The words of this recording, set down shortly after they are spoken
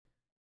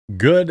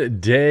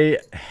Good day.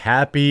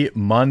 Happy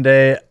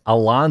Monday.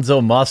 Alonzo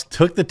Musk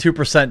took the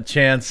 2%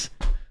 chance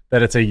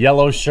that it's a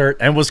yellow shirt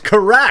and was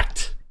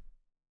correct.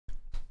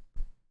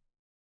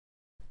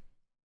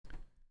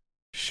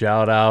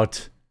 Shout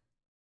out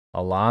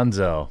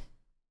Alonzo.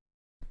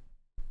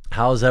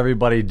 How's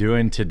everybody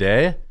doing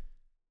today?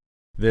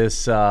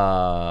 This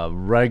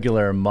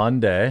regular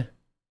Monday.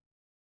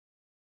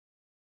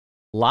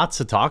 Lots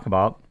to talk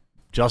about.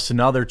 Just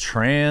another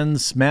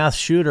trans mass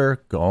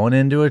shooter going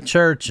into a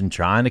church and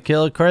trying to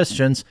kill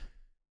Christians.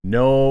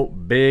 No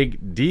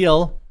big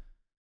deal.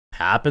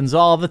 Happens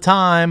all the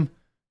time.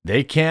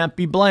 They can't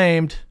be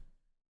blamed.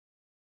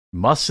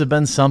 Must have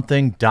been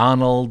something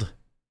Donald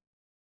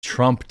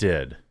Trump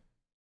did.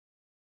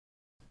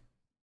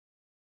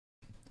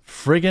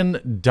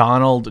 Friggin'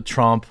 Donald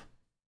Trump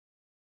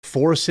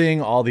forcing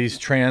all these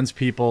trans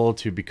people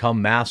to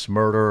become mass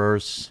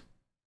murderers.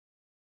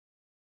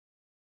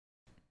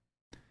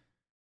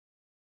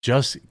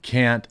 Just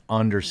can't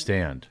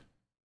understand.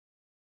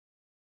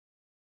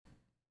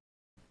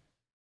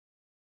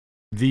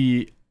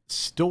 The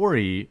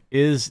story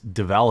is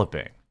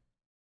developing,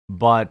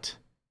 but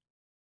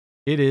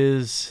it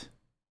is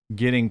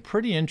getting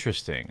pretty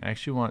interesting. I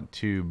actually want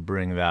to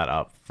bring that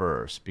up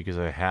first because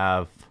I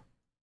have...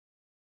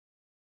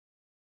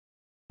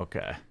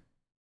 Okay,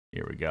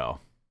 here we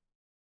go.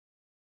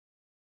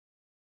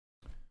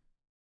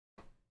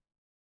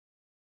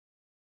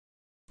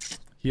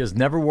 He has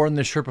never worn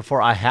this shirt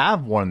before. I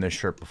have worn this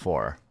shirt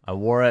before. I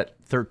wore it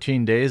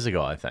 13 days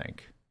ago, I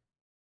think.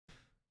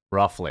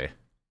 Roughly.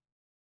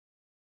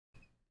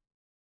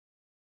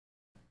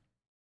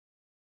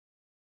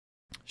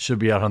 Should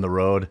be out on the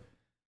road.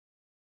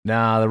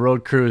 Nah, the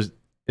road crews,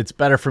 it's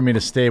better for me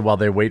to stay while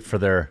they wait for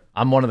their...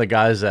 I'm one of the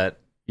guys that,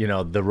 you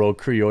know, the road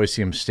crew, you always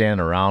see them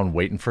standing around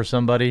waiting for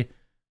somebody.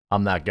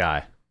 I'm that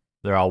guy.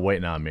 They're all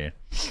waiting on me.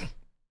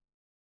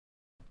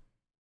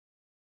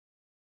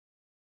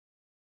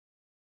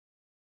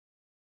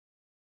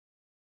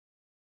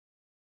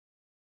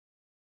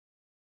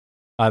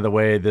 By the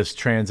way, this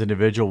trans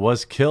individual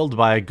was killed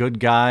by good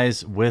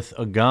guys with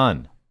a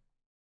gun.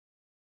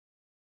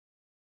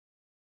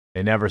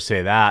 They never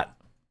say that.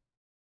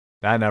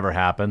 That never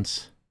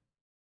happens.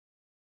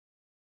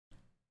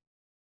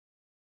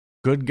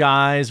 Good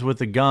guys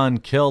with a gun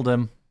killed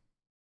him.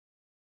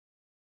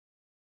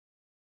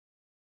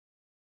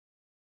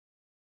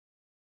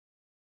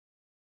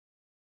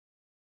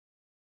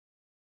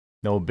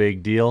 No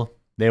big deal.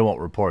 They won't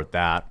report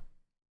that.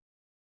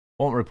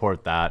 Won't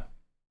report that.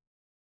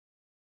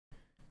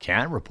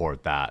 Can't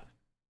report that.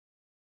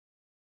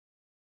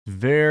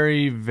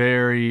 Very,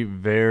 very,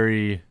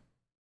 very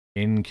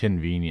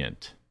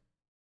inconvenient.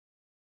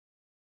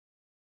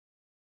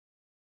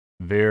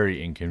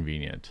 Very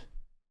inconvenient.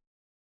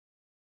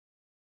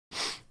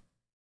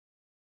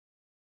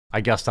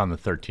 I guessed on the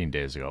 13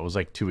 days ago. It was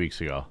like 2 weeks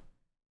ago.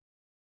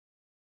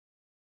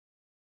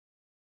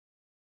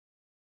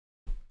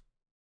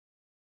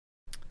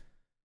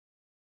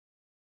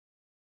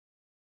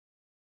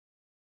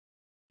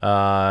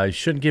 You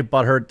shouldn't get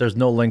butthurt. There's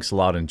no links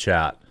allowed in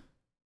chat.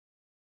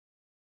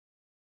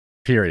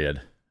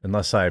 Period.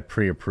 Unless I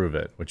pre-approve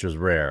it, which is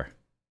rare.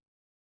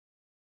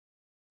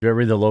 Do you ever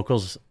read the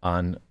locals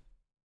on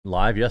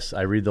live? Yes,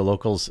 I read the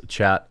locals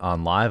chat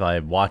on live. I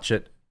watch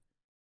it.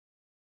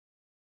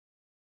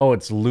 Oh,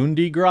 it's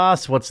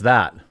Lundigras? What's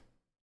that?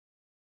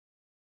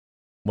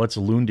 What's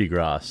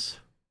Lundigras?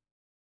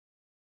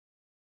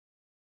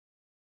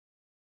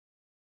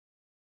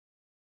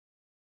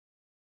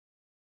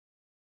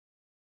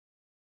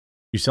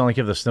 You sound like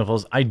you have the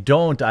sniffles. I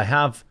don't. I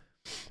have,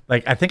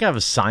 like, I think I have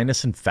a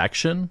sinus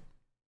infection.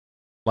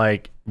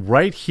 Like,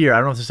 right here. I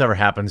don't know if this ever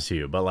happens to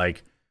you, but,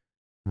 like,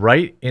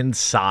 right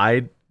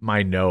inside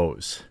my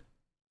nose.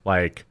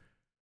 Like,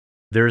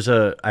 there's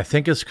a, I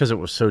think it's because it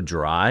was so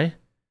dry.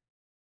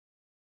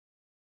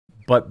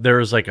 But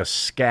there's, like, a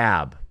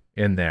scab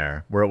in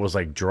there where it was,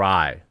 like,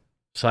 dry.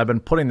 So I've been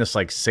putting this,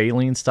 like,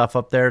 saline stuff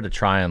up there to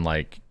try and,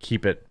 like,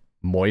 keep it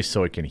moist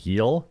so it can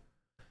heal.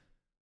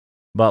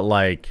 But,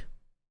 like...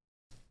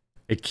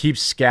 it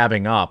keeps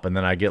scabbing up, and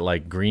then I get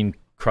like green,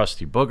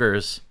 crusty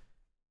boogers.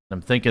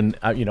 I'm thinking,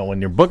 you know,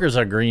 when your boogers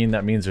are green,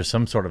 that means there's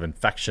some sort of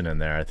infection in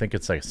there. I think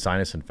it's like a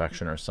sinus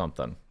infection or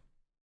something.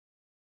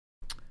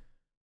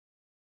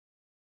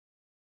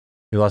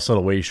 You lost a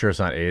little weight. You sure it's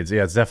not AIDS?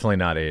 Yeah, it's definitely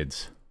not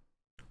AIDS.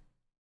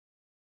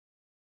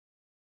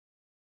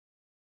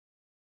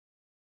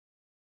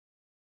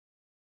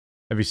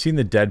 Have you seen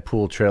the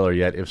Deadpool trailer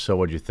yet? If so,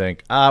 what'd you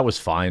think? It was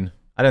fine.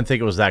 I didn't think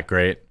it was that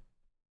great.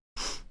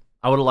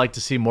 I would have liked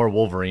to see more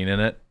Wolverine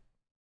in it.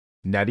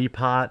 Neti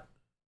Pot?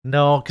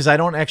 No, because I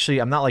don't actually,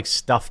 I'm not like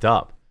stuffed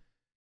up.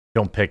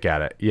 Don't pick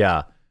at it.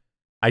 Yeah.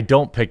 I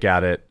don't pick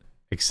at it,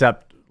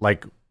 except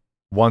like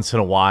once in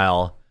a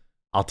while,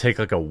 I'll take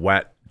like a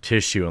wet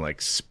tissue and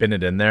like spin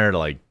it in there to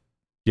like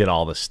get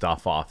all the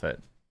stuff off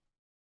it.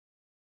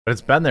 But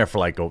it's been there for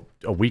like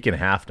a week and a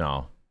half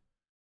now.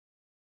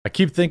 I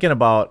keep thinking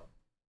about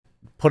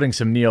putting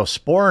some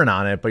Neosporin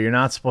on it, but you're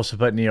not supposed to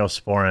put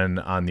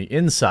Neosporin on the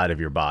inside of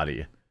your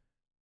body.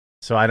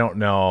 So I don't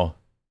know.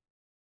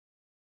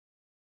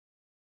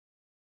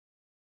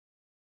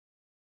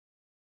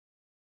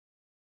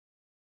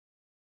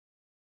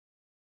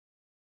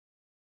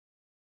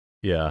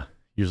 Yeah.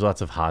 Use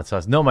lots of hot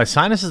sauce. No, my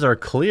sinuses are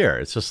clear.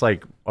 It's just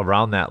like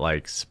around that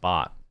like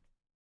spot.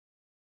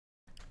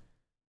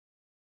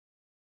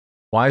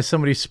 Why is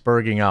somebody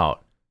spurging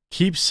out?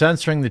 Keep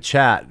censoring the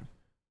chat,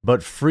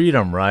 but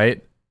freedom,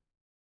 right?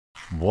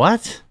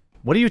 What?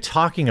 What are you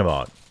talking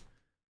about?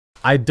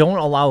 I don't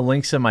allow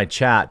links in my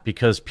chat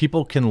because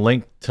people can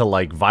link to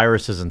like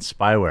viruses and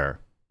spyware.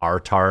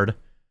 Artard.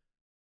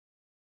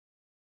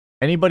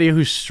 Anybody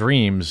who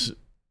streams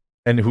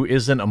and who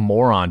isn't a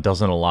moron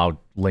doesn't allow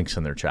links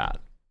in their chat.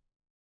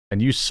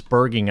 And you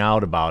spurging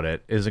out about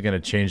it isn't going to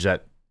change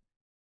that.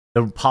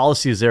 The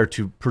policy is there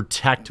to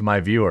protect my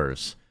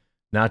viewers,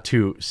 not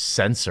to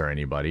censor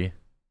anybody.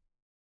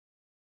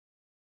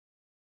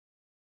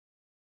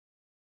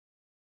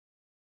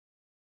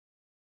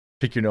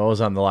 Pick your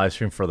nose on the live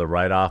stream for the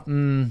write-off.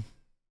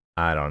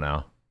 I don't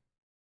know.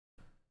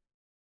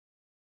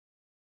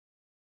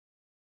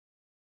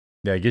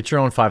 Yeah, get your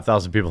own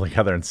 5,000 people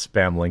together and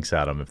spam links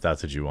at them if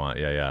that's what you want.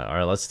 Yeah. All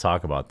right, let's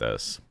talk about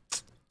this.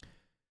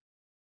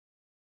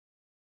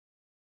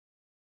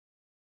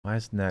 Why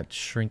isn't that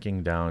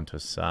shrinking down to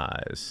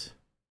size?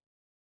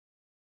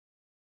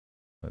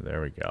 Oh,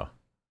 there we go. I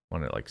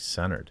want it like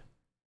centered.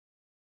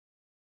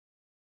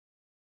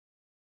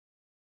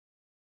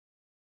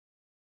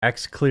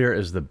 X clear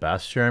is the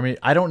best, Jeremy.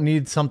 I don't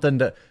need something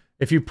to.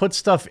 If you put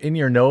stuff in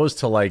your nose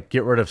to like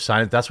get rid of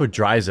sinus, that's what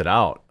dries it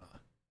out.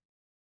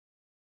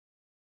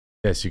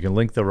 Yes, you can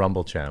link the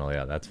Rumble channel.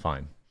 Yeah, that's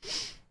fine.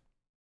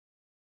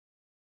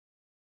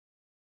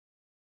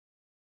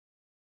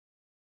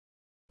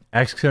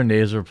 X clear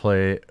nasal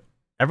play.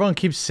 Everyone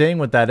keeps saying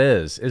what that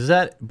is. Is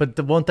that? But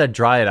won't that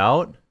dry it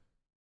out?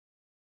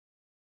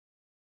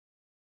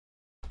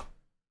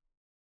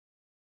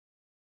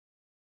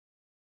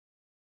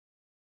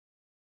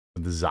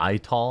 The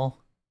Zytol?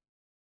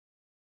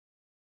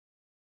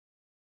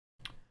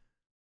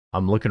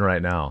 I'm looking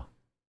right now.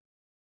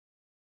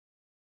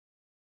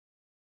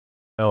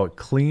 Oh, it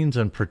cleans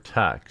and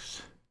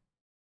protects.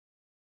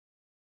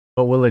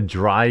 But will it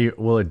dry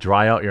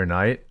out your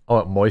night? Oh,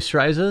 it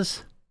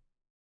moisturizes?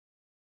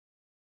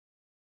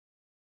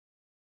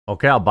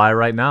 Okay, I'll buy it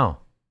right now.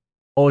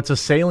 Oh, it's a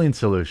saline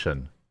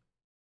solution.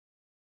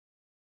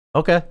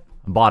 Okay, I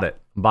bought it.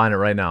 I'm buying it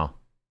right now.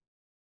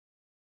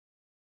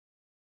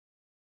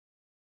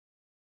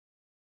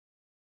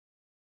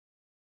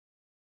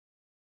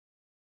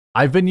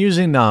 I've been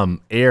using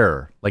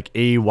Air, like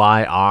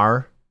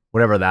AYR,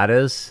 whatever that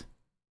is.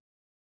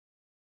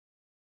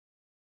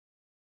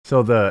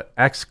 So the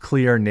X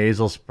Clear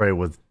nasal spray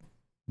with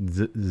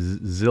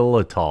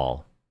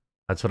xylitol.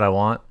 That's what I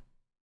want.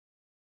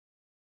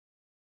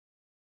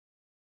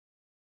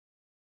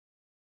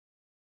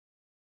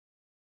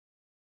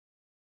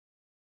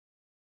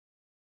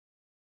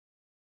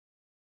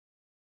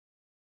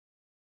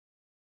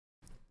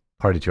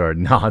 Party chart.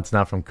 No, it's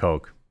not from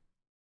Coke.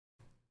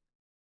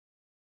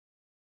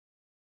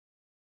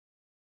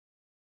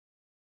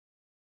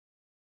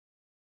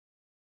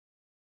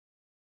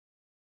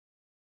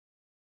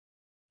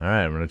 All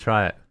right, I'm going to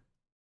try it.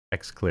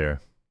 X Clear.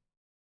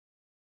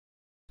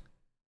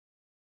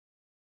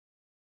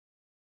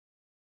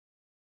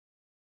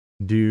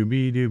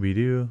 Doobie doobie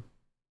doo.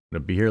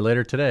 Gonna be here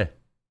later today.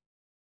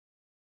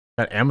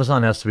 That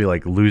Amazon has to be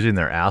like losing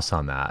their ass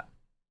on that.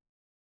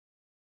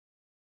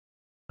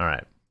 All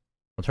right,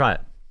 we'll try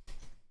it.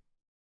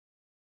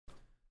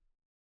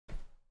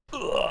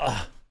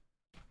 Ugh.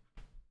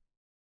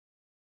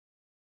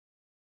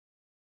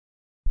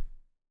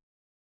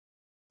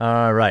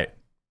 All right.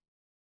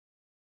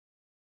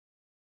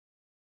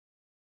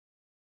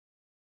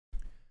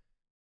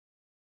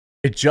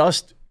 It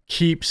just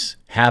keeps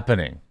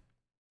happening.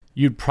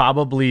 You'd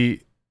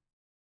probably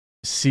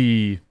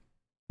see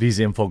these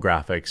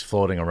infographics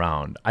floating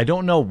around. I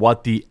don't know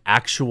what the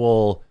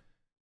actual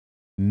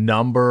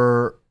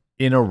number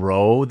in a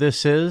row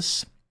this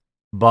is,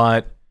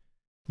 but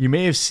you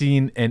may have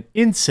seen an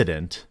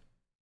incident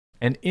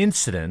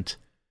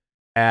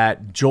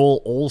at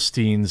Joel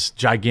Osteen's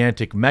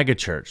gigantic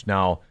megachurch.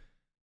 Now,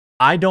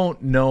 I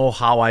don't know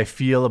how I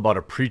feel about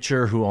a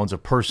preacher who owns a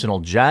personal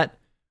jet.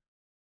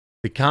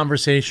 The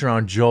conversation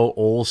around Joel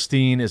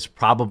Osteen is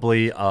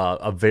probably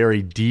a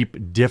very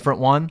deep, different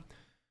one.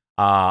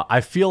 I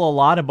feel a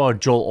lot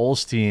about Joel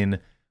Osteen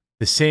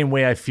the same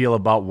way I feel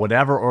about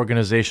whatever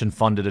organization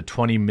funded a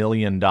 $20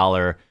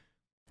 million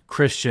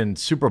Christian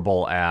Super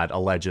Bowl ad,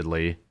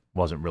 allegedly.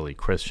 Wasn't really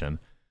Christian.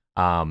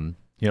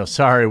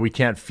 Sorry, we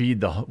can't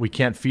feed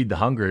the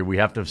hungry. We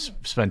have to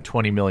spend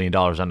 $20 million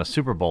on a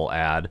Super Bowl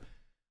ad.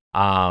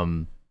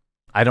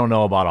 I don't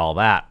know about all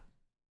that.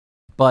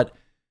 But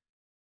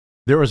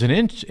there was an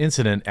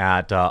incident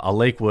at a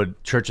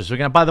Lakewood church this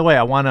weekend. By the way,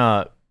 I want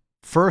to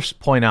first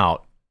point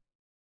out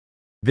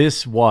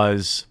this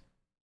was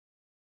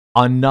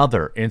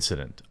another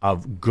incident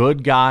of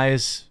good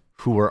guys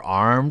who were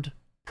armed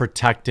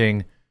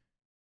protecting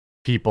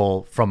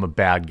people from a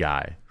bad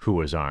guy who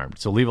was armed.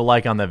 So leave a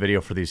like on that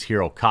video for these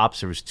hero cops.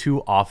 There was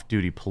 2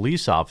 off-duty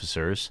police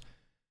officers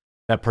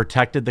that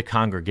protected the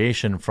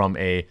congregation from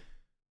a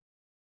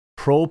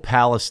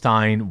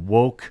pro-Palestine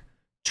woke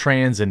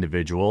trans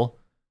individual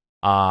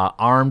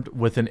armed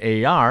with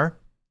an AR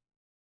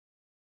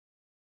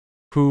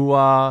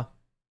who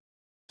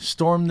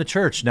stormed the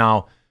church.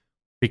 Now,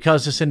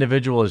 because this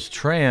individual is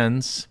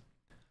trans,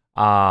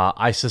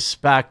 I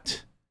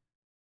suspect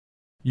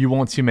you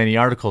won't see many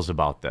articles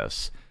about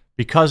this.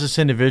 Because this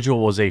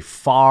individual was a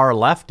far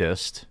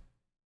leftist,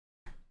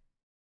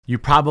 you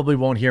probably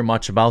won't hear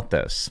much about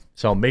this.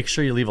 So make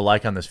sure you leave a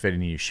like on this video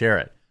and you share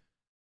it.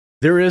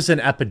 There is an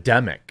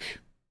epidemic.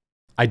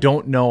 I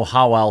don't know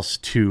how else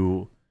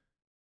to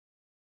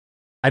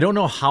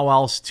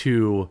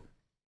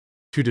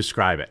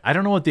describe it. I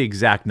don't know what the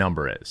exact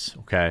number is,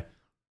 okay?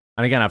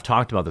 And again, I've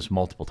talked about this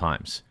multiple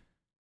times,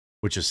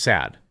 which is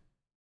sad.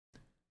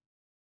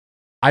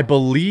 I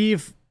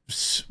believe,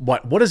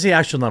 what is the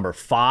actual number?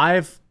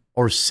 5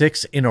 or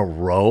 6 in a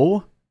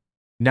row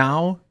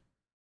now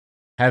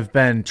have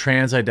been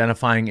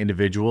trans-identifying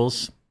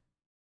individuals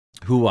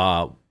who,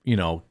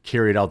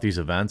 carried out these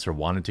events or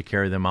wanted to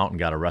carry them out and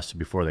got arrested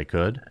before they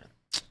could.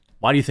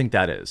 Why do you think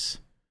that is?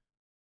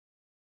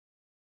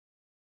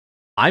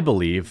 I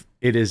believe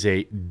it is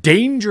a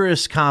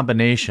dangerous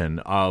combination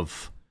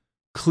of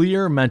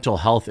clear mental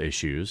health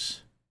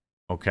issues.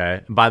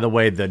 Okay. And by the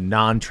way, the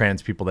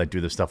non-trans people that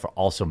do this stuff are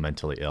also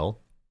mentally ill,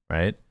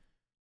 right?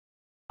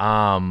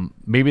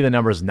 Maybe the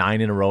number is 9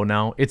 in a row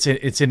now. It's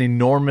an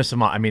enormous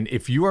amount. I mean,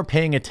 if you are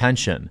paying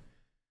attention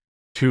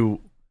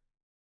to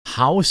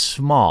how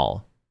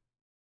small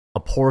a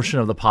portion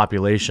of the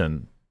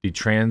population the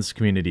trans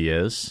community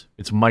is,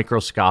 it's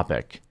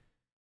microscopic.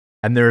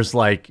 And there's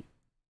like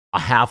a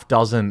half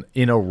dozen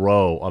in a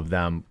row of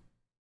them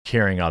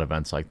carrying out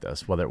events like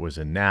this, whether it was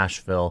in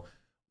Nashville,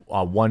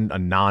 a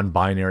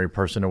non-binary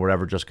person or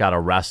whatever just got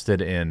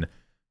arrested in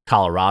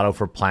Colorado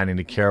for planning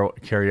to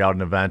carry out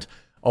an event.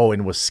 Oh,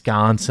 in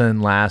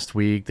Wisconsin last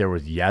week, there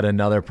was yet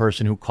another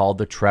person who called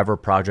the Trevor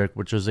Project,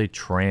 which is a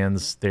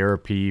trans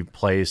therapy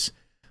place,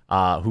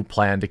 who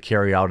planned to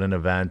carry out an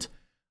event.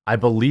 I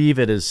believe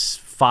it is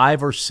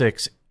 5 or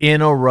 6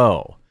 in a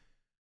row.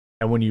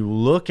 And when you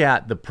look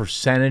at the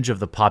percentage of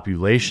the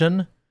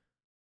population,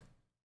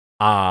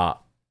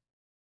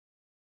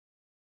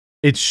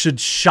 it should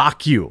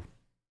shock you.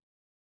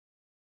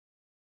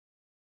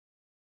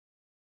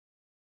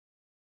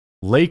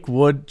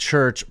 Lakewood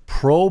Church,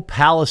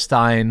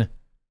 pro-Palestine.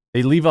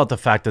 They leave out the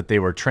fact that they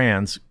were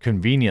trans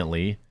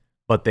conveniently,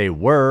 but they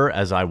were,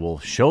 as I will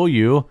show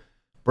you,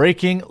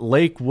 breaking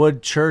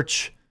Lakewood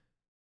Church.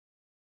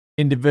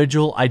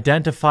 Individual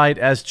identified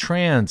as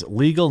trans,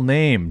 legal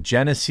name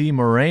Genesee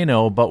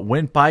Moreno, but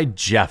went by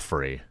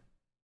Jeffrey.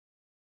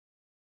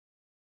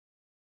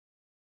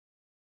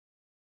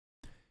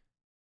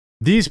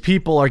 These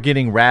people are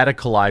getting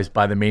radicalized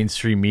by the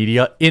mainstream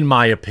media, in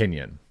my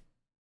opinion.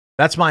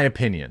 That's my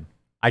opinion.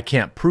 I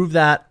can't prove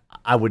that.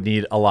 I would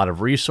need a lot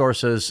of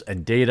resources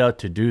and data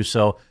to do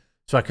so.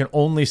 So I can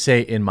only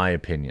say in my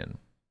opinion.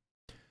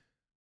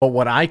 But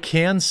what I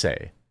can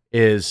say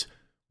is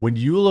when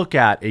you look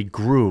at a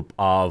group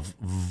of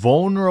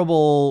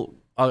vulnerable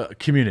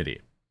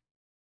community,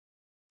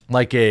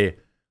 like a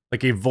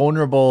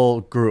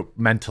vulnerable group,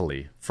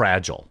 mentally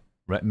fragile,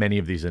 right? Many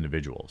of these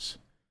individuals,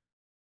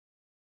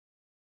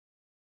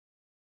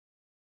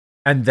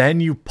 and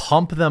then you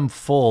pump them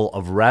full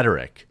of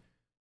rhetoric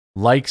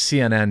like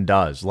CNN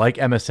does, like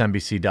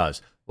MSNBC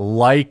does,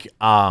 like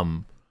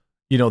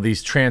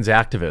these trans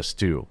activists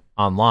do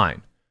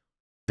online.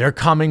 They're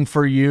coming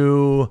for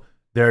you.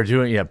 They're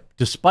doing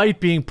despite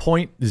being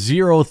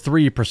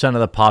 0.03% of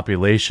the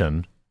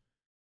population,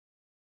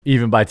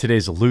 even by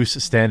today's loose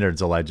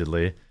standards,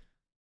 allegedly.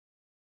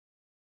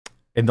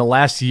 In the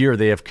last year,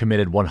 they have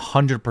committed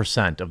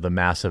 100% of the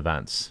mass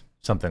events,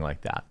 something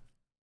like that.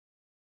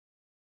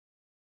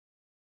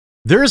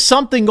 There is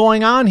something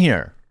going on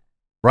here,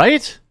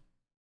 right?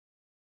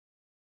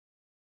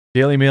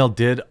 Daily Mail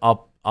did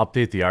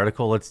update the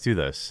article. Let's do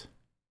this.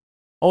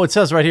 Oh, it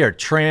says right here,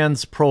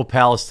 trans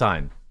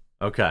pro-Palestine.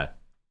 Okay.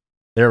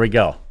 There we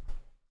go.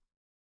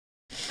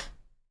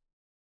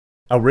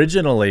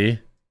 Originally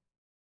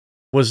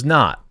was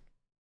not.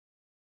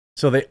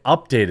 So they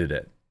updated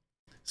it.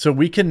 So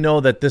we can know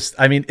that this,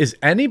 is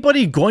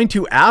anybody going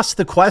to ask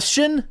the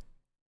question?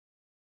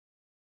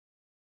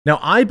 Now,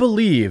 I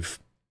believe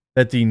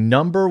that the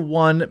number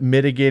one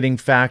mitigating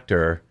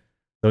factor,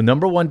 the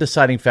number one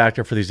deciding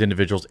factor for these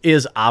individuals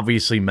is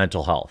obviously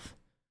mental health.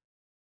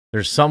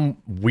 There's some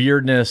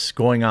weirdness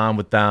going on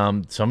with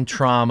them, some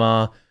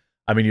trauma.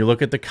 You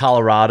look at the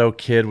Colorado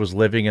kid was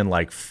living in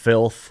like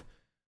filth.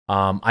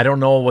 I don't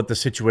know what the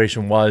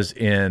situation was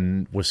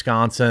in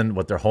Wisconsin,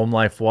 what their home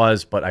life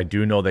was, but I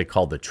do know they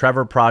called the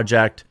Trevor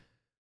Project.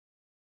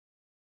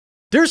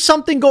 There's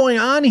something going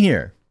on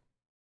here.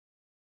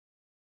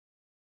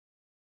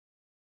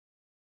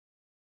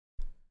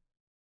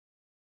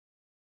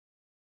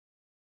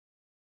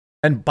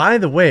 And by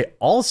the way,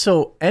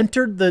 also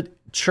entered the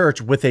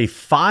church with a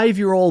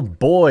 5-year-old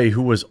boy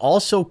who was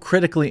also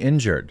critically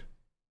injured.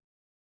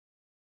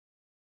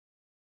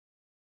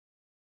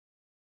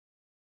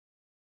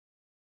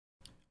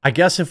 I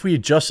guess if we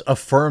just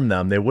affirm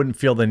them, they wouldn't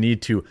feel the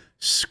need to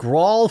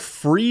scrawl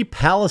 "Free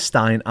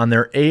Palestine" on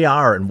their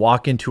AR and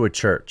walk into a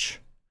church.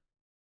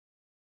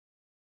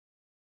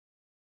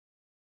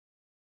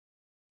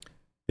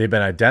 They've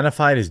been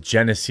identified as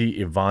Genesee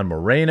Yvonne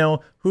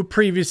Moreno, who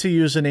previously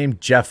used the name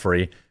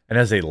Jeffrey and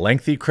has a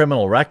lengthy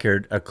criminal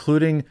record,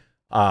 including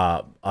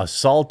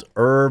assault,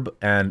 herb,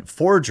 and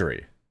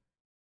forgery.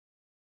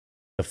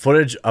 The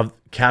footage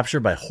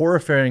captured by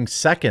horrifying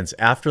seconds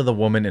after the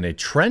woman in a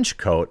trench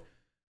coat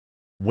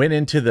went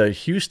into the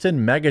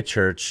Houston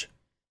megachurch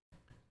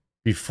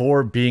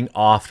before being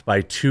offed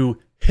by 2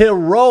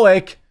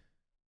 heroic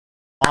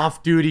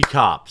off-duty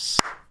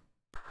cops.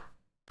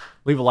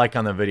 Leave a like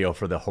on the video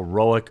for the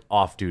heroic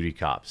off-duty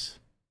cops.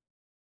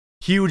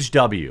 Huge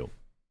W.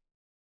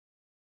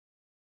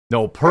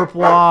 No perp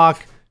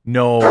walk,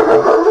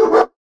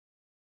 no...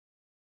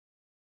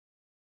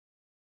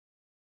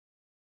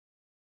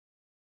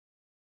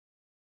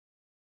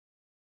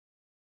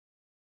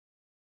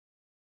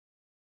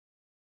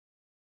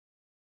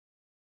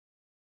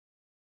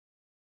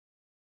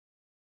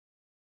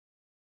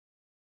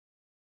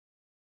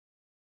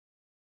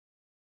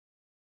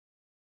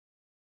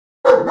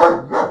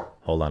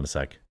 Hold on a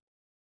sec.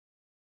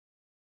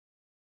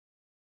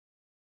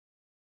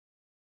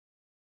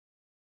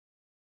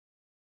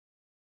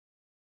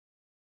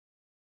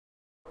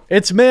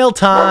 It's mail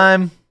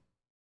time.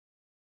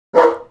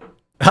 Oh,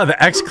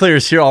 the X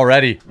clear's here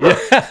already.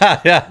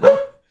 Yeah,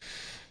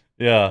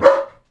 yeah.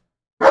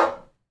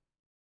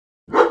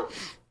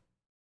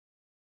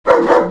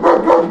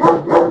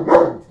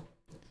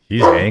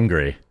 He's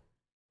angry.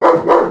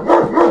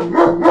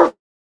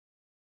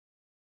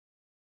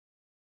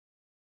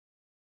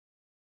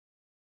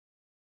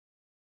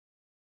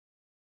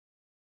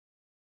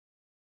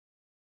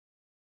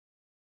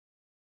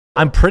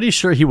 I'm pretty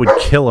sure he would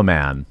kill a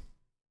man.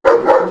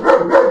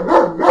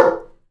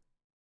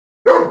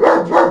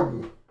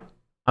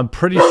 I'm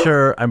pretty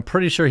sure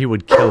he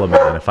would kill a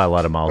man if I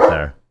let him out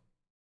there.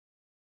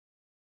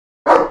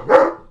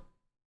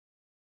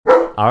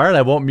 All right,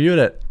 I won't mute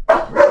it.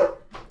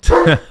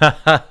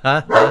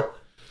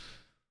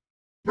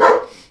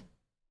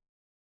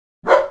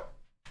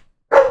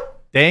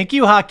 Thank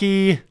you,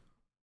 Hockey.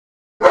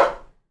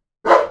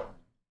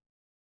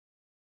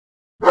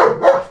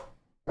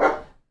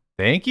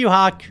 Thank you,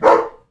 Hawk.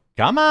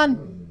 Come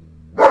on.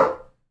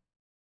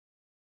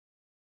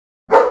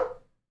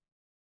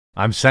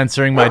 I'm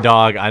censoring my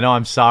dog. I know,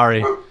 I'm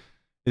sorry.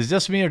 Is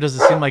this me, or does it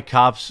seem like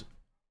cops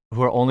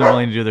who are only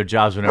willing to do their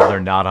jobs whenever they're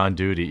not on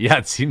duty? Yeah,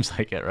 it seems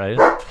like it, right?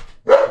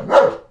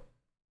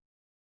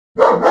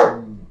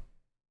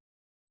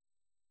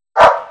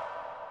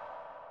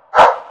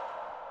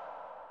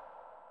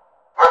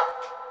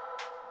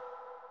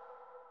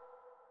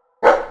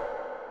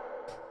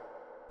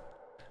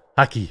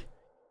 Hockey.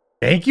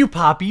 Thank you,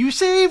 Poppy. You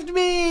saved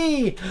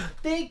me.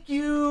 Thank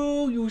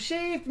you. You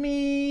saved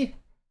me.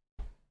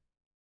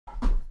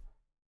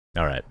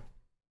 All right.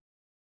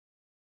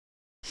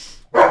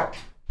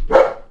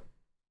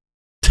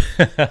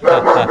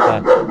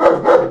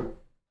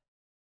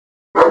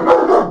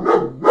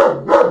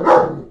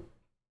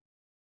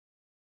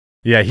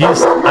 Yeah,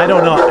 I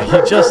don't know.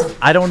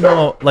 I don't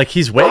know. Like,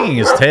 he's wagging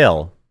his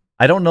tail.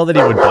 I don't know that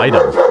he would bite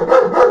him.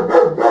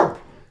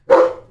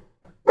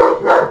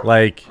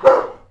 Like,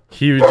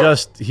 he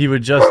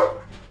would just,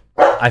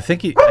 I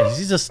think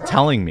he's just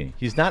telling me.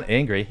 He's not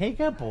angry. Hey,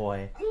 good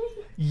boy.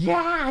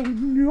 Yeah, I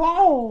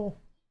know.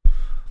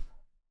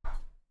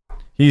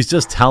 He's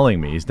just telling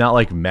me. He's not,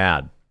 like,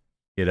 mad.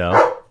 You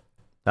know?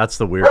 That's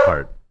the weird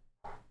part.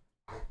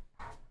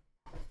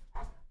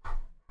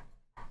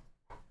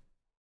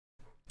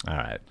 All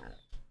right.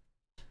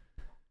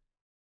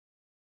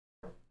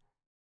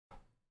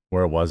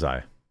 Where was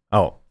I?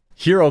 Oh,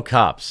 hero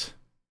cops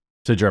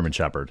to German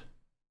Shepherd.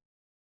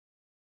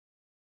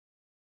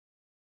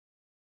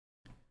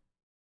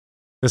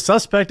 The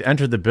suspect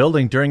entered the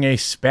building during a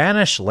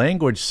Spanish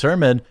language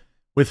sermon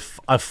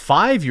with a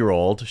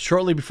 5-year-old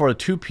shortly before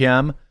 2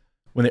 p.m.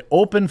 when they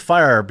opened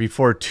fire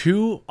before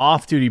 2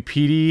 off-duty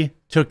PD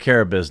took care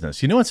of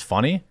business. You know what's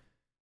funny?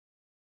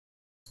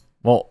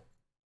 Well,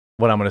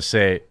 what I'm going to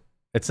say,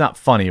 it's not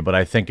funny, but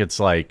I think it's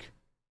like,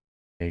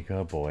 hey,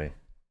 good boy.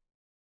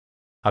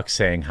 Huck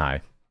saying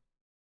hi.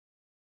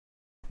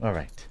 All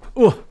right.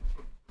 Ooh.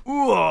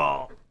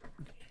 Ooh.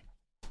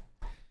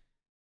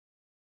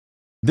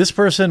 This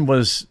person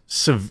was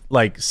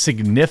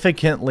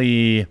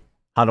significantly,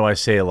 how do I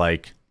say,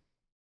 like,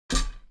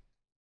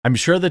 I'm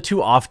sure the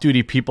 2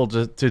 off-duty people,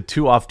 the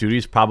 2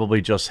 off-duties probably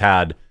just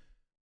had,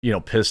 you know,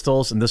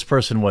 pistols, and this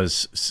person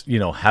was, you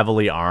know,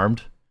 heavily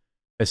armed,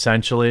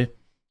 essentially,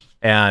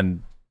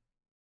 and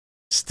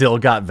still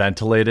got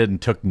ventilated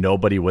and took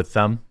nobody with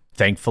them,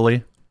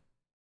 thankfully.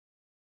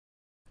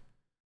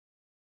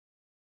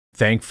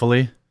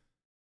 Thankfully.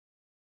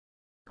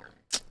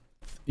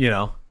 You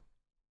know.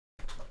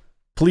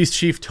 Police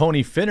Chief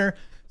Tony Finner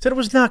said it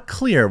was not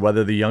clear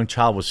whether the young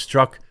child was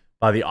struck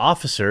by the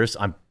officers.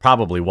 I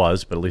probably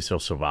was, but at least he'll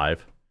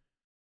survive.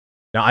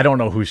 Now, I don't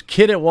know whose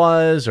kid it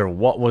was or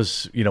what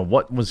was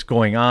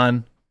going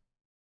on.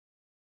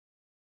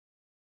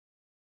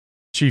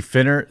 Chief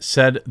Finner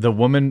said the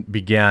woman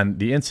began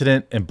the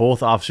incident and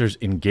both officers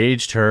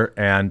engaged her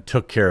and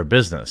took care of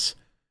business.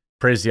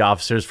 Praised the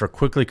officers for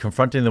quickly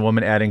confronting the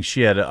woman, adding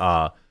she had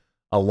a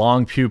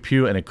long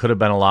pew and it could have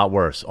been a lot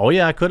worse. Oh,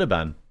 yeah, it could have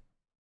been.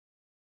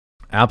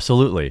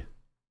 Absolutely.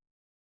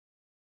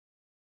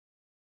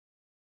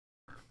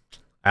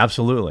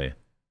 Absolutely.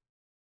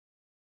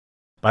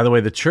 By the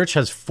way, the church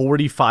has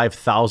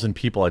 45,000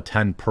 people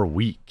attend per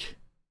week.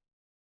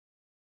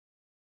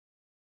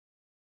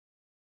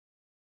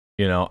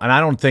 And I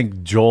don't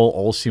think Joel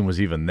Osteen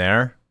was even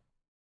there.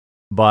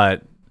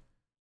 But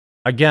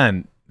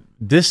again,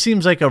 this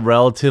seems like a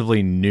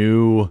relatively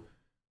new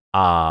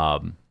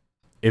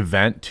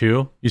event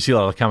too. You see a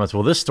lot of comments,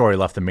 well, this story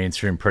left the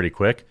mainstream pretty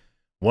quick.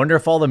 Wonder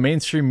if all the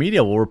mainstream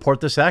media will report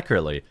this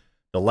accurately.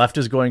 The left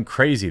is going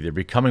crazy. They're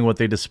becoming what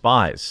they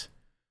despise.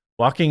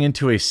 Walking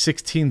into a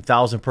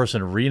 16,000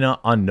 person arena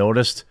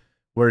unnoticed.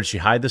 Where did she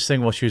hide this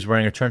thing? Well, she was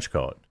wearing a trench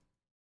coat.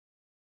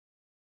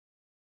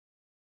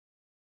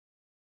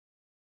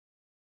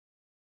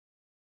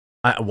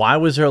 Why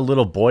was there a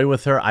little boy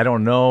with her? I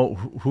don't know.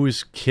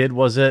 Whose kid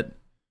was it?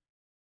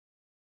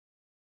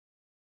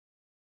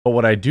 But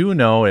what I do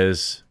know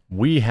is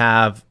we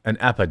have an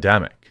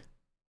epidemic.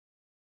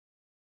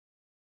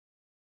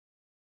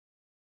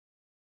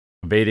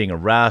 Evading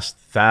arrest,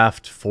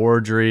 theft,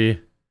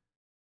 forgery.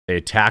 They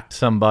attacked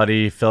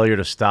somebody, failure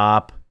to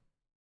stop.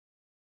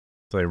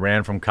 So they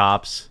ran from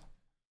cops.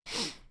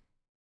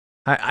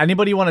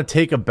 Anybody want to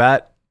take a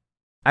bet?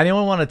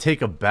 Anyone want to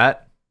take a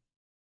bet?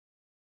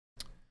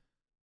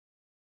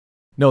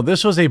 No,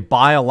 this was a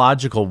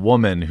biological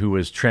woman who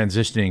was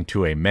transitioning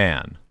to a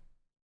man,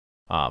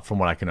 from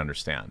what I can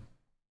understand.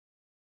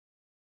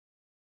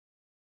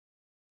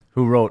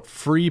 Who wrote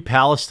Free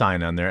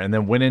Palestine on there and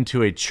then went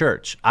into a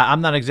church.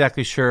 I'm not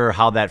exactly sure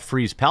how that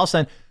frees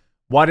Palestine.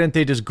 Why didn't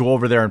they just go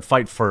over there and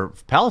fight for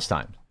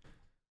Palestine?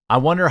 I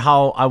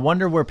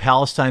wonder where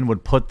Palestine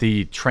would put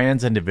the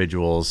trans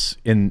individuals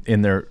in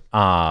their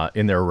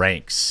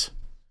ranks.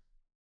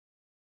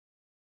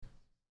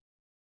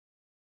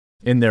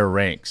 In their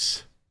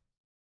ranks.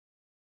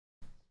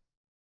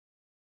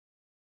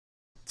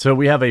 So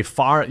we have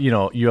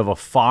you have a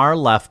far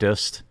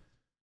leftist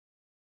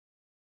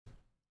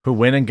who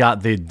went and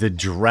got the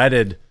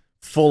dreaded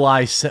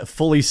fully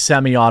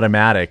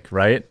semi-automatic,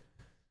 right?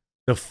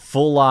 The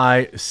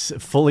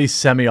fully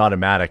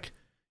semi-automatic.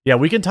 Yeah,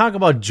 we can talk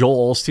about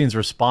Joel Osteen's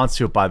response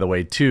to it, by the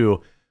way,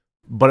 too,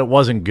 but it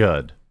wasn't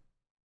good.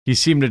 He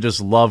seemed to just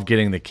love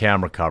getting the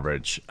camera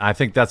coverage. I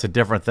think that's a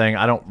different thing.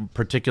 I don't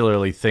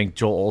particularly think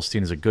Joel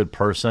Osteen is a good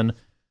person,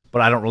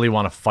 but I don't really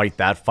want to fight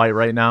that fight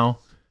right now.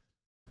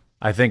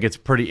 I think it's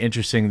pretty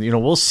interesting.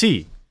 We'll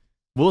see.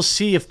 We'll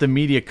see if the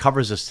media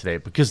covers this today,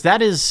 because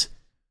that is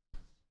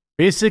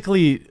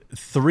basically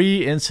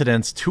 3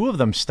 incidents. 2 of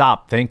them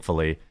stopped,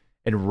 thankfully,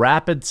 in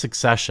rapid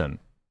succession.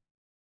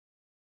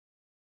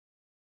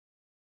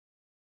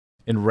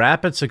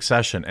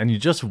 And you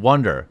just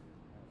wonder,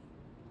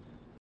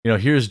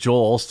 here's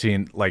Joel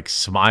Osteen like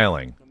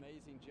smiling.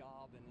 Amazing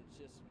job, and it's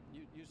just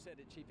you said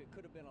it, Chief. It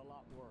could have been a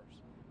lot worse.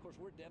 Of course,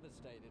 we're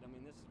devastated. I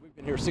mean, we've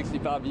been here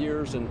 65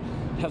 years and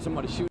have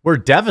somebody shoot. We're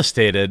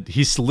devastated.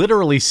 He's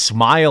literally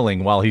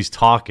smiling while he's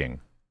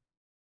talking.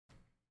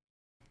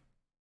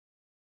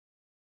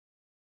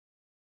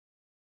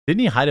 Didn't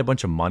he hide a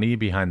bunch of money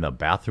behind the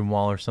bathroom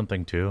wall or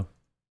something too?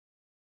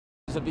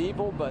 Of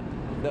evil, but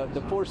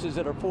the forces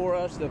that are for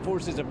us, the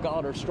forces of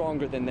God, are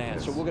stronger than that.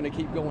 Yes. So we're going to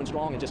keep going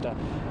strong and just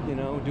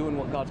doing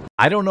what God's.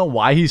 I don't know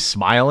why he's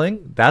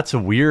smiling. That's a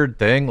weird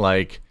thing.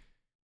 Like,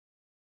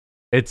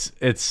 it's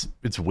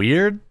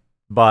weird,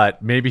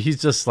 but maybe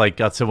he's just like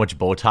got so much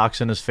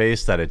Botox in his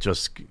face that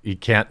he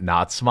can't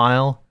not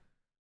smile.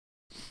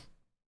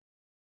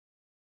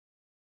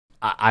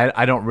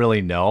 I don't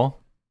really know.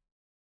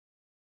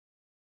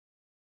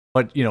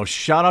 But,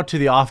 shout out to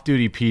the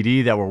off-duty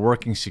PD that were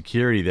working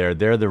security there.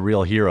 They're the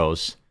real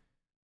heroes.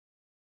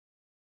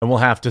 And we'll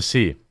have to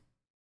see.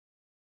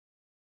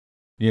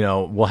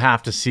 We'll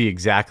have to see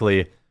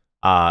exactly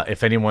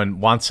if anyone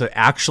wants to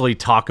actually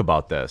talk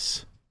about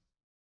this.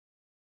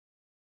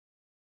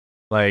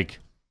 Like,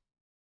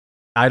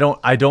 I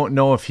don't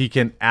know if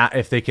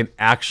they can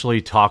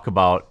actually talk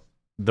about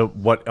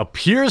what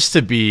appears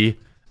to be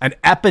an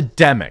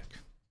epidemic.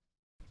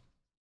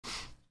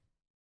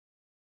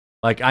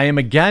 Like, I am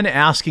again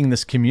asking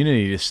this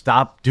community to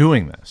stop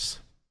doing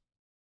this.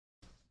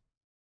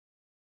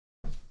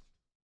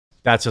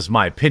 That's just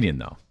my opinion,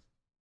 though.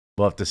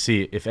 We'll have to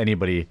see if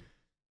anybody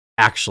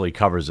actually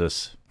covers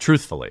this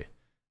truthfully.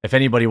 If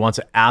anybody wants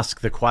to ask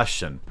the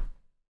question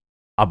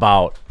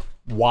about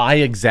why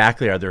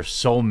exactly are there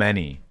so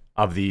many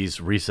of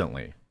these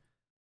recently.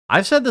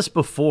 I've said this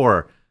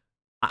before.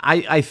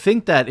 I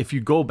think that if you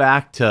go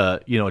back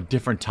to, a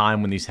different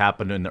time when these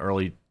happened in the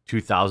early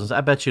 2000s,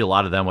 I bet you a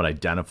lot of them would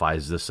identify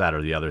as this, that,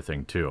 or the other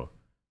thing too.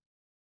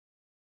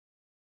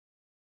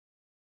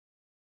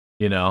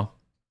 You know?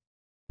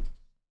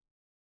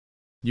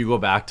 You go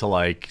back to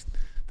like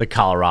the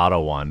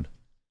Colorado one.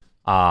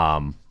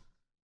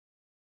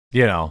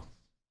 You know,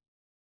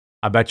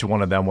 I bet you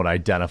one of them would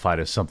identify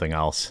as something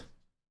else.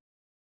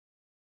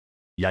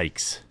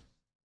 Yikes.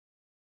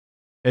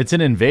 It's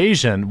an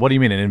invasion. What do you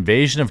mean? An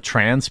invasion of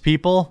trans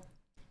people?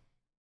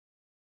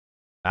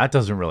 That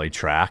doesn't really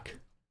track.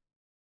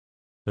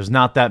 There's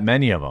not that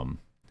many of them.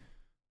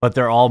 But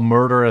they're all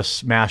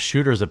murderous mass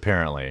shooters,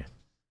 apparently.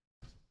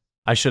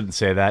 I shouldn't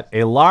say that.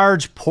 A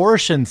large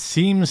portion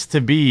seems to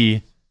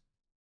be...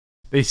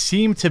 They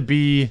seem to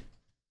be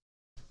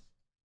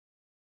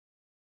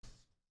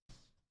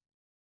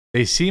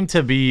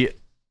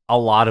a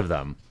lot of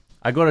them.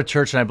 I go to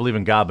church and I believe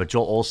in God, but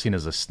Joel Osteen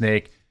is a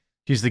snake.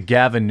 He's the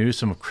Gavin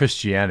Newsom of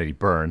Christianity.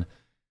 Burn.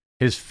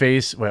 His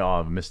face... Wait,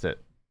 I missed it.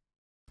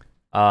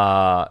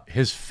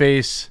 His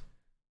face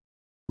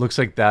looks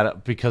like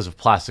that because of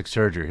plastic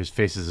surgery. His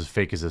face is as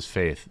fake as his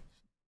faith.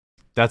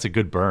 That's a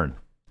good burn.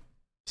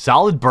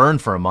 Solid burn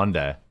for a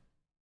Monday.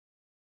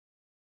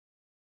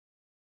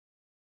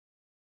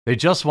 They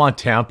just want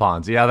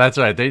tampons. Yeah, that's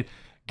right. They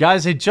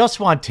just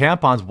want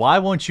tampons. Why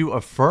won't you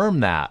affirm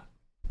that?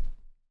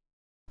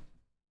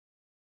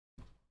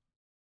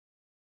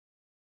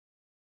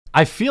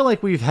 I feel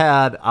like we've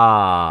had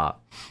a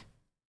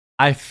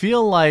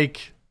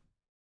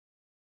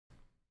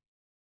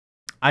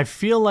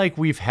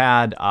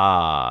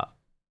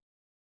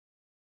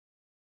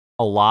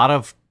lot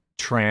of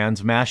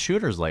trans mass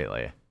shooters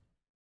lately.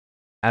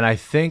 And I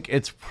think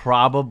it's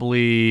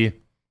probably...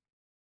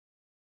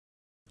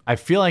 I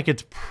feel like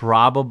it's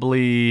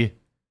probably...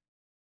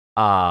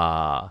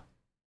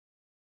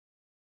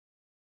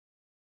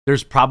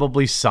 there's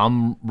probably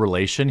some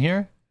relation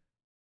here.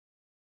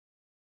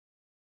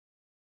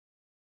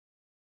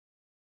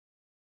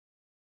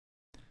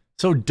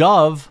 So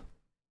Dove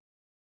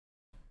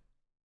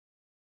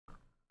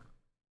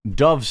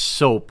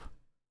soap,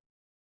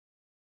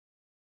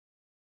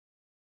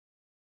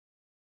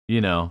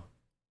 you know,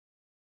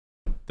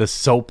 the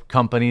soap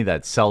company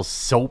that sells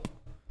soap,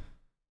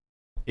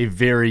 a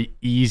very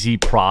easy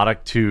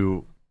product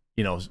to,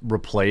 you know,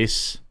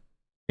 replace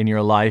in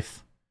your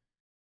life.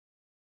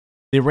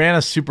 They ran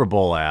a Super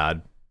Bowl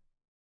ad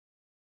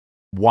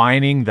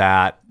whining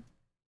that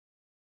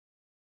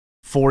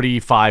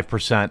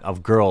 45%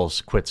 of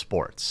girls quit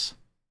sports.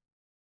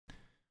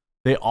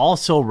 They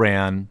also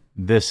ran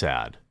this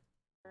ad.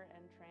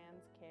 And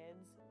trans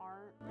kids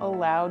aren't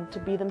allowed to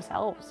be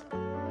themselves.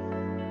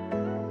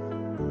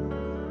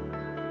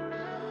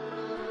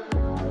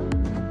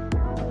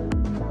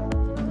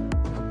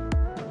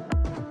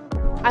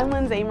 I'm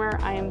Lynn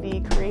Zamer. I am the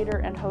creator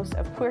and host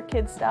of Queer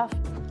Kid Stuff.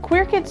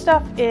 Queer Kid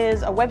Stuff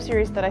is a web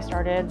series that I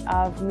started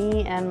of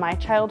me and my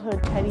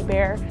childhood teddy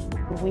bear.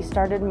 We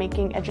started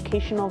making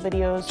educational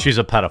videos. She's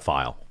a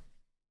pedophile,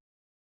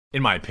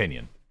 in my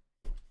opinion.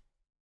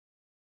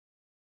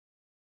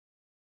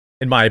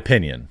 In my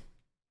opinion.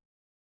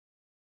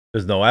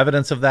 There's no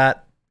evidence of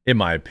that, in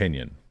my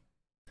opinion.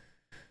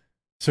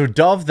 So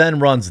Dove then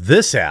runs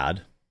this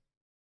ad.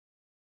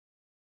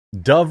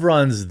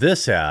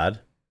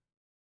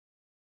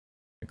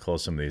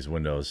 Close some of these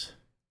windows.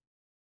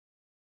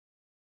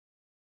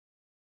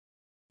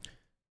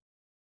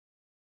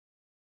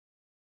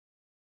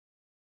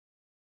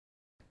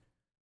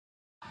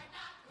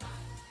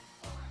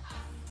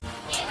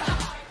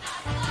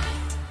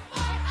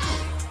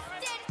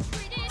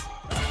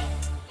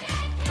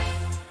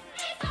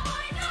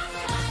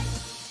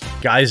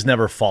 Guys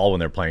never fall when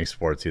they're playing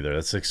sports either.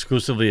 That's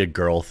exclusively a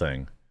girl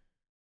thing.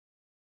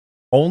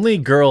 Only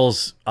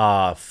girls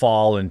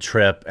fall and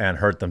trip and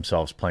hurt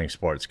themselves playing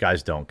sports.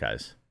 Guys don't,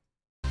 guys.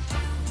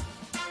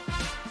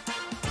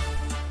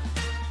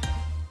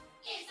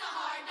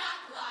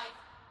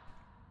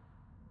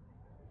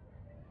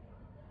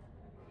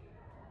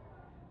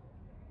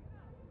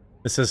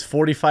 It says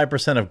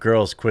 45% of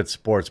girls quit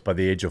sports by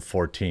the age of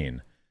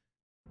 14.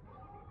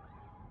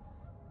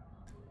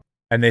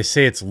 And they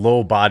say it's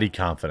low body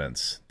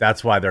confidence.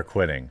 That's why they're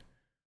quitting.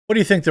 What do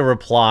you think the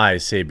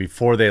replies say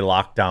before they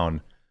lock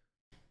down?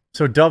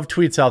 So Dove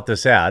tweets out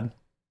this ad,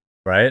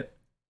 right?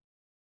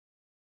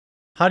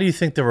 How do you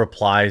think the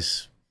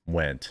replies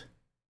went?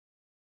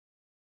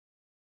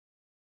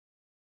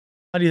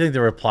 How do you think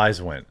the replies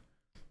went?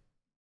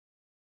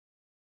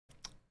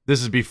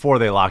 This is before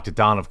they locked it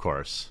down, of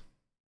course.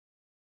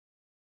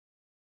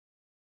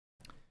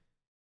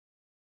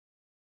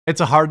 It's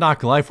a hard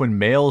knock life when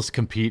males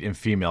compete in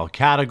female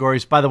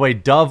categories. By the way,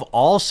 Dove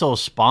also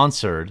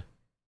sponsored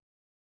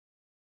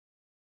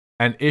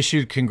and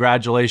issued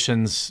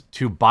congratulations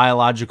to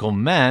biological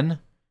men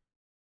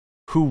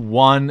who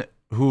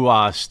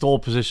stole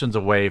positions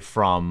away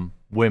from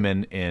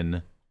women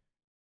in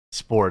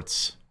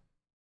sports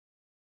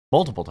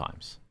multiple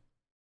times.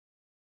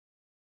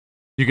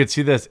 You could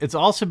see this. It's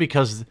also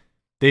because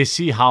they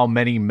see how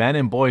many men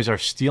and boys are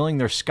stealing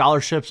their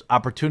scholarships,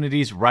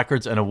 opportunities,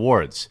 records, and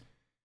awards.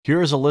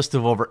 Here is a list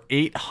of over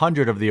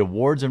 800 of the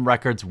awards and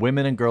records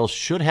women and girls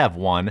should have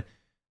won,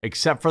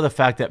 except for the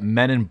fact that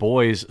men and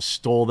boys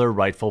stole their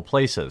rightful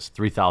places.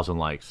 3,000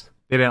 likes.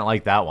 They didn't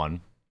like that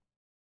one.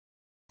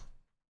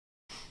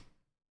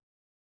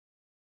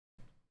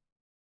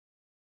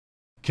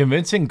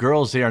 Convincing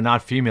girls they are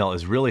not female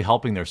is really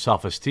helping their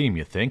self-esteem,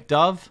 you think,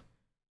 Dove?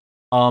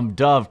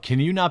 Dove, can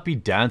you not be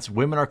dense?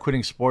 Women are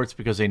quitting sports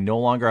because they no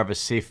longer have a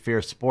safe,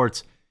 fair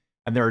sports,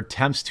 and their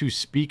attempts to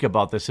speak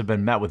about this have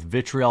been met with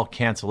vitriol,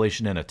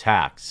 cancellation, and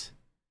attacks.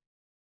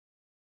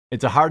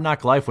 It's a hard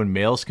knock life when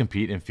males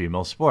compete in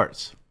female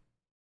sports.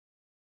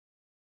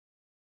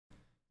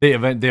 They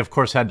of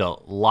course had to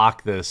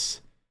lock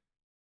this.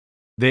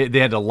 They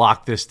had to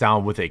lock this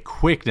down with a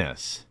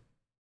quickness.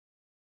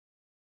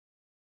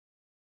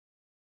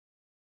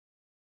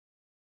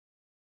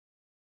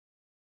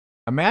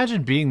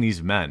 Imagine being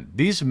these men.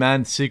 These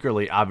men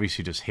secretly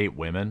obviously just hate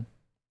women.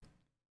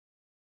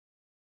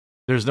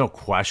 There's no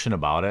question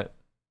about it.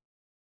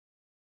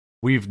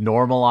 We've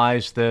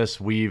normalized this.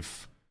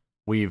 We've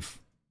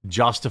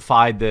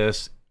justified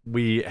this.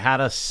 We had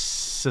a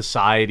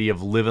society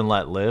of live and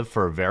let live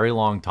for a very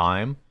long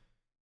time.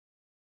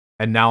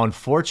 And now,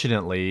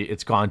 unfortunately,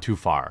 it's gone too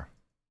far.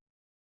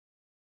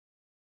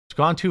 It's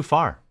gone too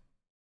far.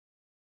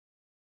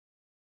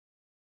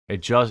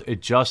 It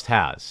just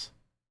has.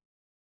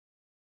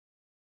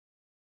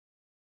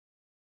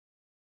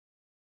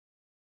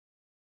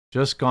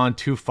 Just gone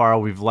too far.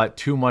 We've let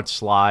too much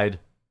slide.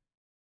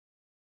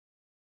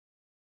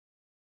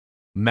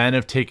 Men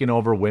have taken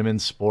over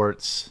women's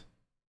sports.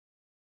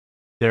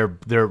 They're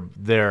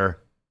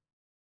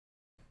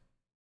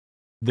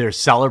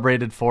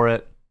celebrated for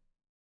it.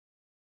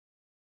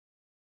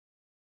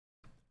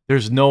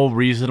 There's no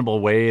reasonable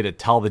way to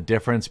tell the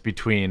difference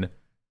between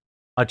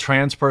a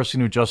trans person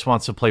who just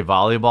wants to play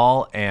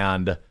volleyball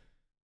and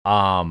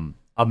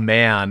a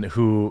man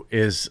who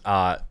is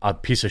a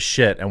piece of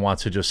shit and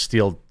wants to just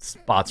steal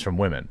spots from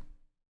women.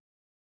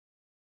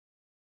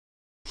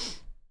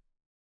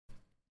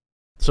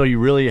 So you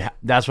really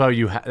that's why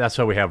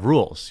we have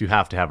rules. You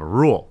have to have a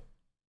rule.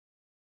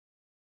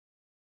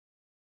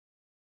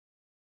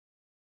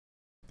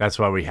 That's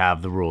why we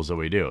have the rules that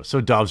we do. So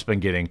Dove's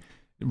been getting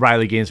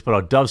Riley Gaines put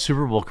out Dove's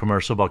Super Bowl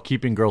commercial about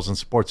keeping girls in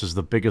sports is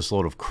the biggest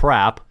load of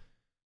crap.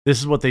 This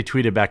is what they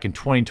tweeted back in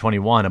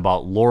 2021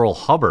 about Laurel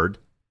Hubbard,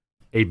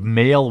 a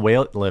male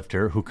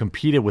weightlifter who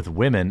competed with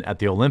women at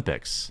the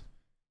Olympics.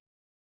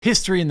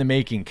 History in the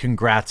making.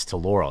 Congrats to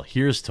Laurel.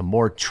 Here's to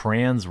more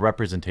trans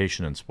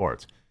representation in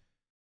sports.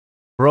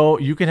 Bro,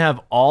 you can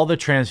have all the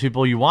trans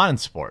people you want in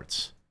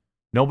sports.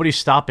 Nobody's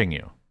stopping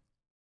you.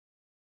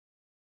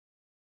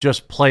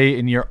 Just play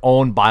in your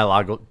own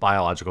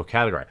biological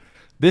category.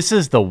 This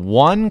is the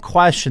one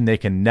question they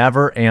can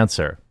never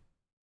answer.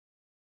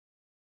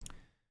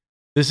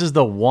 This is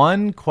the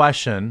one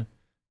question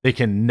they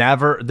can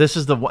never.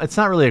 It's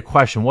not really a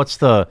question.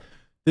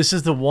 This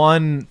is the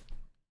one.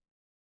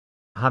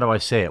 How do I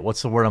say it?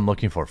 What's the word I'm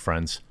looking for,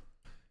 friends?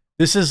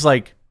 This is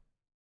like,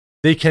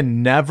 they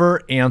can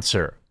never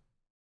answer.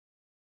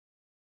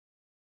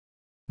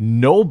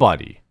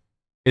 Nobody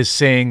is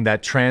saying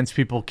that trans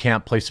people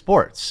can't play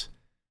sports.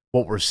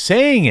 What we're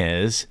saying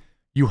is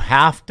you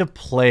have to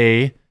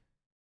play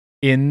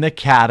in the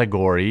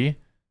category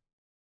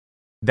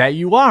that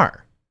you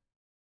are.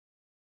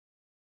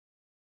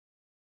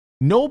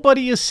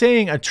 Nobody is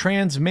saying a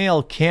trans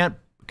male can't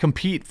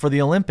compete for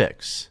the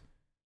Olympics.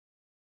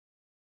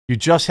 You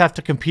just have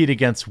to compete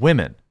against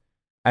women.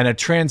 And a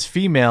trans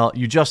female,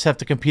 you just have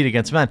to compete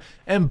against men.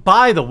 And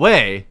by the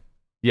way,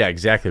 yeah,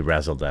 exactly,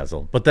 razzle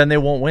dazzle. But then they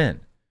won't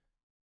win.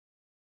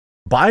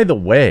 By the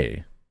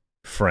way,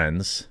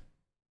 friends,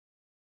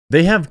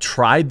 they have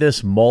tried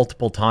this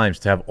multiple times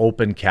to have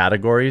open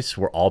categories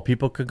where all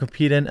people could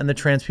compete in, and the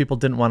trans people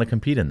didn't want to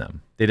compete in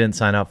them. They didn't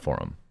sign up for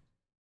them.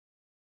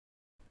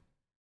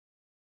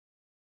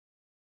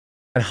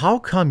 And how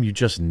come you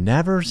just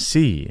never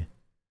see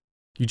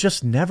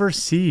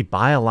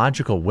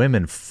biological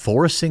women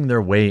forcing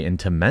their way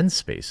into men's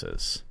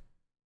spaces?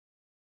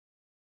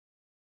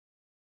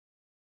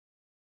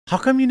 How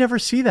come you never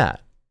see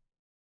that?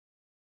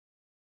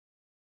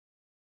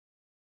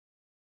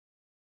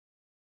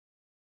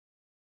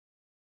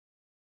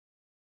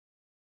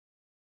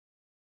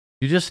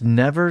 You just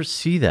never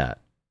see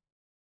that.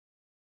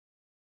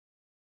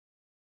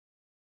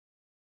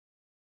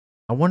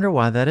 I wonder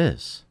why that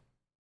is.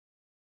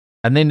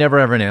 And they never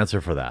have an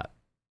answer for that.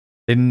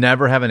 They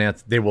never have an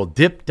answer. They will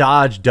dip,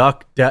 dodge,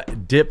 duck,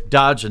 dip,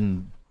 dodge,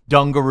 and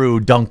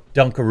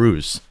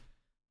dunkaroos.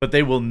 But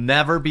they will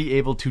never be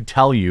able to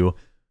tell you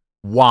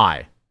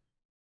why.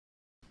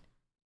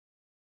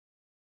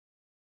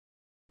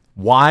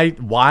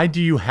 Why do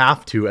you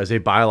have to, as a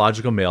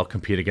biological male,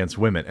 compete against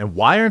women? And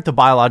why aren't the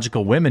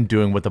biological women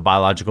doing what the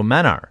biological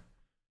men are?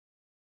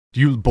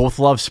 You both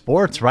love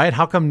sports, right?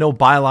 How come no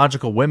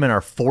biological women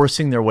are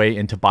forcing their way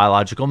into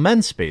biological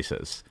men's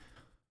spaces?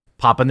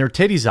 Popping their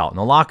titties out in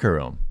the locker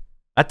room.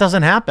 That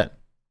doesn't happen.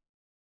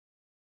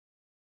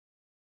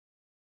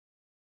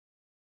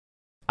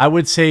 I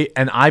would say,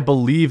 and I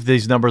believe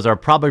these numbers are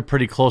probably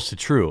pretty close to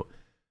true.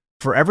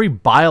 For every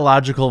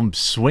biological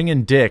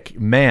swinging dick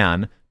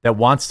man that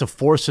wants to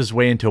force his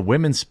way into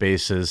women's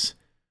spaces,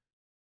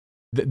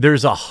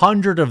 there's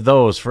 100 of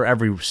those for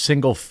every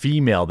single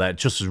female that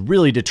just is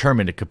really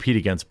determined to compete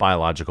against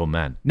biological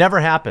men. Never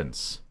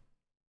happens.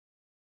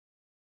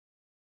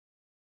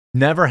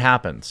 Never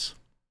happens.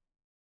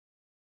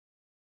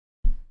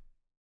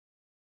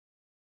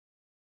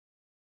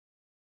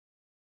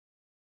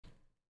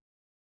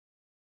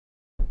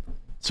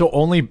 So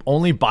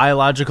only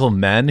biological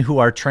men who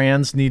are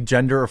trans need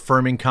gender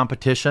affirming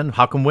competition?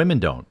 How come women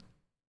don't?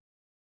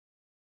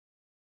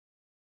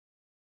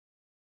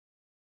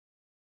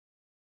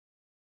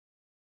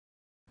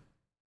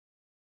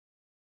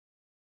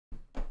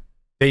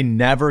 They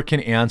never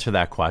can answer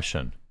that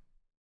question.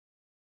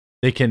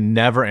 They can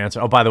never answer.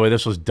 Oh, by the way,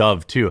 this was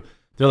Dove too.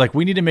 They're like,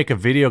 we need to make a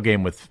video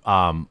game with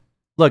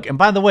look, and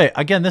by the way,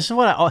 again, this is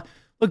what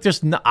look,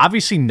 there's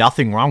obviously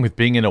nothing wrong with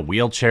being in a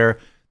wheelchair.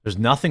 There's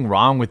nothing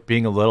wrong with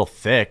being a little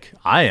thick.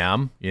 I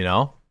am,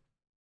 I'm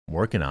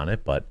working on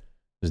it, but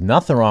there's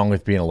nothing wrong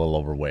with being a little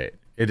overweight.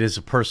 It is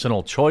a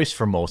personal choice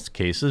for most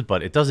cases,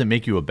 but it doesn't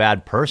make you a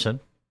bad person.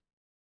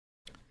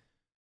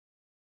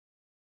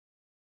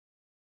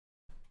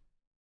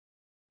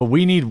 But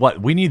we need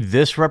what? We need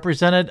this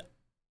represented.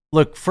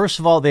 Look, first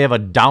of all, they have a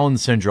Down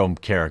syndrome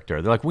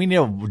character. They're like, we need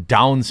a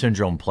Down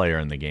syndrome player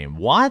in the game.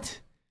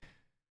 What?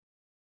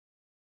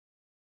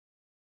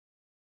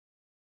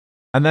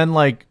 And then,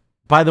 like,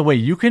 by the way,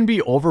 you can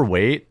be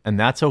overweight, and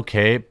that's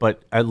okay,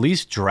 but at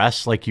least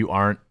dress like you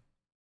aren't.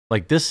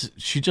 Like this,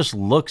 she just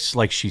looks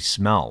like she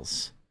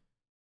smells.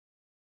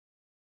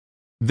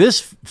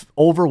 This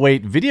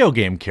overweight video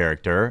game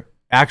character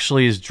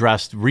actually is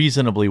dressed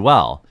reasonably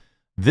well.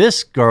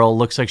 This girl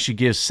looks like she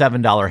gives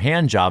 $7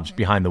 hand jobs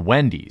behind the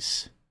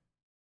Wendy's.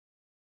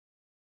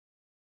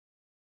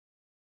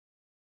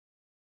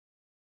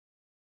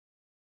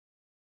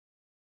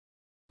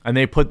 And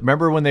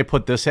remember when they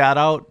put this ad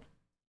out?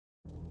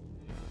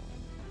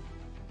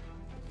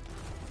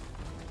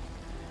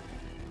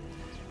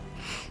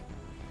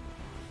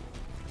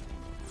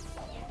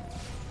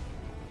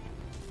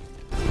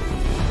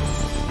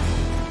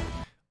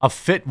 A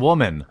fit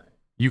woman.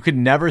 You could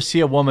never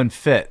see a woman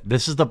fit.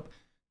 This is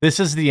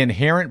the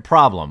inherent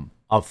problem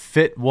of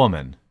fit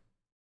woman.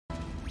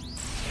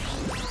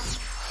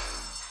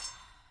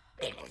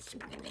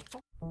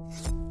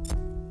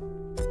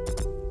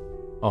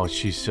 Oh,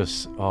 she's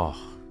just,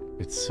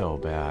 it's so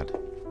bad.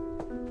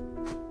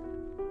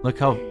 Look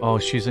how,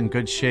 she's in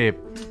good shape.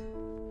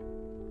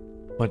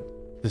 But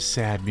the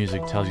sad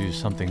music tells you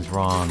something's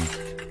wrong.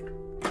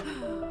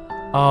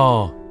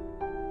 Oh,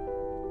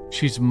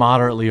 she's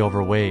moderately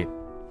overweight.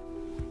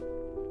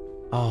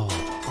 Oh,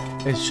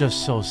 it's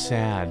just so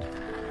sad.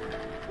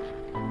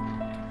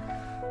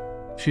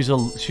 She's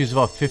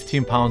about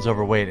 15 pounds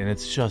overweight, and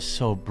it's just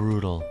so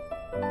brutal.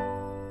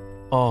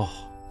 Oh.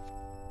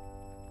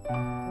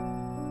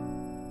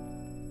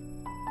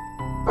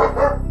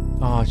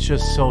 Oh, it's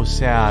just so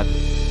sad.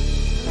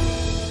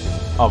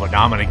 Oh, but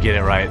now I'm gonna get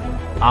it right.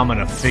 I'm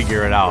gonna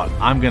figure it out.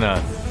 I'm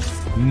gonna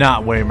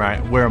not wear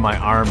my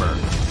armor.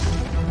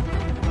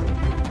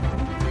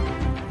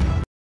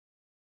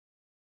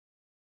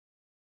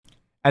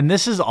 And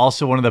this is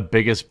also one of the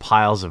biggest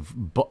piles of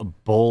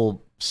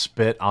bull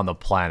spit on the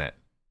planet.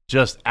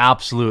 Just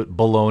absolute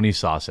baloney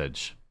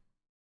sausage.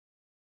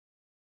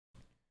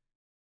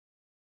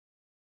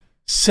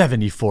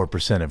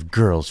 74% of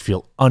girls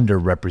feel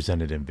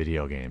underrepresented in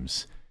video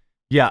games.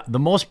 Yeah, the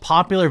most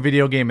popular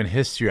video game in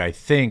history, I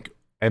think,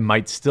 and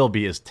might still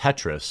be, is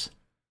Tetris.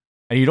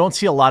 And you don't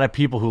see a lot of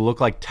people who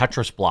look like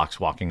Tetris blocks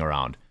walking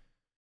around.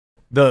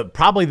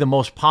 Probably the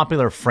most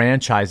popular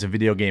franchise in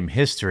video game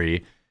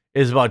history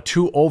is about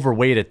two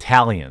overweight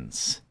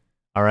Italians.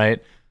 All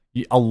right?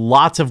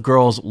 Lots of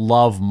girls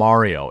love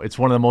Mario. It's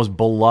one of the most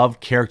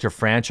beloved character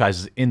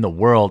franchises in the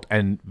world,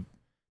 and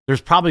there's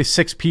probably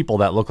 6 people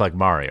that look like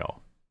Mario.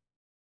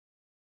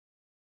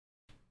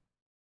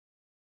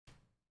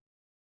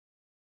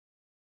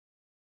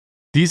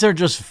 These are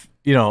just,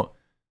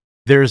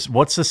 there's,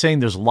 what's the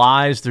saying? There's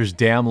lies, there's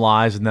damn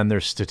lies, and then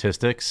there's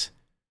statistics.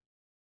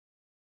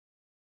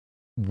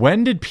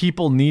 When did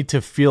people need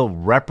to feel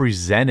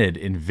represented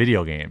in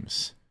video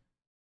games?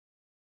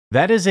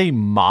 That is a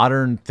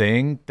modern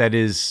thing that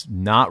is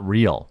not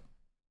real.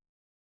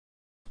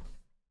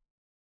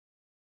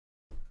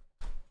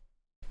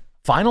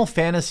 Final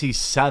Fantasy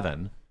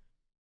VII,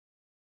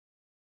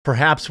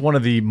 perhaps one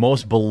of the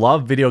most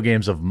beloved video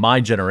games of my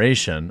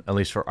generation, at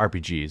least for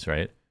RPGs,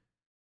 right?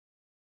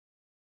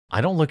 I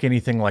don't look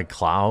anything like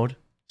Cloud.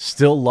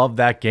 Still love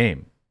that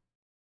game.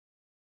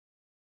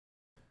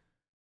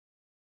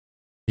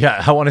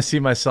 Yeah, I want to see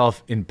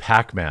myself in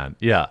Pac-Man.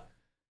 Yeah.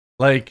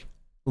 Like,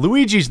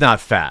 Luigi's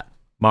not fat.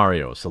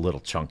 Mario's a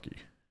little chunky.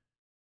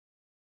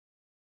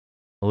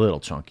 A little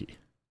chunky.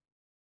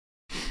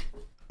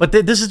 But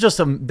this is just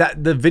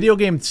the video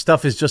game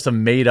stuff is just a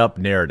made-up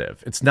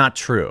narrative. It's not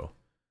true.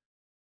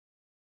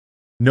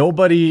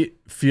 Nobody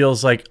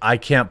feels like I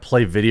can't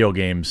play video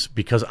games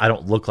because I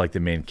don't look like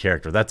the main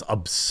character. That's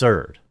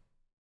absurd.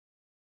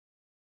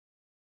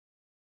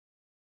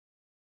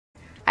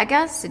 I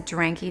guess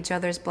drink each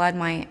other's blood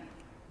might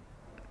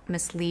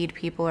mislead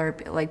people, or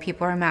like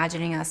people are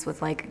imagining us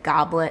with like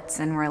goblets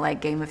and we're like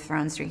Game of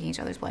Thrones drinking each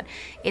other's blood.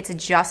 It's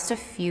just a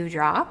few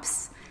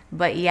drops,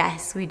 but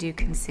yes, we do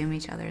consume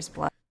each other's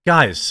blood.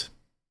 Guys,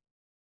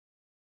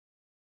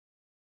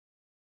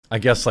 I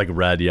guess like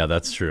red, yeah,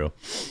 that's true.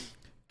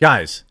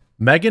 Guys,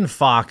 Megan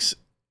Fox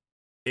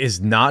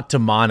is not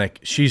demonic.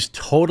 She's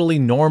totally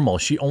normal.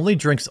 She only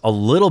drinks a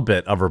little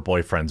bit of her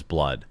boyfriend's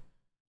blood.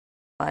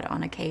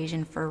 On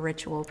occasion for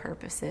ritual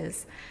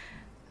purposes.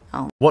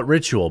 What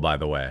ritual, by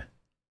the way?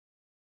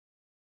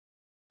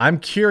 I'm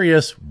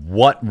curious,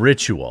 what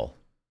ritual?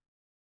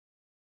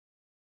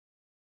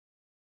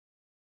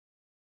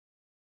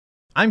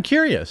 I'm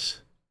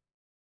curious.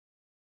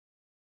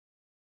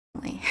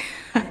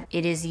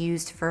 It is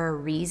used for a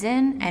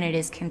reason, and it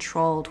is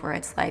controlled where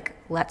it's like,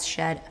 let's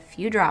shed a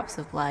few drops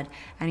of blood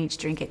and each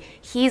drink it.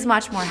 He's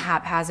much more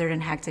haphazard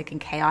and hectic and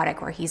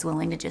chaotic, where he's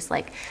willing to just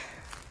like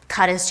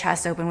cut his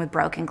chest open with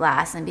broken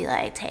glass and be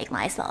like, take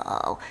my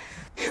soul,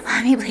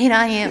 let me bleed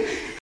on you.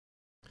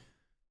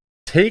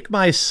 Take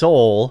my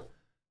soul,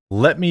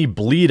 let me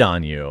bleed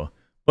on you.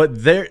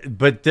 But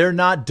they're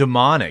not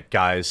demonic,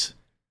 guys.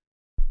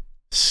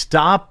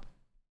 Stop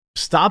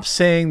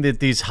saying that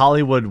these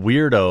Hollywood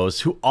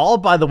weirdos, who all,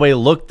 by the way,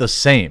 look the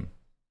same.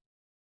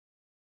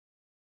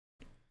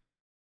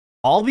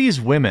 All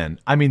these women,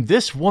 I mean,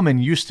 this woman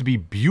used to be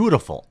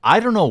beautiful. I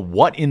don't know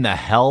what in the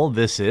hell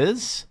this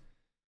is,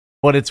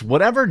 but it's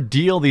whatever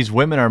deal these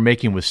women are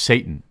making with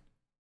Satan.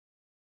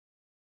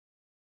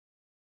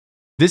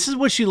 This is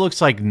what she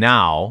looks like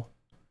now.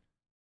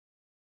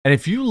 And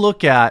if you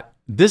look at,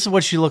 this is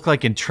what she looked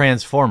like in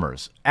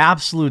Transformers.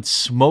 Absolute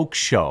smoke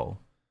show.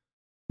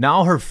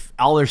 Now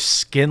all her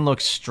skin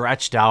looks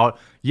stretched out.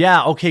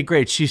 Yeah, okay,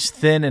 great. She's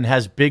thin and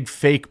has big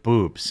fake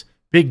boobs.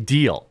 Big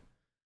deal.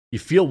 You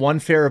feel one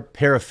pair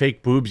of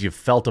fake boobs, you've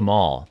felt them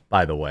all,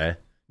 by the way.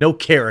 No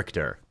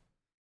character.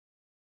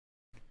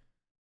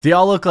 They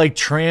all look like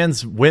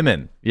trans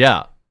women.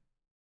 Yeah.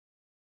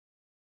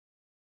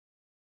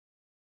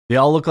 They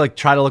all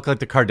try to look like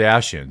the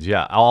Kardashians.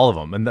 Yeah, all of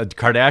them. And the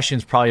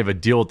Kardashians probably have a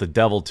deal with the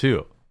devil,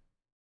 too.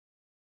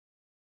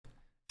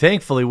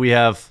 Thankfully, we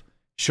have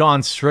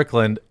Sean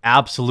Strickland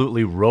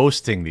absolutely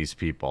roasting these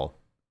people.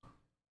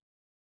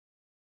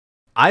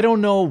 I don't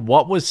know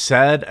what was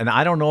said, and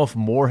I don't know if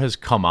more has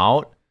come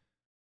out,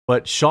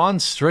 but Sean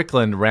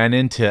Strickland ran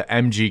into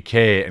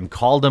MGK and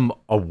called him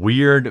a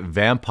weird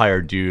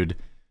vampire dude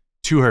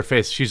to her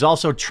face. She's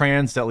also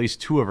trans to at least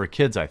 2 of her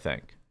kids, I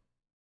think.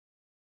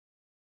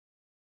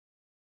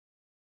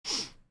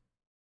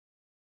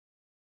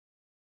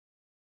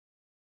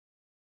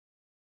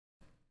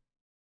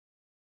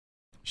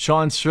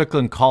 Sean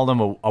Strickland called him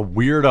a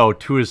weirdo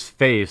to his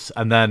face,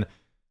 and then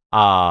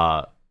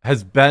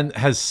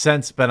has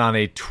since been on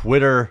a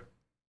Twitter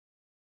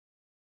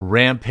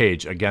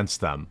rampage against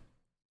them.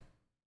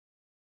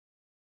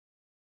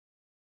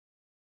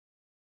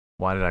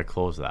 Why did I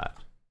close that?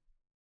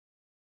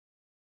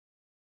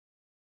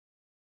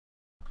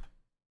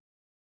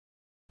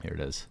 Here it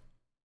is.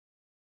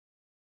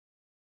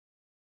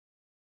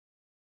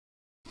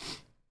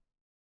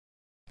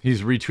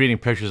 He's retweeting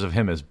pictures of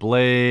him as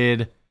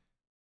Blade.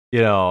 You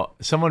know,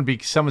 someone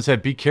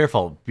said, be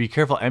careful. Be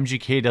careful.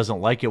 MGK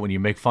doesn't like it when you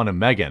make fun of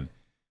Megan.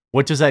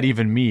 What does that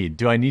even mean?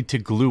 Do I need to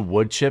glue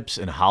wood chips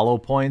and hollow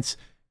points?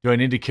 Do I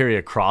need to carry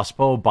a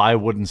crossbow, buy a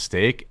wooden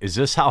stake? Is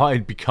this how I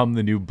become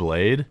the new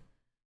Blade?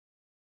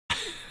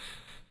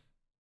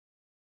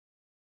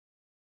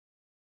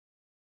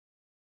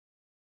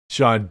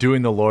 Sean,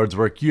 doing the Lord's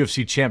work.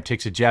 UFC champ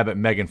takes a jab at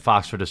Megan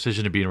Fox for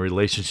decision to be in a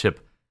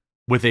relationship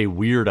with a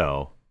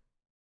weirdo.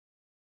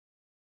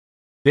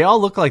 They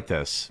all look like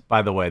this,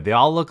 by the way. They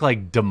all look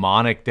like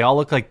demonic. They all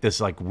look like this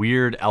like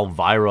weird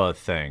Elvira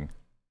thing.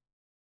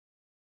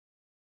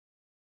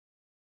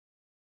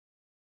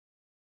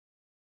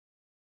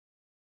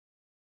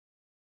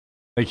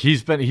 Like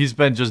he's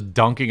been just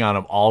dunking on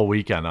him all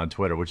weekend on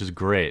Twitter, which is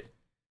great.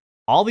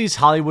 All these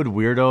Hollywood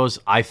weirdos,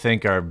 I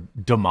think, are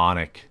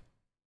demonic.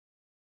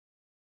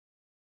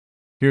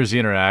 Here's the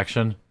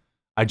interaction.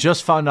 I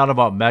just found out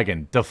about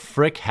Megan. The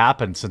frick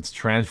happened since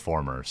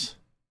Transformers.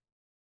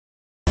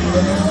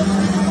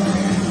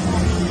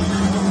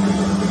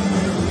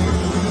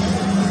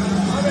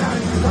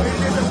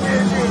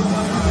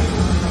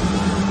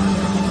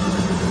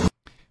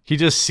 He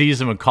just sees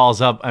him and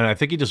calls up, and I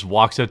think he just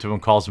walks up to him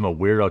and calls him a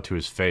weirdo to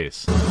his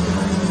face.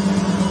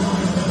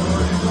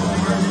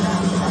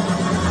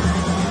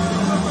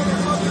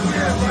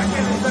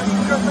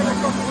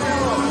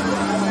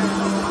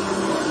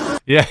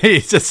 Yeah, he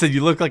just said,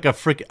 you look like a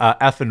frick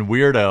effing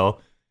weirdo.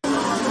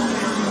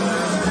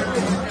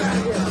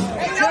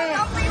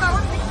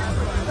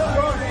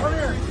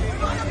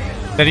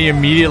 Then he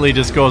immediately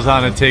just goes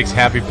on and takes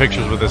happy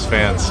pictures with his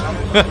fans.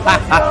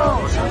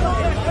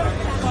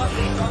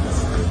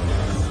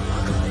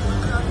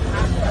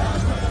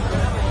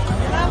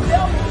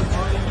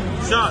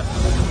 Sean,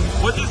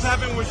 what just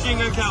happened with Machine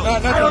Gun Kelly?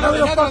 I don't know who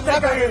the fuck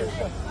that guy is.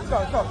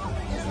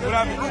 What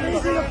happened? I'm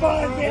easy to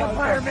find,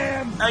 Vampire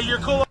Man. Hey, you're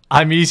cool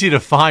I'm easy to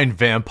find,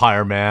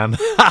 Vampire Man.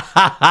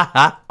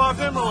 off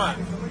him or what?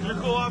 You're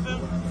cool off him?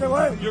 Say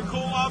what? You're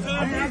cool off him?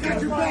 I got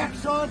your back,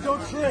 Sean.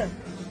 Don't trip.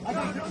 I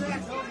got your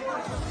back.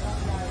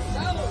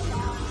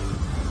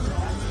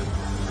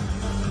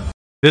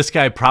 This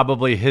guy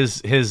probably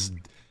his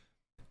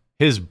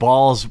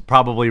balls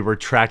probably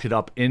retracted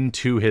up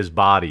into his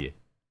body.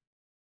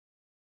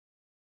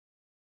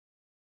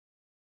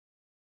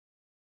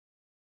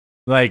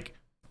 Like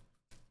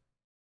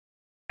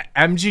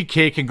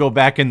MGK can go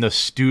back in the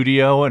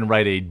studio and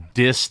write a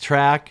diss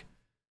track,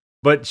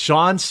 but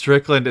Sean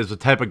Strickland is the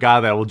type of guy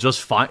that will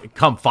just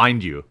come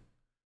find you.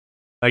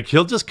 Like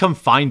he'll just come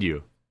find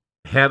you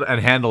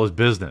and handle his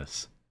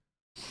business.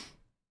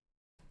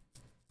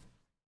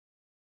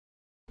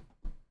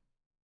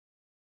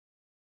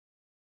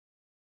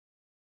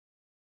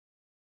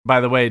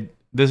 By the way,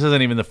 this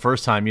isn't even the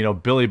first time. You know,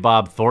 Billy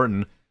Bob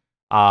Thornton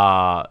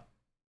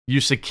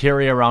used to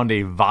carry around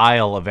a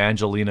vial of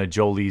Angelina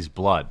Jolie's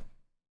blood.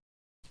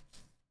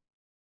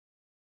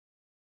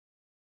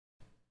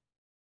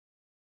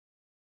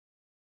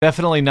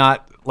 Definitely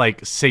not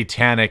like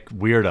satanic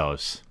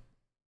weirdos.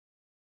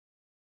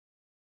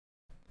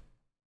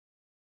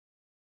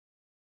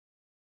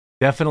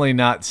 Definitely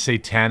not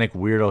satanic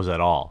weirdos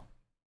at all.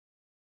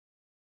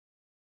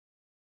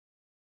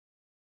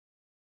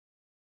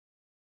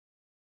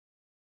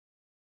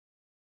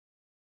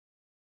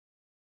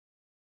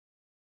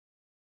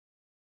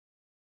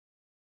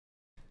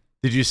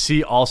 Did you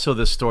see also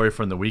this story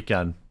from the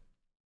weekend?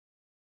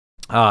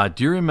 Do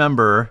you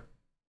remember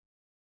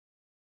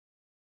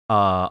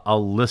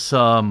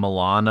Alyssa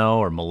Milano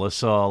or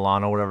Melissa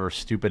Alano, whatever her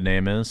stupid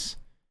name is?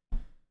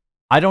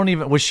 I don't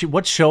even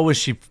what show was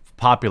she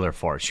popular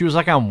for? She was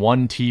like on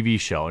one TV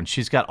show and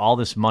she's got all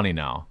this money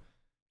now.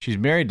 She's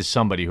married to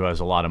somebody who has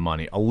a lot of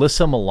money.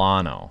 Alyssa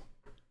Milano.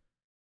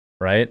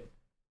 Right?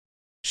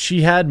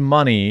 She had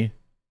money.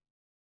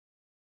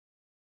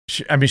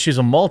 She's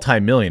a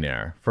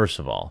multimillionaire, first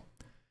of all.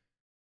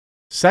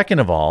 Second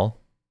of all,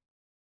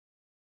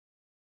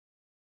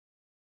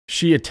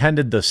 she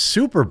attended the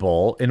Super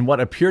Bowl in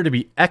what appear to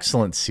be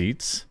excellent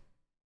seats.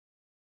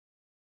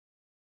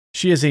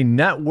 She has a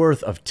net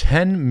worth of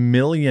 $10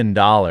 million.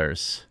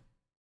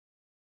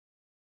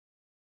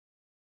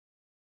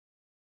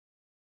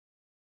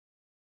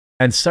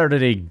 And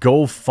started a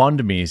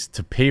GoFundMe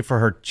to pay for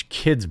her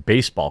kids'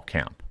 baseball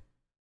camp.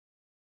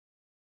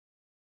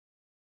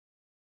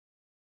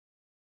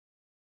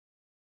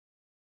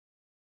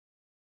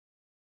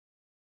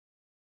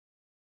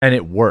 And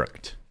it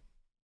worked.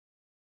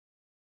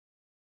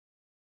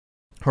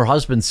 Her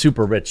husband's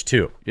super rich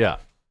too. Yeah.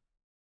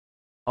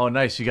 Oh,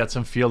 nice. You got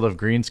some Field of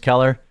Greens,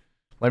 Keller?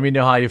 Let me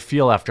know how you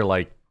feel after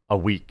like a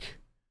week.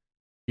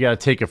 You got to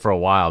take it for a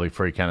while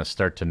before you kind of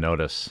start to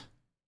notice.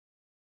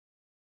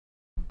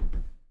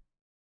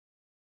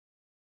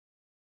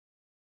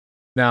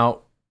 Now,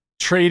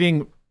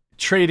 trading,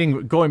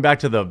 going back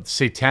to the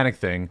satanic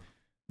thing,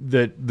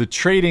 the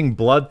trading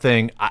blood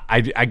thing,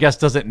 I guess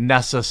doesn't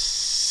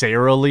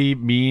necessarily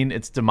mean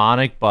it's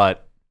demonic,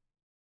 but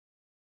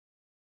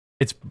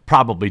it's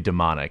probably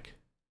demonic.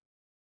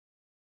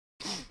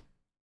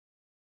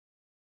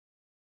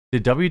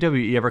 Did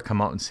WWE ever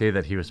come out and say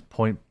that he was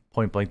point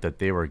blank that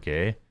they were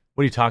gay?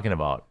 What are you talking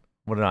about?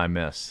 What did I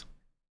miss?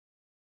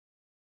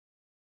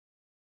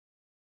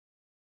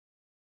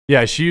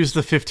 Yeah, she used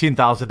the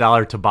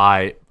 $15,000 to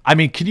buy. I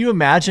mean, can you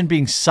imagine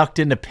being sucked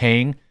into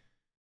paying?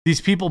 These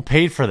people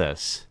paid for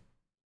this.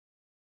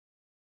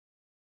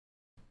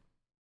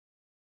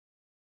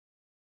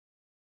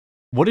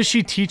 What is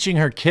she teaching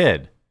her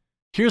kid?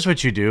 Here's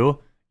what you do.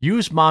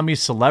 Use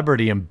mommy's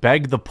celebrity and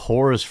beg the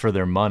poors for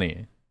their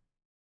money.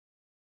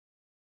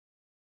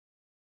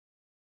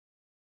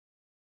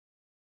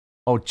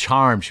 Oh,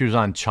 Charmed. She was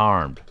on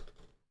Charmed.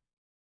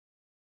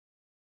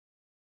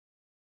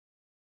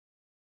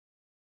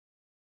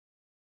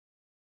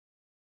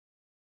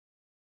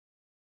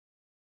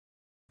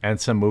 And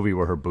some movie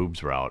where her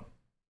boobs were out.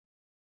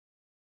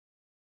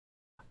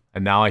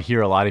 And now I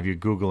hear a lot of you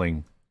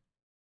Googling.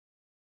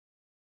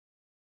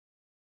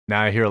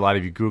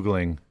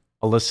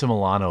 Alyssa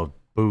Milano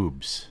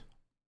boobs.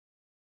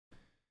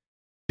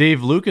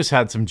 Dave Lucas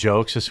had some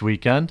jokes this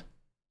weekend.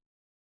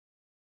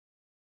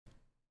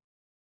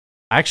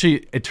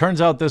 Actually, it turns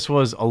out this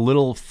was a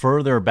little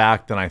further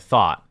back than I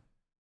thought.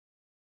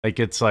 Like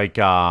it's like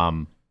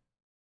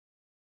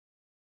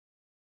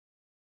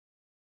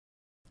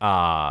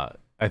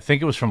I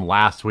think it was from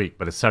last week,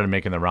 but it started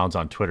making the rounds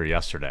on Twitter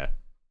yesterday.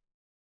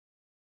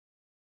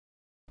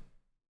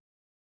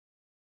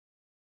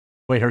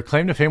 Wait, her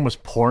claim to fame was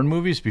porn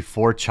movies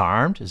before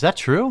Charmed? Is that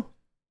true?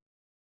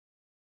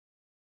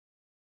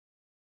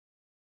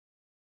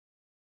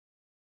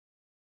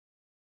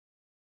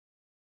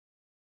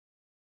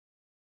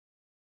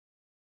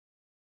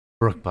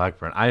 Brooke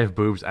Blackburn. I have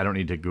boobs. I don't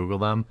need to Google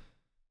them.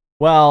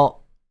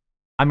 Well,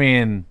 I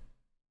mean,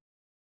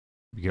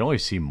 you can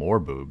always see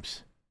more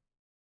boobs.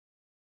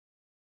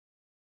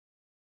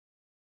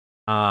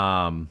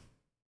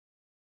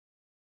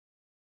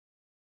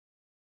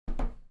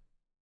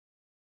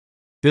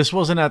 This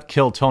wasn't at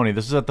Kill Tony.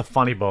 This is at the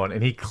Funny Bone,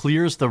 and he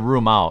clears the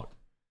room out.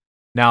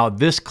 Now,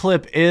 this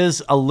clip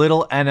is a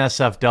little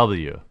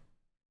NSFW.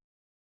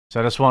 So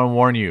I just want to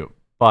warn you,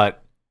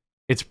 but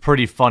it's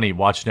pretty funny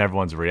watching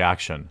everyone's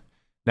reaction.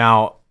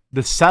 Now,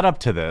 the setup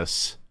to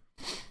this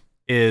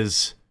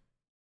is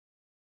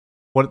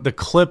what the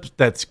clip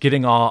that's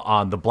getting all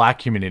on the black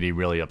community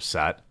really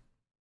upset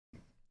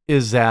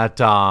is that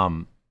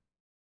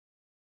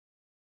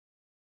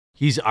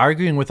he's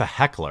arguing with a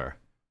heckler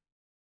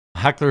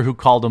who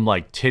called him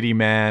like titty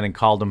man and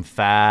called him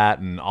fat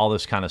and all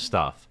this kind of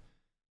stuff.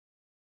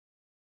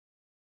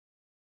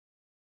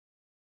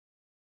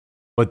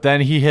 But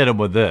then he hit him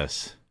with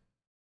this.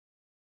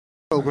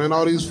 Oh man,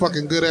 all these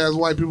fucking good ass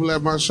white people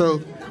at my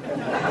show.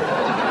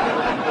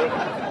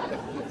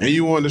 And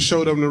you wanted to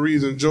show them the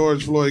reason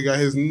George Floyd got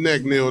his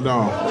neck nailed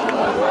on.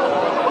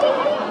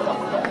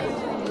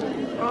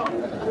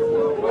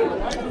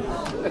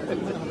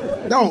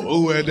 Don't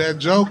ooh at that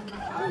joke.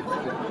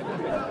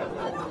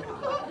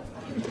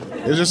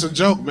 It's just a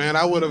joke, man.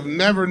 I would have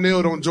never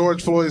kneeled on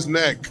George Floyd's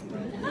neck.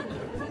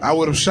 I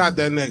would have shot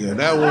that nigga.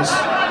 That was...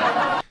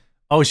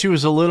 Oh, she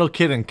was a little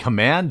kid in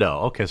Commando.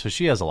 Okay, so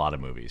she has a lot of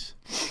movies.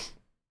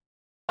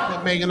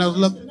 Making us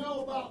look...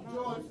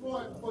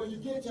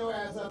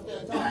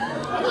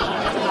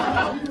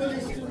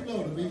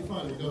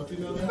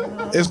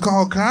 It's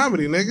called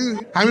comedy,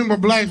 nigga. How many more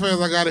black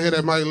fans I gotta hit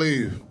that might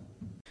leave?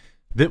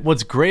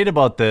 What's great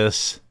about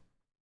this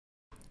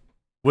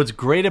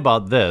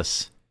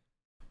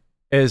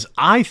is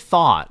I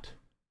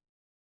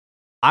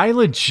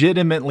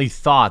legitimately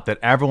thought that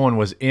everyone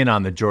was in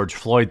on the George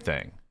Floyd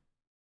thing.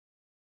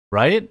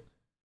 Right?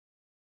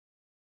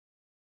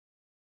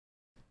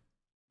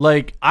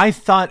 Like, I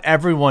thought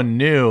everyone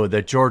knew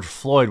that George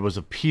Floyd was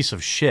a piece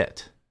of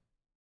shit.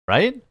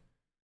 Right?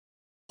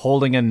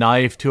 Holding a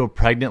knife to a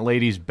pregnant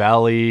lady's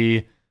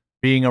belly,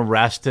 being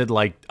arrested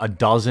like a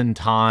dozen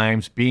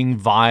times, being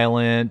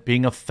violent,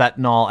 being a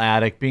fentanyl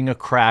addict, being a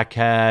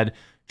crackhead,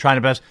 trying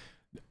to best.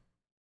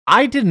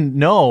 I didn't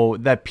know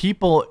that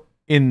people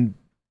in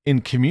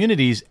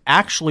communities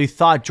actually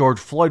thought George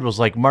Floyd was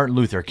like Martin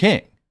Luther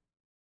King.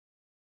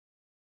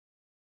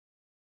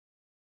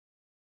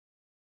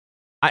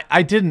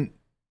 I didn't.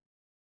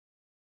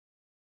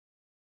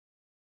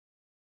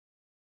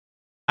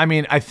 I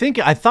mean, I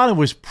thought it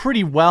was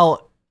pretty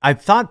well. I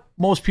thought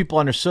most people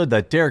understood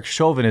that Derek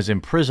Chauvin is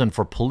in prison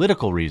for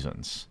political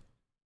reasons.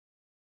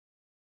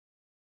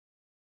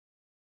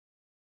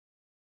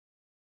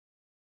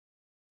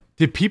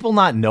 Did people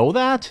not know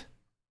that?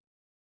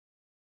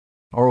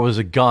 Or it was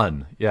a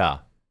gun? Yeah.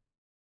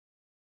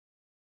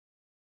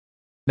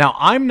 Now,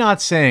 I'm not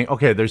saying,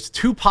 okay, there's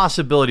two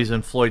possibilities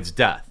in Floyd's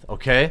death,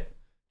 okay?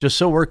 Just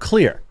so we're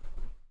clear.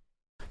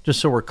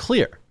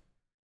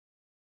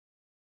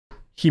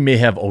 He may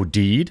have OD'd,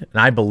 and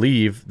I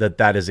believe that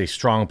that is a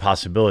strong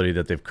possibility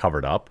that they've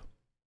covered up.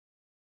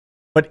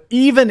 But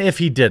even if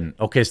he didn't,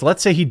 okay, so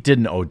let's say he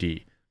didn't OD.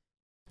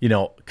 You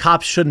know,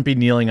 cops shouldn't be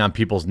kneeling on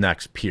people's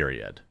necks,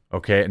 period.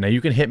 Okay, now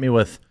you can hit me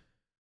with,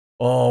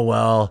 oh,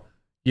 well,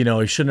 you know,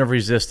 he shouldn't have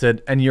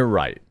resisted, and you're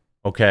right,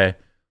 okay?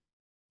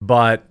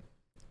 But,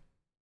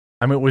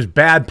 I mean, it was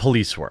bad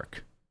police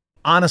work.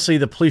 Honestly,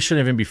 the police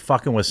shouldn't even be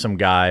fucking with some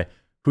guy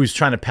who's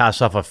trying to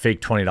pass off a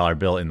fake $20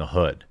 bill in the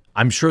hood.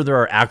 I'm sure there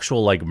are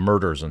actual like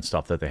murders and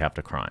stuff that they have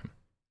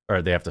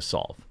to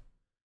solve.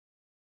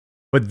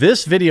 But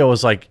this video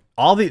is like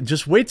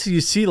just wait till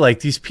you see like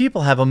these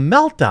people have a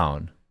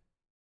meltdown.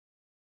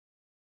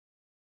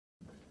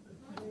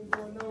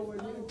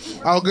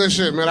 Oh, good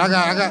shit, man. I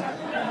got.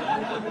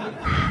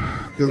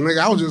 Cause nigga,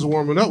 I was just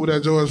warming up with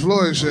that George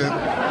Floyd shit.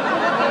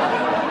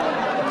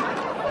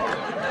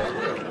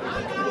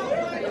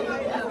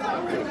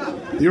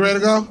 You ready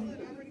to go? All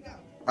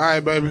right,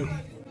 baby.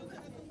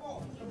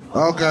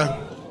 Okay.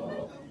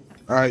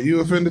 All right, you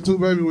offended too,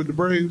 baby, with the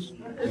braids?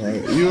 All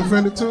right, you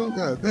offended too?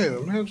 God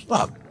damn, man,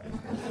 fuck.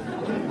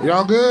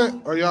 Y'all good?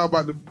 Or y'all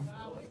about to...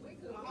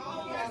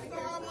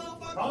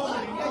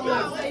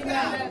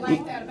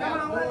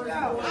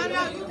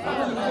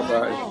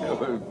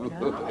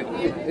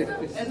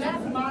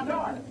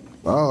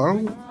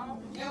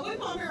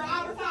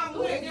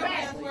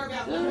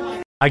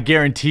 I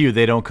guarantee you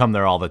they don't come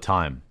there all the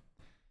time.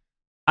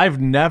 I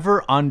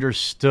never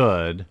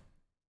understood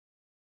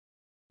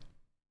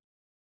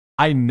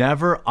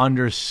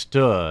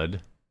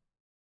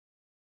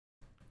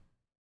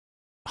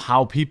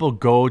how people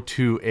go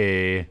to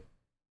a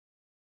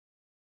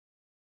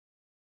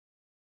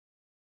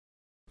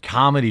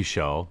comedy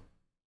show.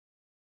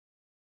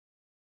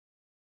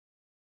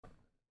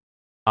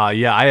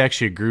 Yeah, I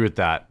actually agree with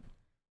that.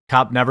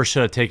 Cop never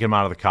should have taken him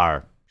out of the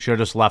car. Should have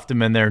just left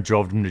him in there and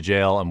drove him to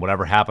jail, and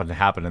whatever happened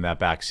in that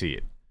back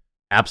seat.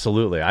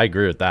 Absolutely, I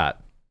agree with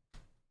that.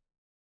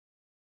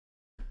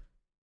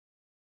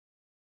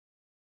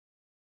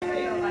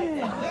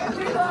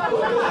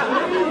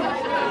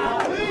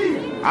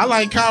 I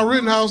like Kyle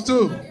Rittenhouse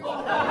too.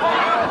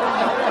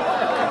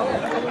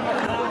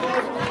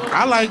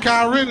 I like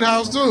Kyle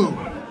Rittenhouse too.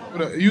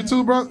 You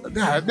too, bro?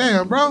 God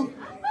damn, bro.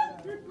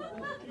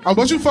 Oh,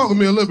 but you fuck with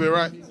me a little bit,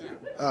 right?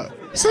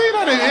 See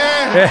that?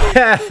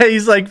 Yeah.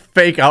 He's like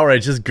fake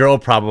outrage. His girl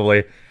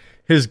probably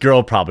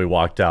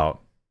walked out.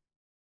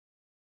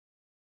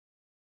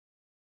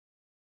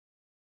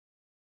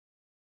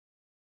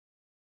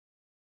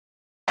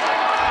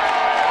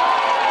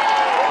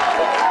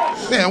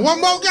 Damn,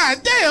 one more guy.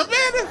 Damn,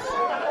 man.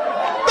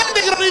 That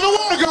nigga don't even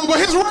want to go, but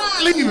his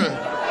ride leaving.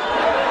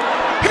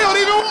 He don't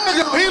even want to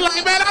go. He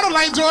like, man, I don't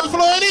like George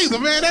Floyd either,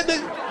 man. That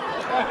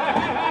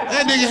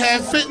nigga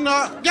had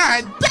fentanyl.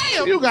 God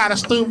damn, you gotta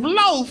stoop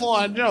low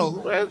for a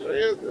joke.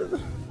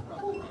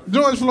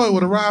 George Floyd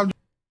would have robbed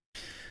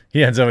you.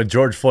 He ends up with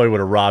George Floyd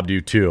would have robbed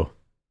you too.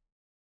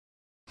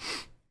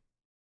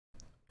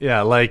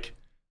 Yeah, like,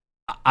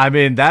 I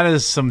mean, that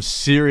is some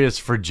serious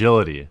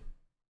fragility.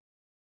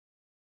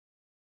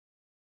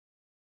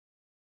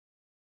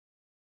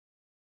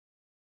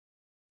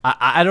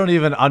 I don't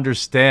even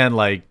understand,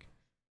 like,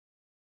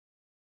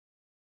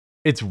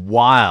 it's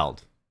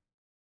wild.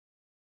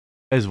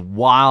 It's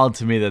wild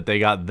to me that they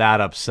got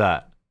that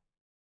upset.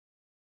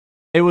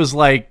 It was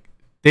like,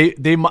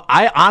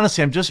 I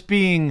honestly, I'm just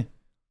being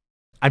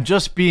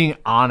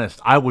honest.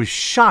 I was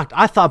shocked.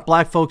 I thought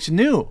black folks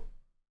knew.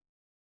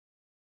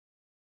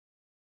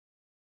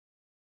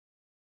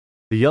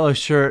 The yellow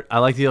shirt, I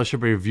like the yellow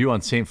shirt, but your view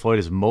on St. Floyd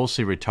is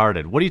mostly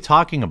retarded. What are you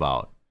talking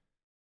about?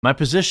 My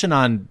position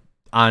on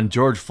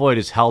George Floyd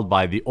is held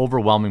by the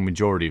overwhelming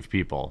majority of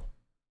people.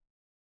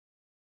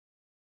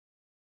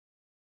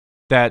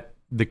 That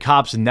the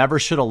cops never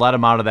should have let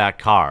him out of that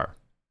car.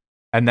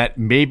 And that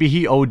maybe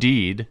he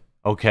OD'd,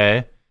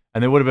 okay?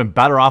 And they would have been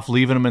better off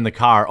leaving him in the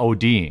car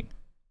ODing.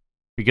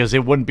 Because they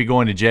wouldn't be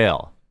going to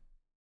jail.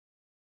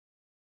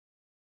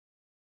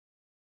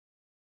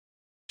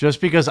 Just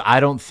because I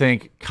don't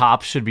think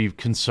cops should be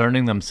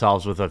concerning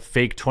themselves with a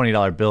fake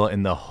 $20 bill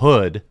in the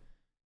hood,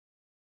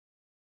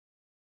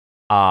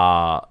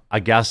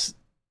 I guess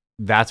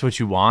that's what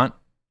you want.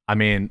 I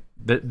mean,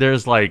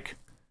 there's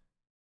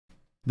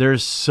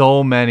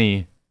so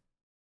many.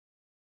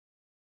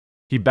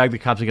 He begged the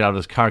cops to get out of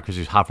his car because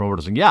he was hot from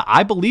overdosing. Yeah,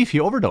 I believe he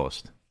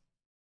overdosed.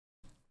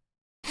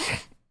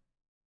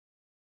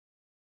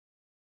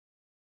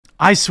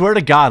 I swear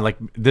to God, like,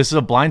 this is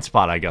a blind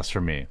spot, I guess,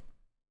 for me.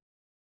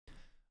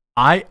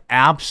 I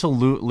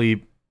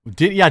absolutely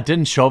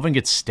didn't Chauvin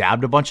get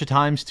stabbed a bunch of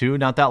times too,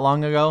 not that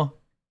long ago?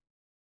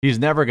 He's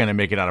never going to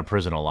make it out of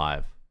prison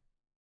alive.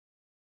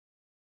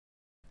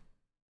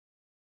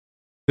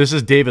 This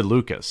is David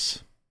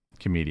Lucas,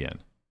 comedian.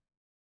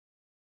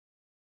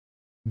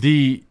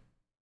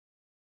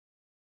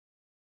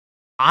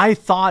 I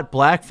thought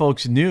black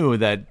folks knew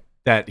that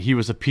he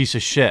was a piece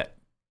of shit.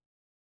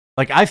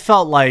 Like, I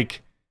felt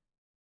like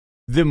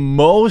I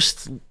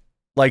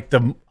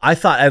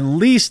thought at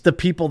least the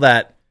people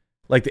that,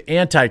 like the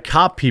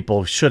anti-cop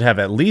people, should have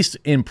at least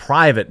in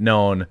private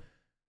known,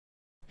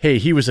 hey,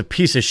 he was a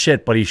piece of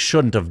shit, but he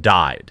shouldn't have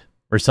died,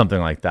 or something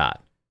like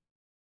that.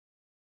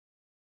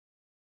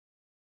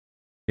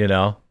 You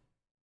know?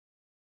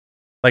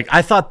 Like,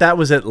 I thought that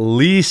was at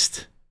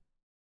least...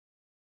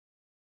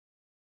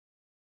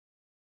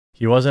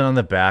 He wasn't on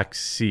the back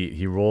seat.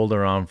 He rolled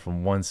around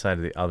from one side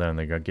to the other, and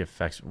they're going to get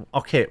facts.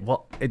 Okay,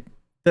 well,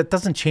 that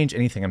doesn't change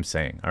anything I'm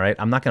saying, all right?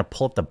 I'm not going to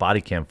pull up the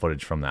body cam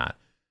footage from that.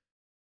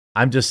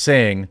 I'm just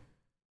saying,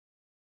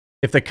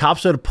 if the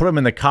cops would have put him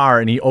in the car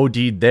and he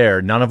OD'd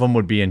there, none of them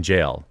would be in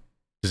jail.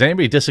 Does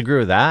anybody disagree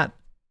with that?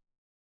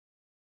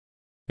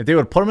 If they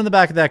would have put him in the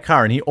back of that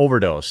car and he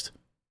overdosed,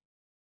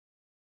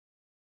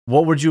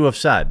 what would you have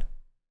said?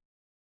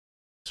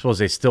 I suppose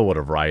they still would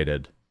have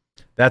rioted.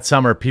 That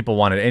summer, people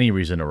wanted any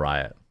reason to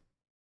riot.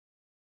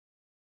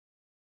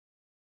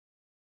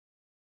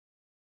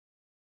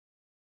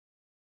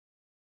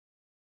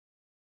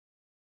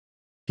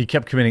 He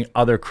kept committing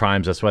other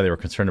crimes. That's why they were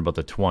concerned about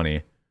the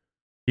 20.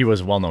 He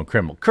was a well-known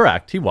criminal.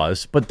 Correct, he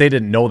was. But they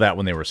didn't know that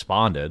when they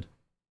responded.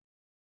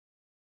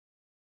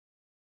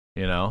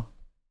 You know?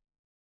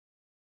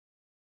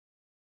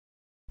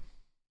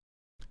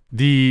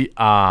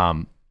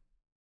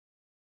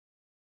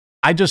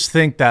 I just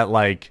think that,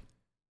 like,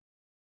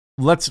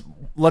 let's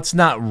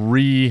not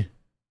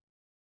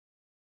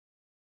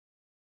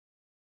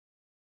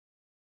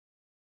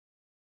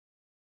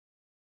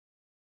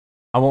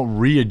I won't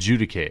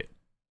re-adjudicate.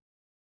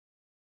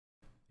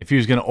 If he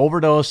was going to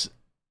overdose,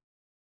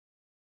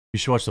 you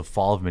should watch The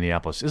Fall of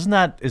Minneapolis. Is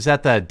that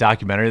the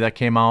documentary that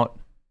came out?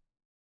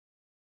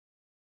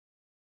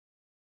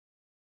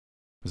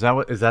 Is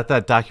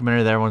that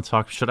documentary that everyone's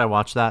talking? Should I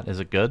watch that? Is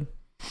it good?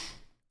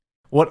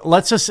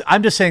 I'm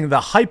just saying the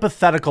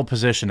hypothetical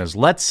position is,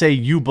 let's say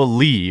you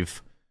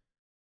believe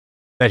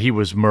that he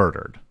was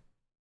murdered.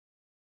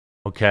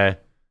 Okay?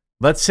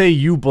 Let's say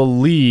you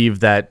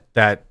believe that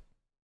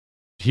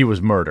he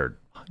was murdered.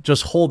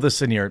 Just hold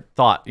this in your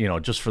thought,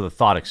 just for the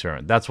thought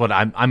experiment. That's what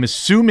I'm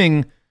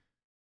assuming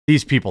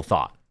these people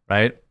thought,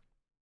 right?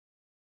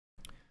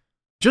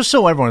 Just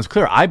so everyone is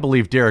clear, I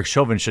believe Derek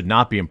Chauvin should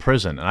not be in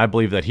prison, and I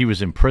believe that he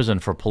was in prison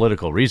for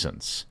political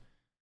reasons.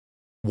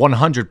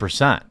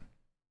 100%.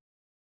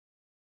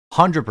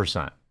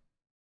 100%.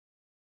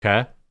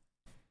 Okay?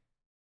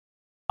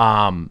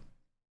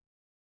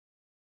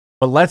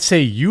 But let's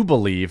say you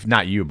believe,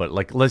 not you, but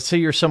like let's say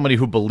you're somebody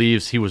who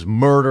believes he was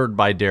murdered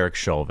by Derek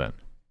Chauvin.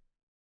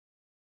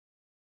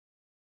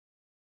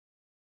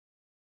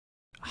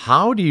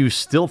 How do you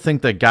still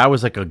think that guy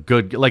was like a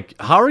good, like,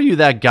 how are you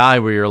that guy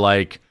where you're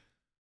like,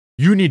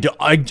 you need to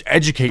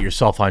educate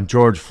yourself on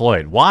George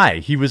Floyd? Why?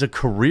 He was a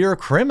career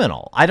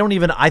criminal. I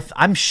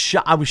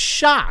was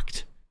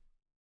shocked.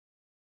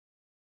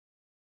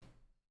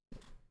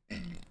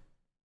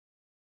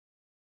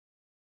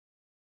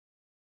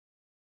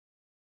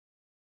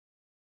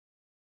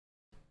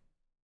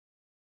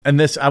 And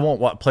this, I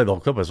won't play the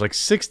whole clip. It's like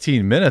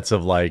 16 minutes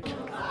of like.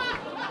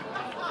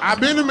 I've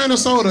been to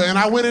Minnesota and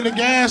I went in the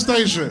gas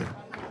station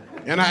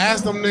and I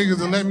asked them niggas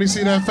to let me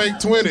see that fake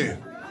 20.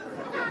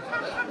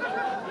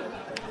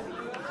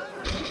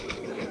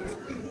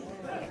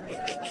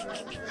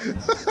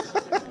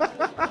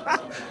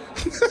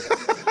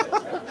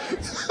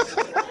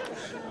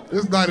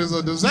 This night is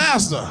a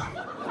disaster.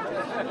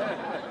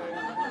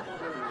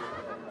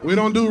 We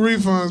don't do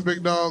refunds,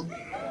 big dog.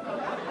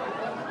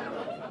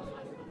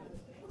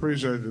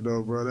 Appreciate you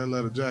though, bro. That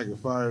leather jacket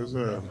fire as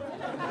hell.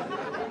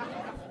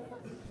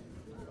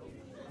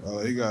 Oh,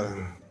 he got it.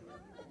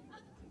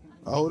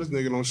 I hope this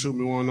nigga don't shoot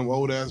me one of them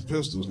old ass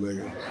pistols,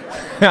 nigga.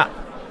 Yeah.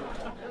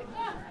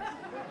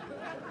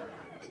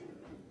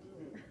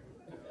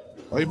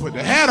 Oh, he put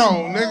the hat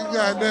on, nigga.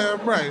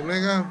 Goddamn right,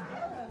 nigga.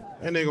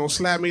 And they gonna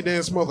slap me there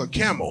and smoke a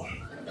Camel.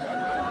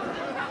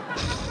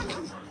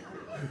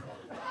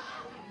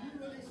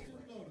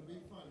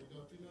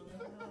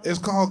 It's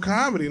called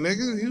comedy,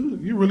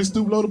 nigga. You really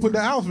stoop low to put the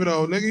outfit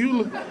on,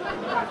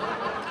 nigga.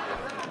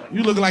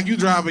 You look like you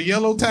drive a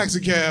yellow taxi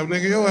cab,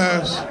 nigga. Your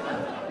ass.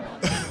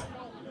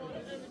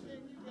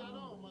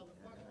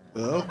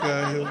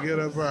 Okay, he'll get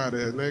up out of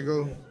there,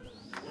 nigga.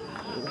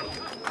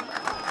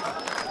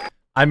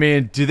 I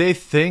mean, do they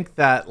think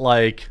that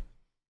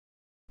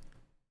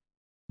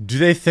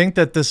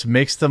this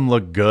makes them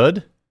look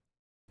good?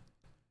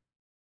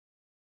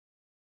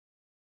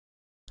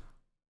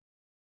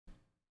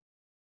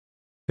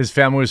 His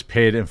family was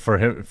paid for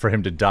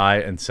him to die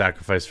and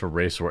sacrifice for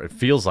race war. It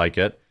feels like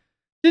it.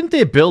 Didn't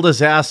they build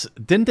his ass?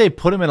 Didn't they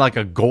put him in like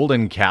a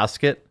golden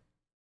casket?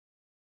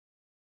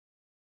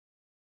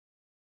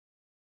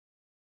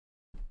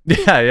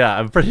 Yeah,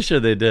 I'm pretty sure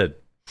they did.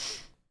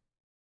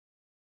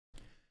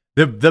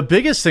 The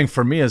biggest thing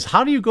for me is,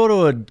 how do you go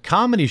to a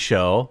comedy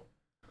show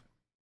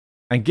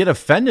and get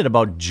offended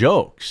about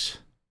jokes?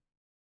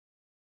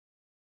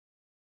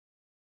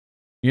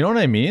 You know what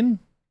I mean?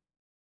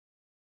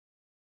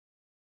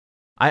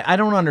 I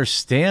don't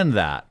understand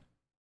that.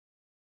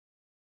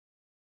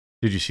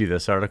 Did you see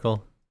this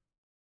article?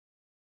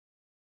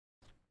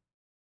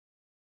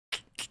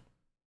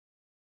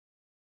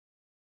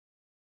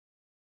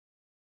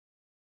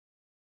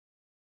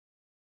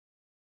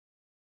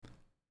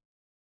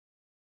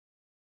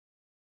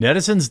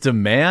 Netizens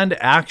demand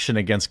action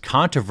against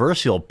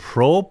controversial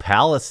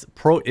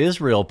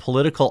pro-Israel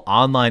political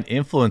online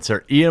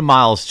influencer Ian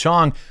Miles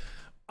Chong.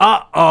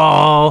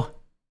 Uh-oh.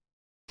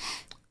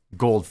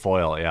 Gold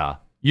foil, yeah.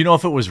 You know,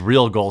 if it was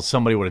real gold,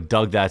 somebody would have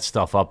dug that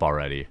stuff up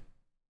already.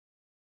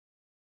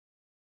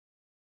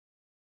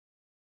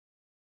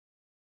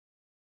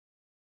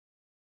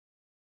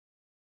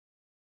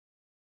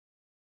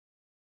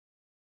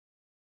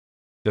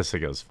 This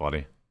thing is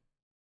funny.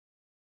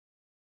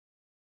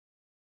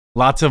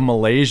 Lots of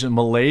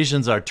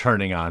Malaysians are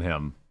turning on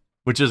him,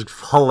 which is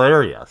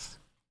hilarious.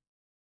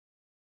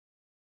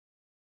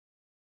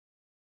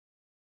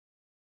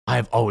 I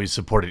have always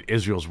supported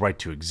Israel's right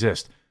to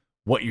exist.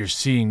 What you're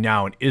seeing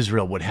now in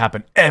Israel would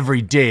happen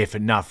every day if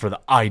it not for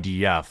the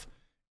IDF.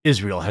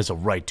 Israel has a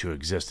right to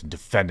exist and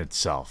defend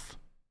itself.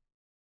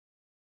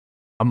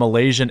 A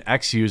Malaysian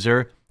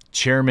ex-user,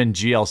 Chairman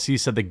GLC,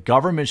 said the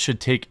government should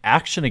take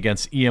action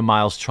against Ian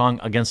Miles Chong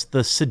against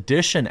the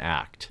Sedition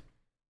Act.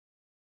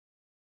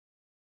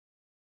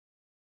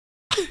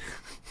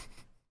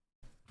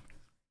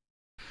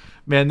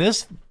 Man,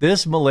 this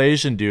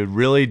Malaysian dude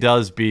really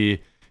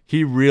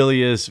he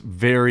really is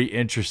very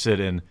interested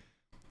in,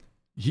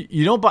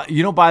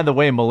 by the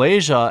way,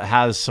 Malaysia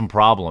has some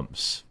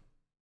problems.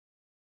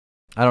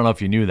 I don't know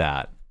if you knew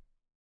that.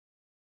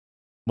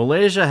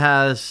 Malaysia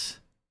has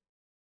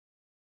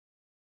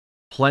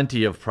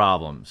plenty of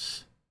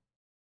problems.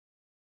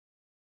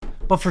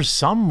 But for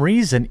some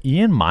reason,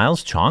 Ian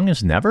Miles Chong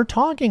is never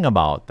talking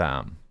about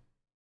them.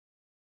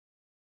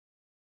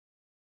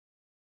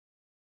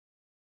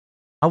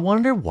 I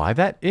wonder why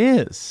that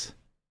is.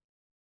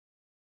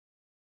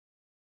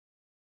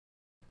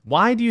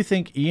 Why do you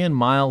think Ian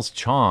Miles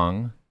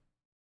Chong...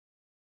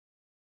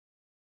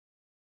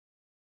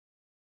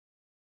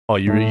 Oh,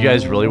 you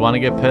guys really want to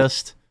get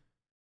pissed?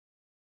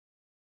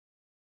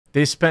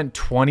 They spent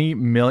 $20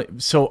 million.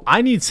 So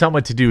I need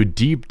someone to do a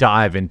deep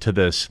dive into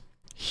this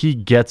He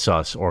Gets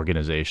Us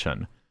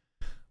organization.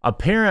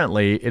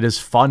 Apparently, it is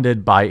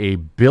funded by a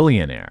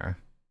billionaire.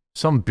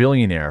 Some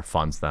billionaire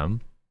funds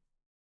them.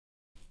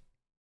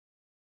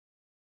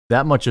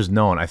 That much is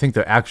known. I think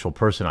the actual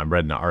person I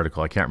read in the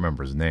article, I can't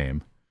remember his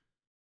name.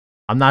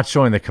 I'm not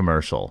showing the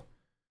commercial.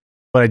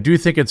 But I do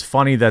think it's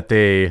funny that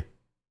they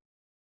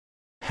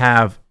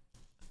have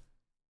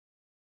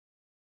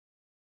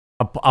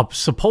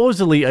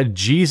supposedly a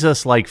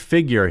Jesus-like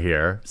figure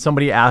here,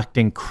 somebody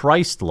acting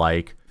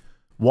Christ-like,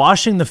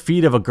 washing the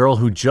feet of a girl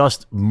who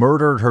just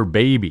murdered her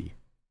baby.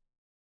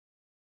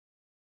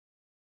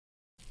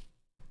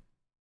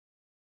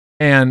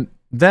 And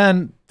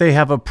then they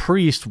have a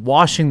priest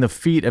washing the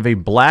feet of a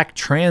black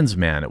trans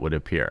man, it would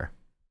appear.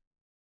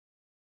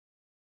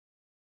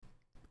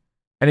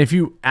 And if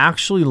you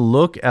actually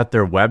look at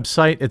their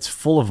website, it's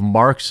full of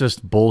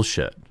Marxist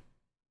bullshit.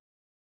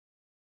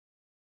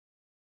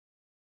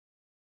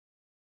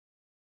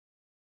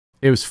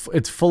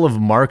 It's full of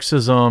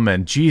Marxism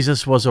and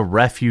Jesus was a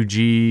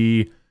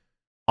refugee,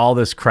 all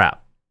this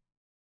crap.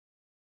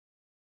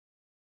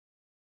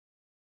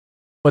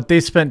 But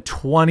they spent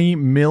 $20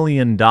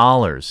 million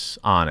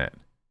on it.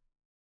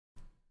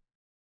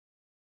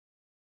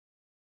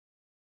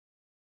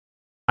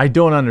 I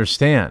don't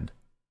understand.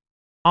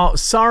 Oh,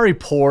 sorry,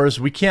 Pores.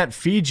 We can't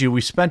feed you.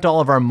 We spent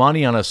all of our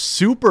money on a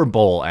Super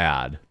Bowl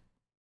ad.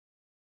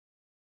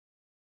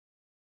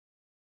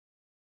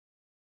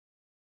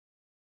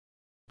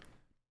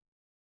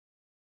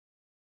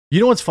 You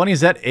know what's funny is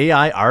that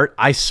AI art.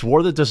 I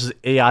swore that this is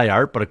AI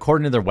art, but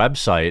according to their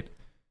website,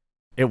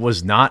 it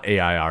was not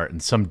AI art,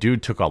 and some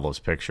dude took all those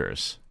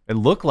pictures. It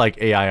looked like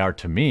AI art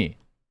to me.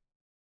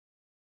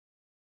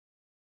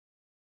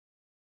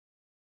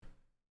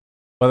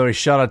 By the way,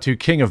 shout out to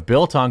King of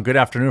Biltong. Good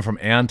afternoon from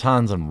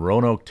Anton's in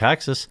Roanoke,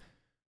 Texas.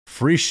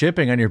 Free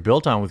shipping on your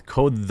Biltong with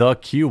code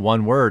THEQ,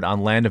 one word,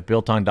 on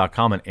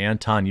landofbiltong.com and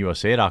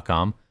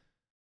antonusa.com.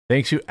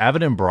 Thanks to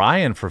Evan and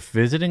Brian for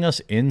visiting us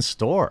in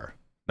store.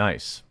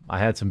 Nice. I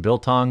had some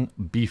Biltong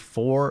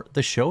before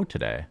the show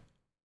today.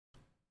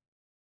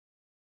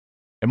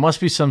 It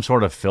must be some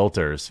sort of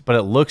filters, but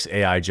it looks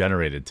AI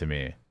generated to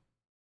me.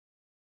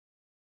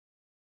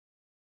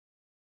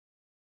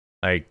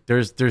 Like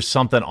there's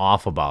something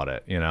off about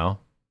it, you know?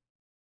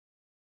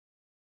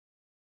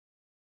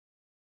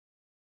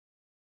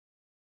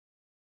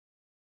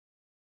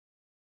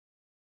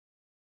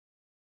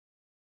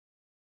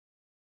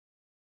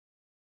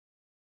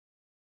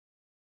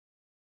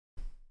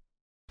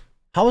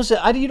 How was it?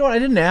 You know what? I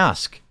didn't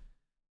ask.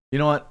 You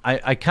know what?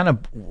 I kind of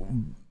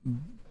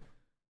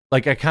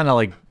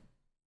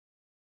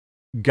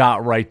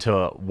got right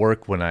to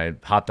work when I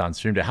hopped on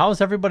stream day. How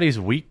was everybody's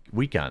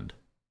weekend?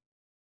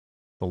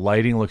 The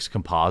lighting looks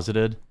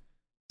composited.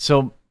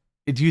 So,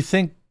 do you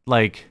think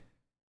like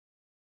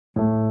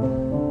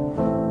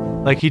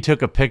he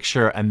took a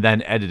picture and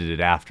then edited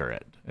it after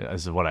it?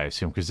 Is what I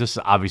assume, because this is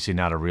obviously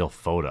not a real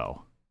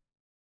photo.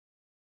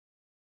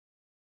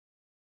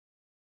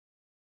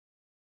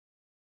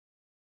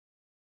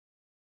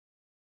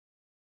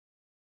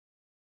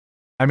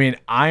 I mean,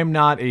 I'm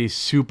not a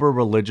super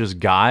religious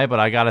guy, but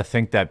I got to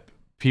think that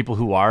people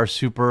who are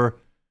super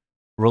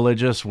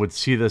religious would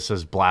see this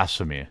as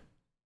blasphemy.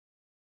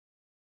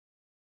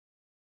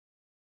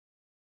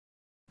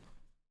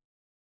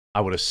 I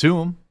would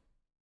assume.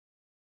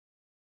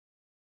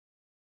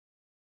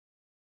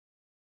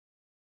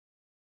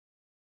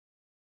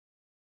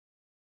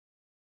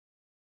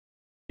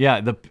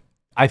 Yeah,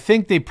 I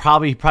think they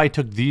probably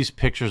took these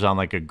pictures on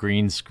like a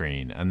green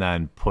screen and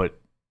then put,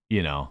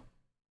 you know.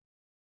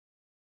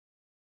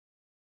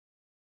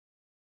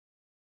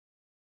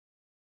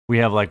 We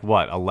have like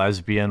what, a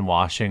lesbian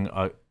washing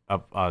I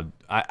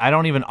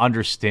don't even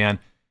understand.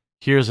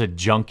 Here's a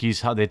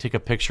junkies, how they take a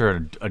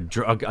picture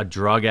of a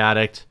drug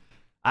addict.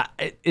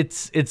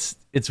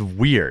 It's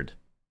weird.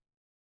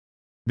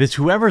 This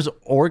whoever's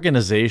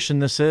organization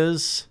this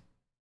is,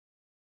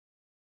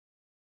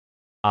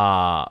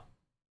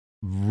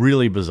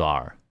 really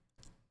bizarre.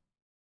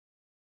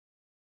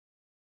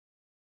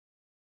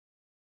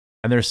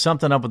 And there's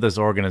something up with this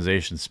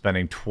organization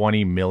spending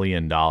 $20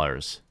 million.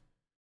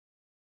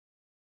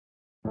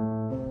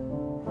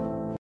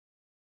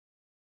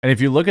 And if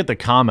you look at the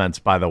comments,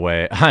 by the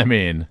way, I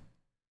mean,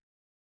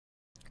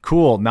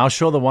 cool. Now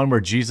show the one where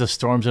Jesus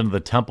storms into the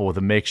temple with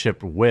a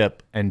makeshift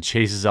whip and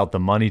chases out the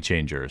money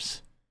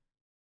changers.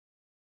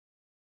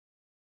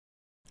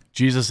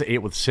 Jesus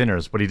ate with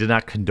sinners, but he did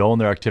not condone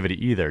their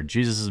activity either.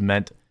 Jesus is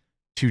meant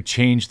to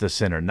change the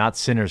sinner, not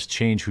sinners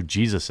change who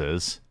Jesus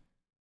is.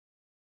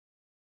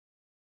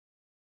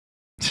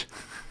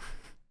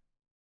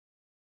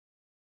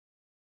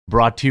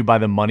 Brought to you by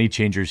the money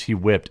changers he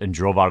whipped and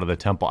drove out of the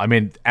temple. I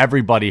mean,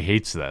 everybody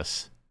hates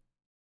this.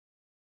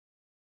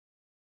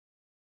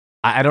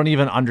 I don't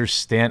even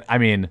understand. I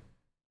mean,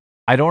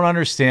 I don't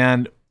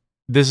understand.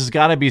 This has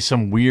got to be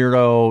some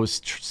weirdo,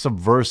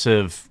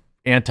 subversive,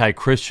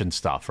 anti-Christian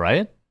stuff,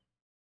 right?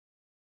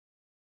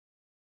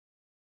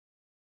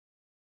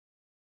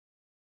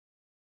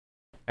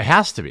 It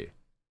has to be.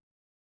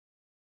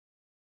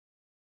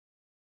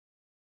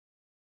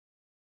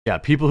 Yeah,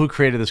 people who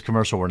created this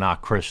commercial were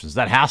not Christians.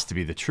 That has to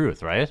be the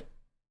truth, right?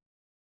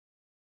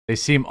 They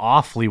seem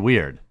awfully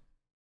weird.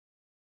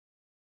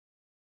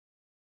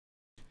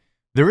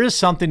 there is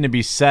something to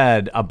be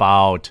said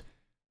about,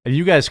 and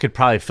you guys could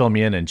probably fill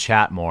me in and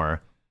chat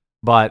more,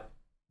 but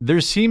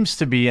there seems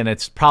to be, and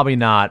it's probably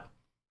not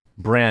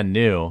brand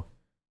new.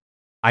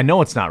 I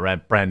know it's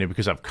not brand new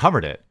because I've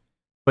covered it,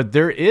 but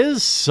there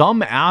is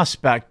some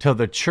aspect to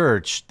the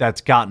church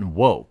that's gotten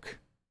woke.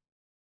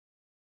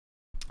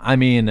 I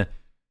mean,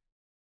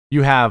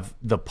 you have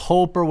the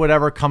Pope or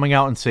whatever coming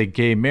out and say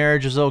gay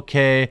marriage is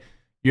okay.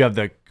 You have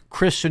the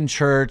Christian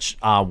church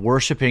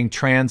worshiping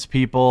trans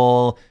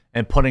people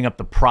and putting up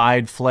the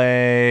pride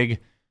flag.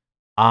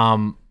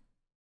 I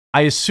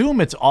assume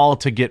it's all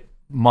to get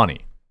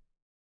money.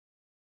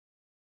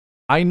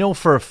 I know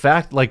for a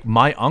fact, like,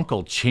 my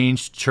uncle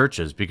changed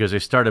churches because they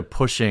started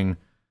pushing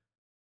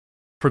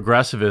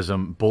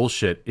progressivism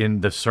bullshit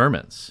in the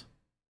sermons.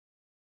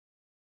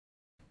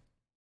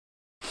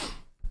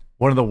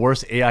 One of the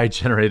worst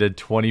AI-generated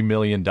 $20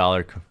 million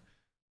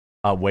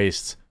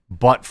wastes,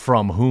 but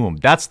from whom?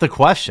 That's the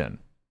question.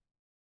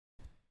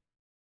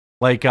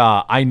 Like,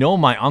 I know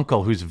my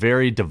uncle, who's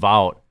very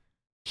devout,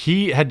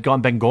 he had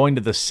been going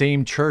to the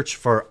same church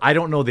for, I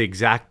don't know the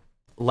exact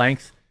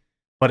length,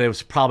 but it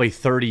was probably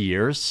 30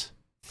 years.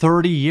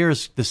 30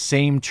 years, the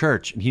same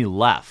church, and he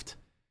left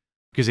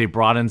because they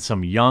brought in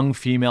some young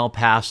female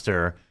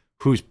pastor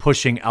who's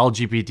pushing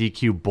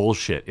LGBTQ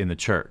bullshit in the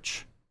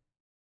church.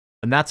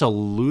 And that's a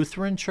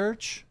Lutheran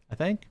church, I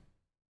think.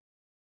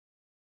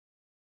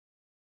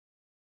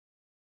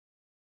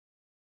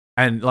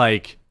 And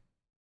like,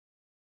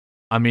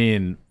 I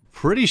mean, I'm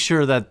pretty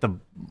sure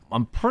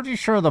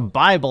the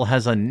Bible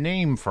has a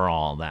name for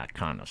all that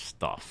kind of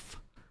stuff.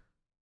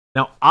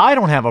 Now, I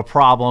don't have a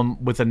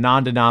problem with a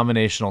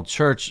non-denominational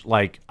church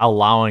like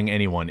allowing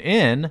anyone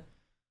in.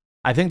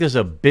 I think there's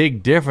a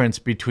big difference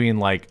between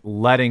like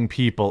letting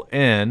people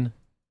in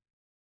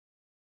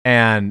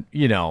and,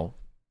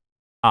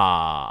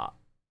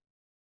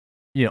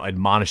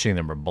 admonishing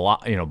them or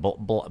blocking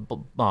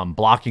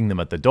them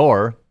at the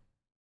door.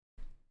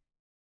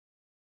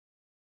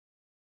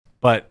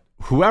 But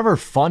whoever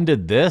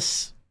funded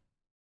this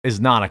is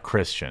not a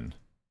Christian.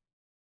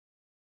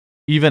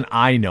 Even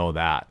I know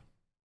that.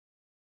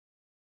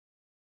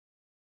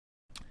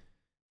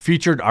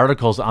 Featured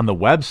articles on the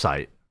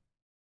website,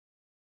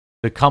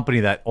 the company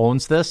that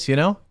owns this,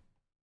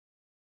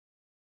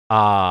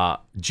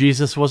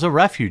 Jesus was a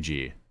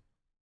refugee.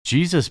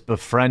 Jesus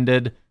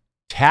befriended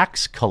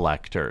tax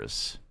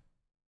collectors.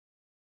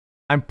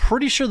 I'm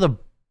pretty sure the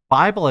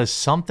Bible has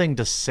something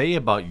to say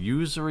about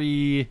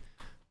usury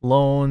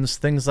loans,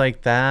 things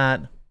like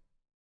that.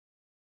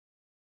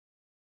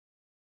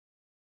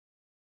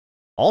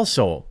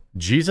 Also,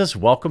 Jesus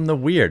welcomed the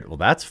weird. Well,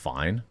 that's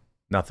fine.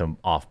 Nothing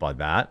off by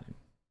that.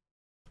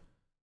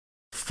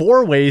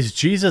 4 ways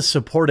Jesus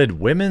supported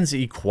women's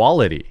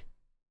equality.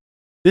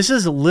 This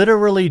is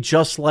literally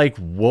just like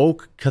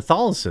woke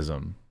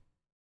Catholicism.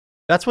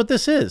 That's what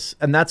this is.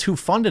 And that's who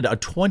funded a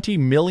 $20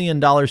 million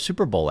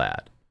Superbowl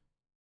ad.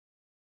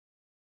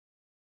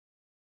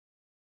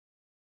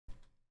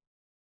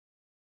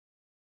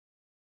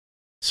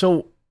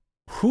 So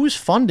who's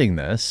funding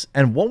this?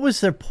 And what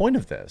was their point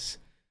of this?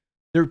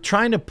 They're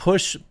trying to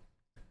push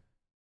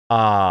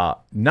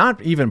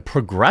not even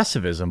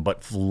progressivism,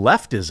 but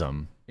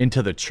leftism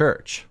into the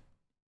church.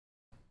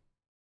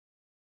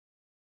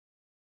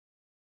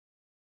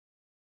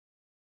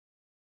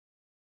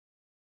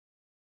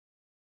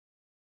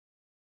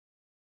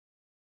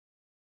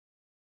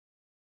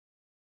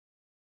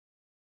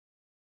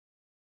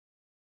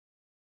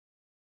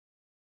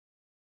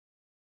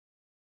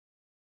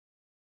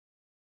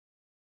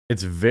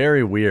 It's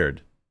very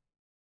weird.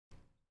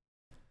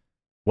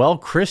 Well,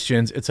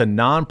 Christians, it's a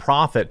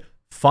nonprofit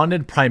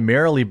funded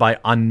primarily by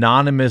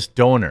anonymous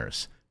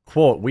donors.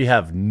 Quote, we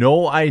have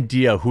no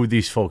idea who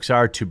these folks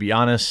are. To be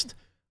honest,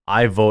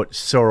 I vote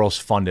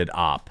Soros-funded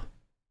op.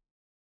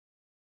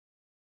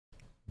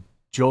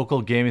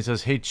 Jokal Gaming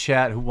says, hey,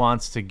 chat, who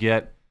wants to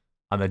get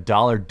on the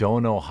dollar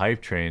dono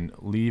hype train?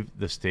 Leave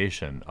the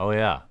station. Oh,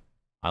 yeah.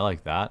 I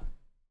like that.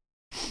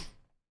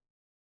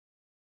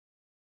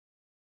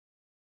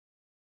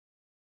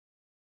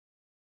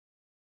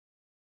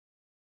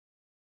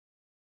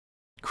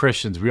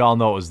 Christians, we all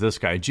know it was this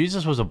guy.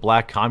 Jesus was a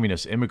black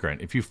communist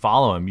immigrant. If you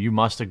follow him, you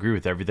must agree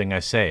with everything I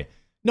say.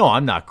 No,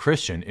 I'm not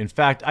Christian. In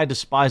fact, I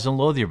despise and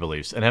loathe your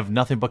beliefs and have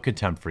nothing but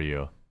contempt for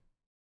you.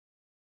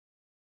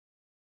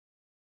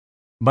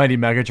 Mighty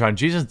Megatron,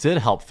 Jesus did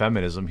help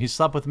feminism. He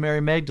slept with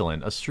Mary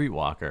Magdalene, a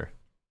streetwalker.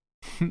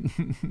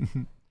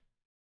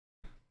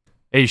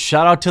 A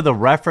shout out to the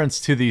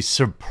reference to the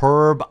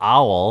superb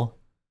owl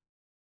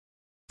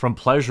from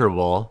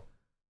Pleasurable.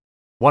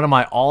 One of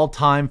my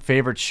all-time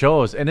favorite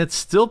shows, and it's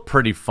still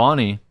pretty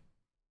funny.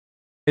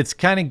 It's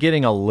kind of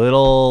getting a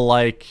little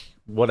like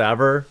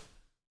whatever.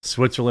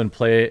 Switzerland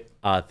play.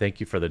 Thank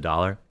you for the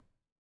 $1.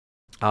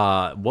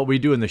 What We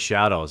Do in the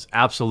Shadows.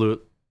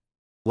 Absolute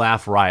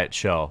laugh riot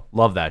show.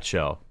 Love that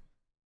show.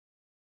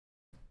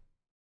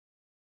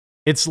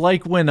 It's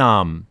like when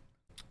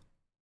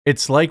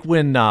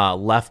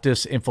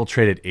leftists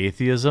infiltrated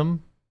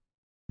atheism.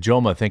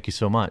 Joma, thank you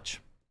so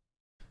much.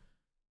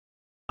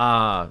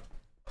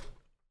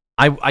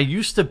 I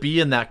used to be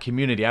in that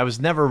community. I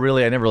never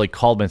really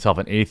called myself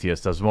an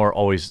atheist. I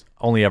was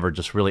only ever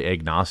just really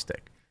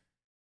agnostic.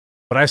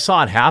 But I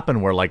saw it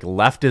happen where like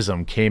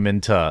leftism came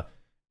into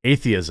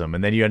atheism,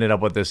 and then you ended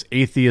up with this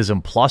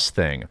atheism plus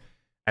thing.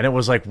 And it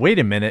was like, wait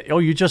a minute,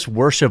 you just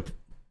worship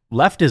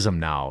leftism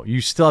now.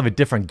 You still have a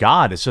different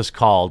God. It's just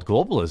called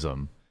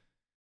globalism.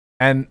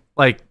 And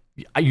like,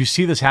 you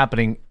see this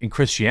happening in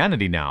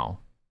Christianity now.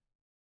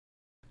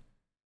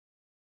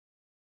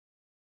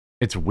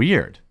 It's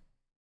weird.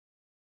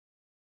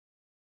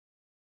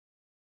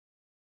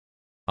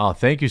 Oh,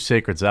 thank you,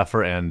 Sacred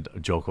Zephyr and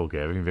Joko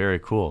Giving. Very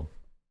cool.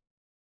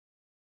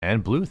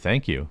 And Blue,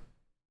 thank you.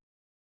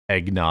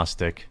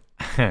 Agnostic.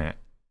 I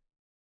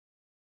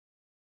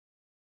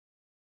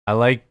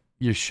like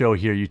your show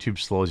here. YouTube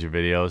slows your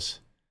videos.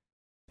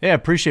 Yeah, I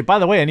appreciate. By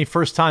the way, any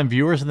first-time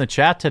viewers in the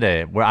chat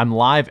today, where I'm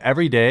live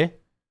every day,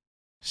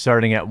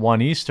 starting at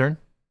 1 Eastern.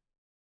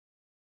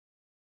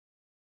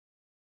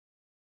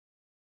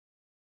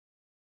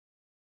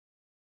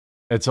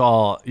 It's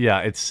all, yeah,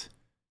 it's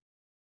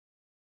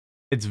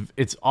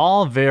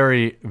all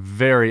very,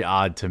 very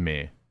odd to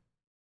me.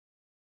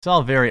 It's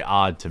all very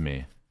odd to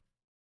me.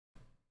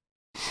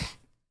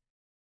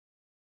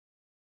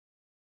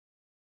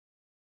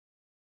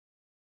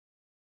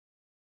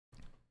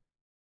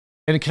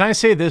 And can I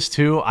say this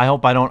too? I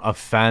hope I don't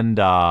offend,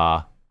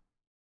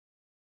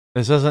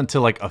 this isn't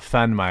to like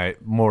offend my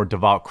more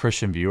devout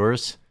Christian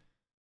viewers,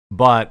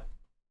 but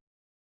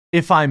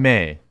if I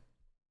may,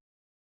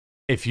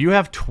 if you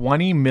have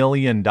 $20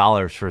 million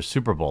for a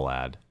Super Bowl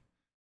ad,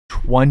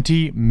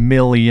 $20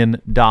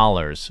 million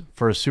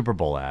for a Super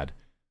Bowl ad,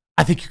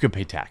 I think you could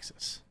pay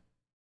taxes.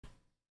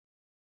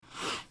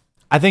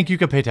 I think you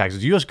could pay taxes.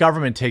 The U.S.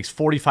 government takes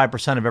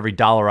 45% of every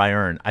dollar I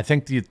earn. I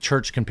think the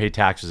church can pay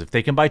taxes. If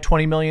they can buy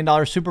 $20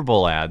 million Super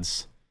Bowl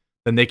ads,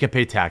 then they can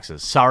pay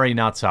taxes. Sorry,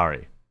 not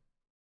sorry.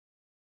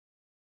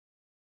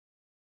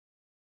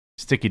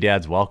 Sticky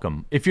Dads,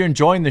 welcome. If you're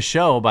enjoying the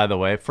show, by the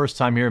way, first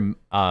time here,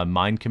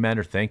 Mind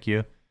Commander, thank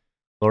you.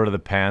 Lord of the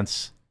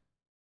Pants,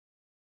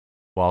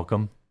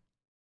 welcome.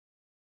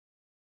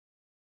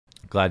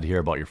 Glad to hear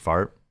about your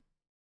fart.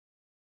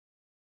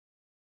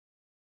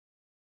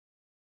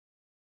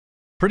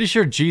 Pretty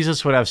sure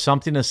Jesus would have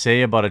something to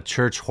say about a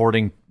church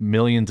hoarding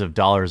millions of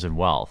dollars in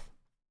wealth.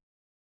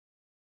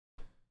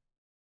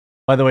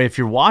 By the way, if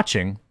you're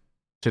watching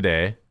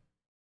today,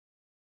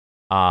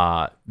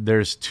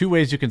 there's two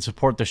ways you can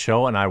support the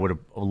show, and I would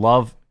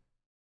love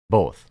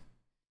both.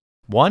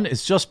 One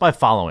is just by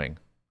following.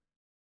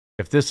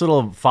 If this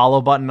little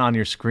follow button on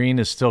your screen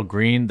is still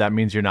green, that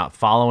means you're not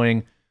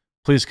following.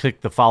 Please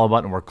click the follow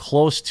button. We're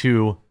close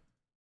to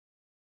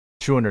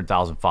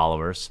 200,000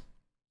 followers.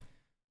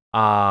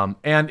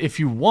 And if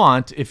you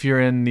want, if you're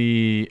in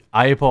the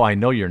IAPO, I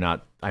know you're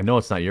not. I know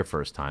it's not your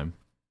first time.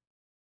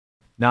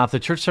 Now, if the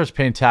church starts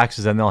paying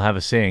taxes, then they'll have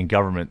a say in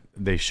government.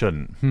 They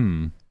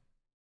shouldn't.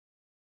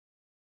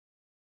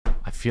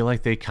 I feel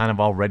like they kind of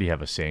already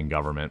have a say in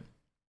government.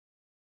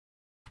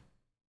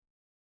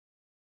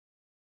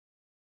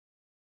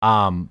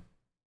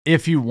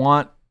 If you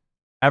want,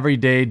 every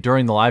day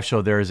during the live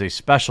show, there is a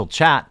special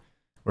chat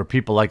where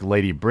people like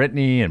Lady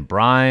Brittany and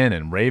Brian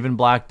and Raven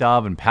Black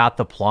Dove and Pat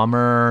the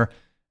Plumber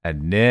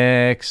and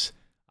Nix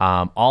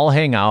all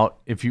hang out.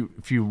 If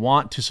you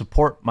want to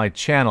support my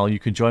channel, you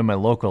can join my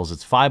locals.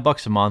 It's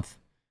 $5 a month.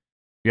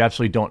 You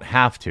absolutely don't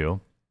have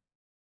to,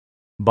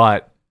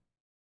 but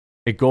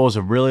it goes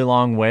a really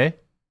long way.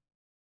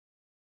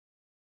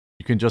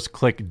 You can just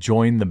click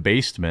join the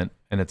basement,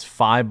 and it's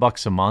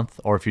 $5 a month.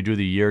 Or if you do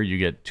the year, you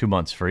get 2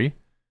 months free.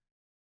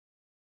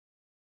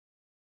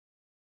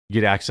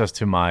 You get access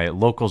to my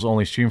locals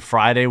only stream.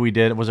 Friday we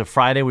did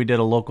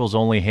a locals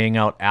only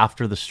hangout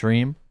after the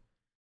stream.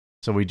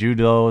 So we do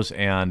those,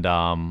 and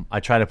I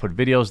try to put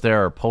videos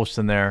there or post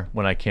in there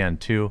when I can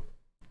too.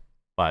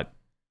 But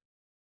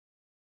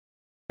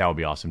that would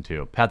be awesome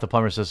too. Pat the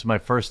Plumber says, "This is my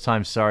first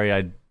time. Sorry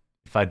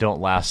if I don't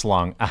last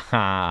long."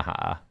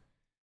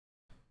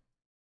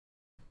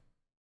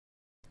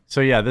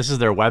 So yeah, this is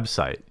their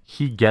website.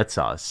 He Gets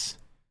Us.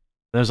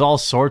 There's all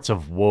sorts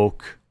of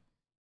woke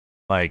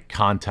like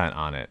content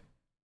on it.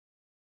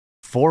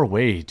 4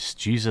 ways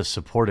Jesus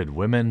supported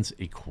women's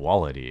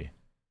equality.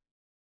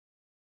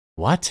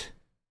 What?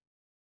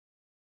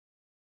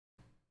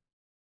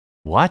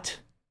 What?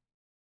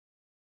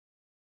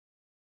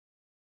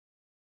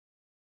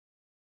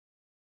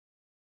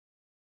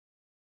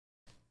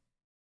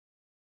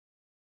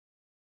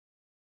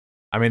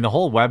 I mean, the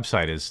whole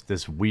website is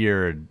this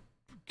weird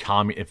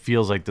it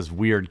feels like this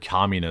weird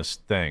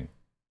communist thing.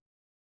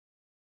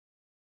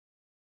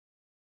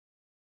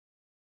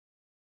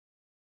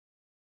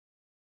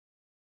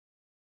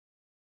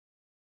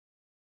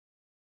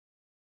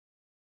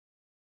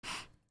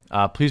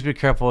 Please be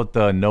careful with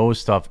the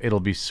nose stuff. It'll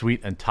be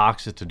sweet and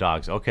toxic to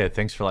dogs. Okay,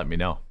 thanks for letting me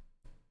know.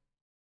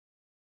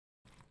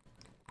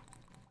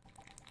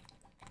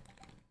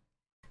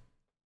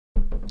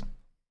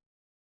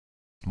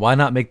 Why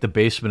not make the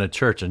basement a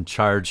church and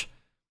charge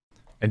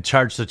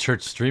the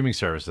church streaming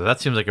services?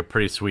 That seems like a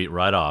pretty sweet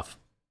write-off.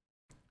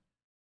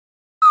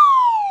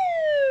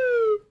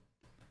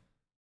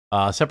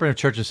 Separating of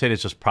church and state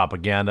is just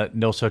propaganda.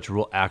 No such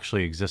rule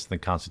actually exists in the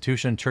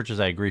Constitution. Churches,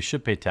 I agree,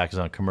 should pay taxes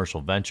on commercial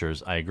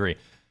ventures. I agree.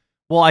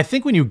 Well, I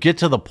think when you get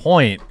to the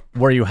point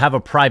where you have a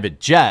private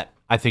jet,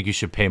 I think you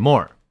should pay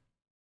more.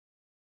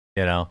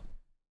 You know?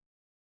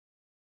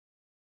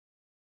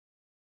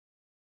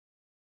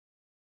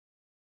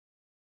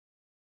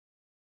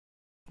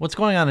 What's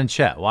going on in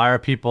chat? Why are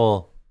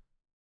people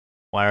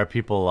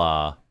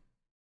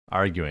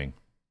arguing?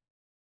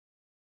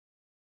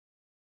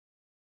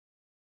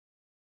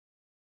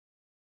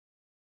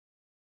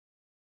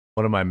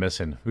 What am I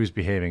missing? Who's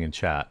behaving in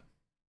chat?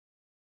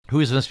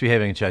 Who is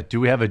misbehaving in chat? Do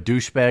we have a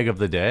douchebag of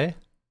the day?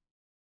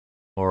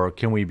 Or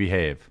can we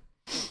behave?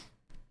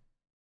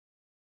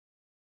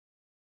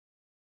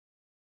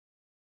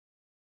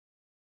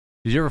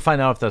 Did you ever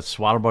find out if that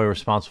swatter boy was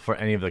responsible for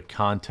any of the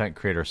content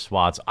creator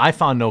swats? I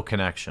found no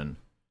connection.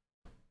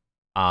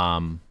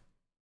 I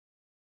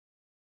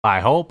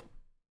hope.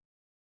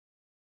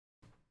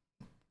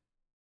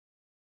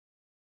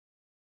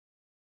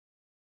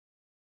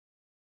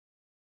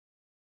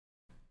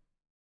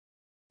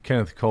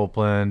 Kenneth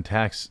Copeland,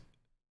 tax.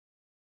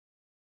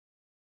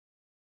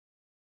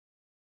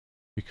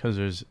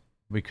 Because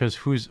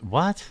who's,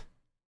 what?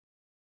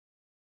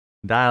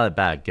 Dial it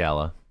back,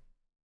 Gala.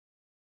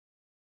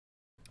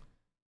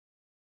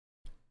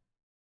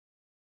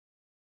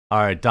 All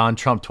right, Don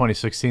Trump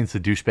 2016 is the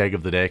douchebag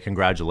of the day.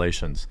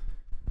 Congratulations.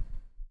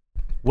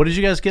 What did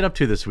you guys get up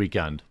to this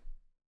weekend?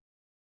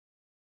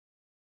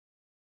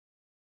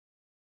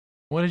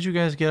 What did you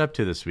guys get up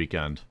to this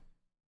weekend?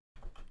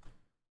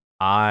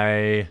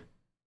 I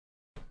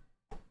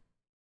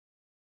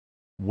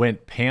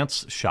went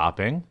pants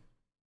shopping.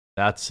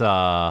 That's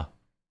what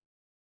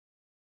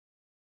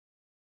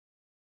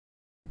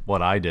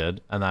I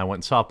did. And I went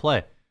and saw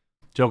play.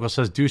 Joko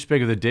says,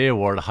 douchebag of the day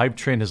award. Hype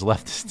train has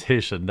left the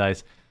station.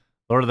 Nice.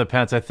 Lord of the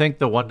Pants. I think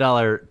the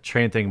 $1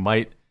 train thing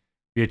might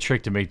be a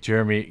trick to make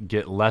Jeremy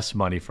get less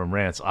money from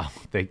rants. Oh,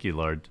 thank you,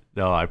 Lord.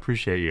 No, I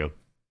appreciate you.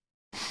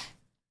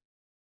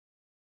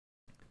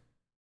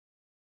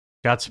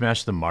 Got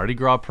smashed the Mardi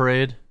Gras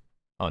parade.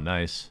 Oh,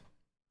 nice.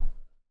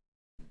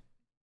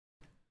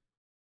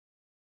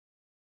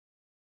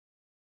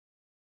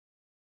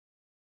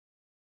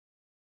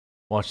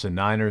 Watch the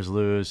Niners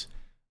lose.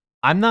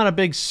 I'm not a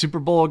big Super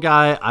Bowl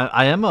guy.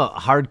 I am a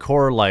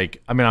hardcore,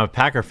 like, I mean, I'm a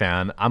Packer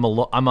fan. I'm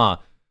a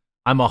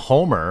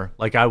homer.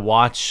 Like, I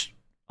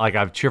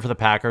cheer for the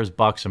Packers,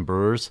 Bucks, and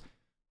Brewers.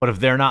 But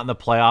if they're not in the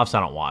playoffs, I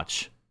don't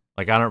watch.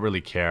 Like, I don't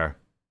really care.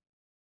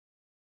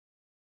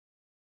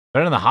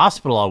 Been in the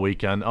hospital all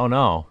weekend. Oh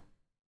no.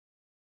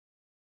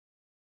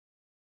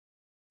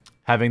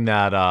 Having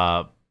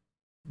that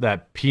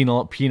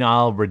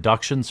penile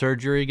reduction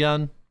surgery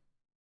again.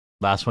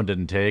 Last one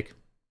didn't take.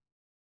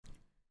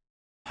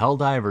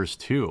 Helldivers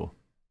 2.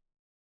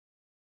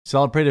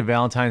 Celebrated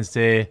Valentine's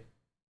Day.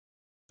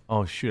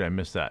 Oh shoot, I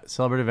missed that.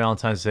 Celebrated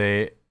Valentine's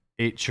Day,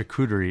 ate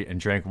charcuterie, and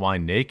drank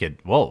wine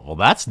naked. Whoa, well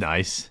that's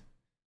nice.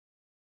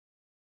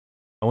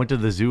 I went to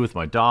the zoo with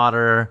my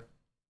daughter.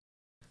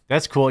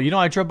 That's cool. You know,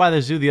 I drove by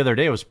the zoo the other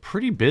day. It was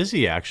pretty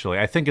busy, actually.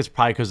 I think it's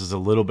probably because it's a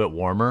little bit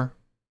warmer.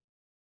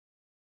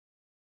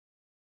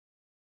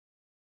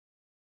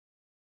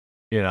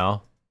 You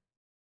know?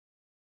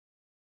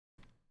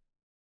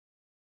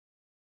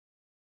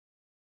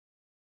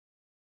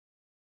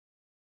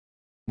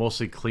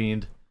 Mostly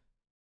cleaned.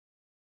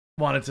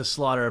 Wanted to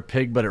slaughter a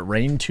pig, but it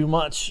rained too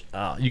much.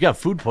 You got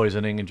food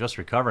poisoning and just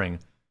recovering.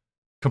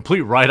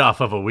 Complete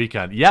write-off of a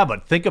weekend. Yeah,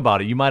 but think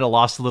about it. You might have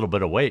lost a little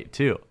bit of weight,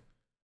 too.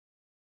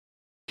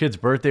 Kid's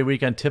birthday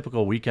weekend,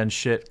 typical weekend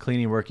shit,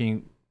 cleaning,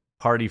 working,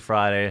 party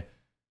Friday.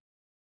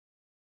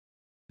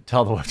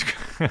 Tell the what.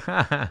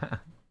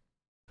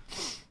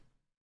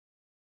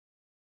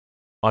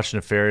 Watching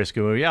Nefarious,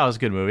 good movie. Yeah, it was a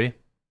good movie.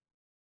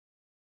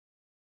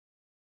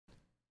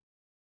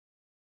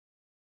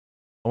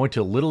 I went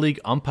to a Little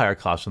League umpire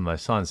class with my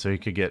son so he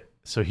could get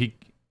so he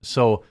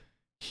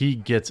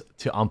gets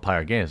to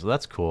umpire games. So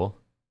that's cool.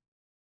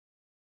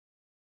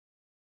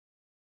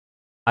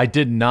 I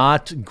did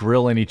not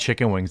grill any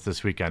chicken wings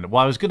this weekend.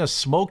 Well, I was going to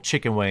smoke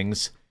chicken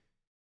wings,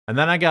 and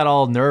then I got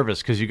all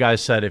nervous because you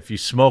guys said if you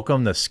smoke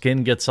them, the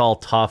skin gets all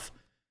tough.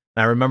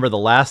 And I remember the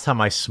last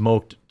time I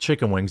smoked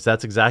chicken wings,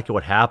 that's exactly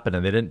what happened,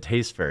 and they didn't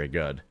taste very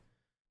good.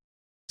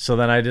 So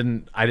then I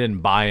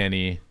didn't buy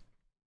any.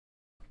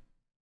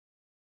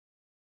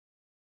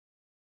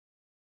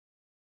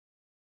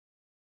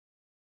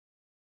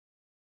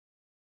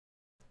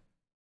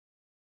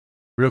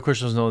 Real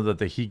Christians know that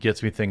the he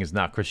gets me thing is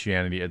not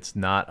Christianity. It's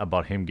not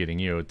about him getting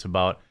you. It's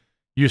about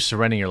you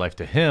surrendering your life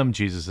to him.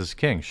 Jesus is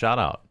king. Shout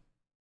out.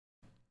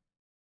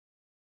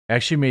 I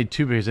actually made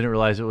 2 because I didn't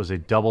realize it was a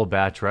double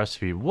batch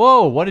recipe.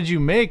 Whoa, what did you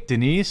make,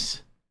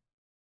 Denise?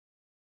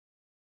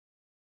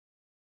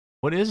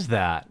 What is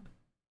that?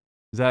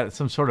 Is that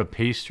some sort of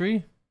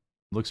pastry?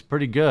 Looks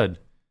pretty good.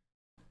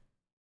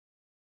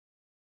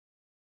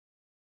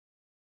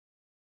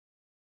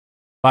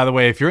 By the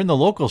way, if you're in the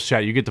locals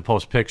chat, you get to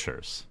post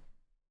pictures.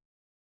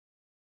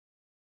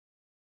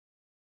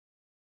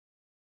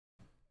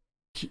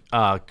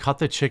 Cut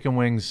the chicken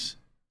wings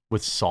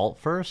with salt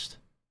first.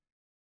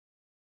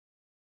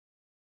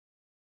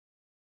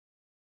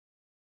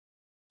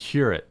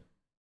 Cure it.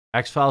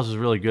 X-Files is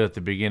really good at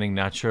the beginning.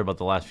 Not sure about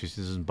the last few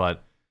seasons,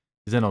 but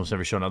it's in almost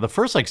every show now. The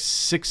first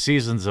 6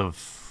 seasons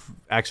of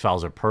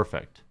X-Files are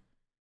perfect.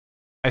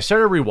 I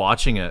started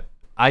rewatching it.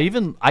 I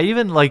even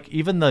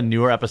the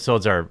newer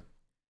episodes are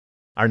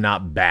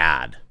not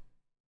bad.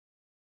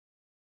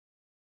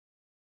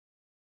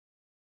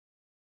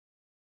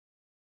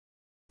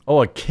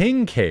 Oh, a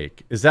king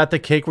cake. Is that the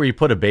cake where you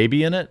put a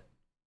baby in it?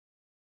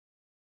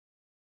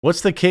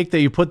 What's the cake that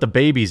you put the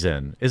babies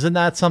in? Isn't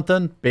that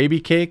something? Baby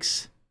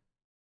cakes?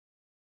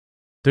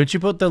 Don't you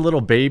put the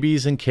little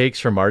babies in cakes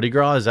for Mardi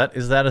Gras?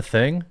 Is that a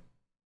thing?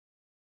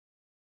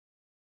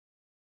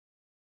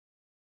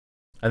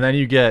 And then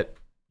you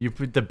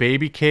put the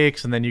baby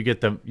cakes, and then you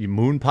get the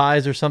moon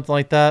pies or something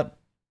like that.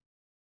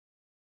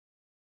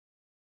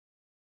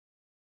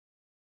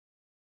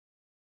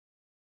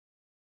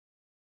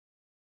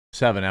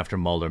 Seven after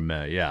Mulder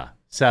May, yeah.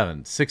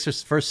 First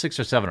 6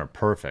 or 7 are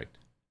perfect.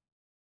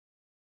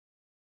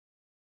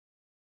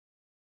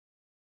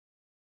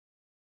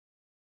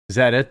 Is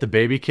that it? The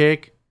baby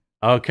cake?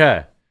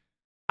 Okay.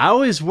 I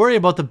always worry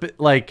about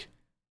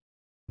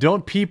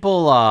don't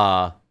people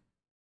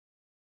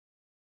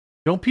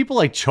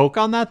choke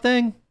on that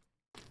thing?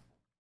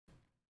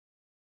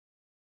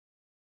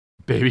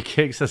 Baby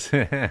cakes.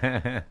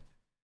 Yeah,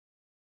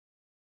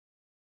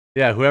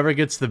 whoever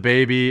gets the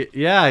baby.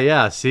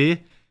 Yeah,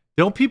 see?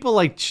 Don't people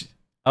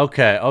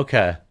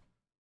okay.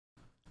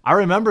 I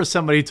remember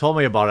somebody told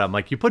me about it. I'm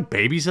like, you put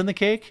babies in the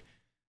cake?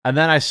 And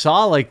then I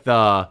saw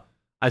the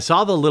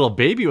little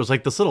baby. It was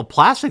like this little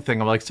plastic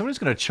thing. I'm like, somebody's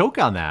going to choke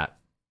on that.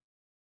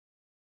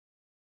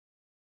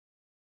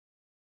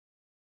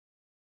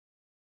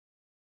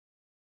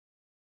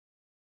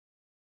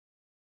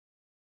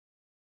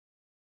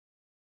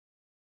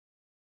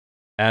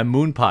 And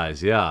moon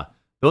pies, yeah.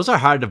 Those are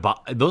hard to buy.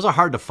 Those are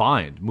hard to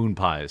find, moon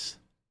pies.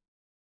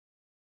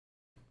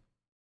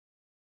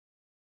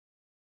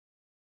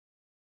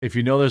 If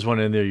you know there's one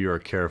in there, you are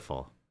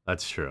careful.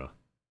 That's true.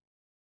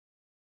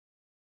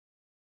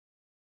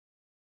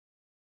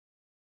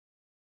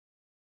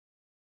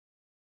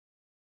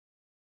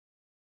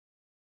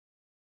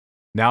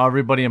 Now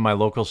everybody in my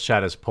locals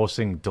chat is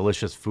posting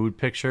delicious food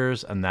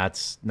pictures, and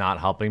that's not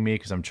helping me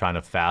because I'm trying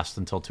to fast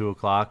until 2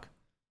 o'clock.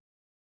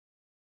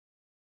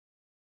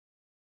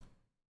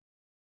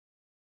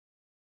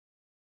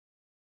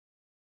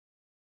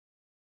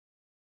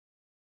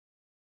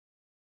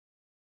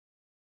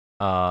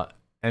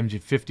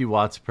 MG 50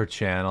 watts per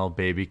channel,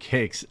 baby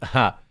cakes.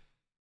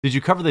 Did you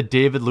cover the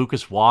David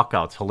Lucas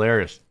walkouts?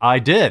 Hilarious. I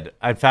did.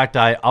 In fact,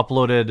 I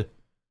uploaded.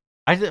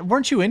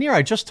 Weren't you in here?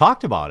 I just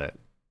talked about it.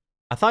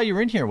 I thought you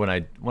were in here when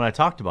I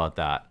talked about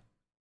that.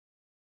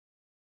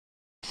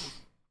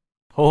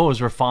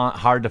 Ho-hos were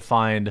hard to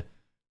find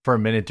for a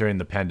minute during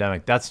the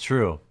pandemic. That's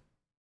true.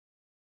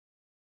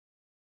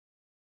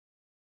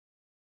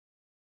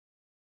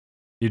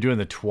 You're doing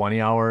the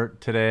 20-hour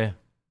today?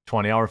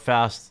 20-hour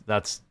fast?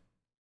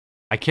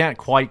 I can't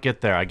quite get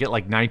there. I get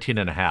like 19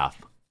 and a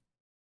half.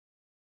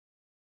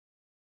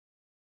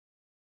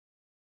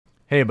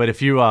 Hey, but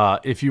if you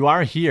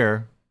are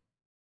here,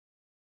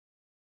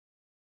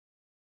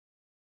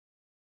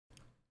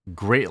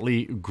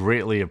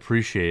 greatly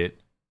appreciate.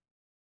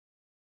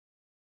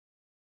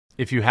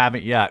 If you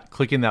haven't yet,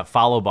 clicking that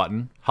follow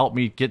button. Help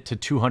me get to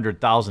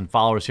 200,000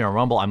 followers here on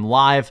Rumble. I'm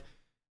live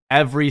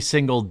every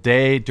single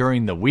day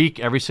during the week,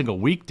 every single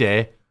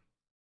weekday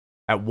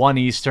at 1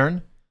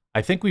 Eastern.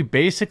 I think we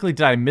basically,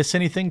 did I miss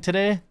anything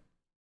today?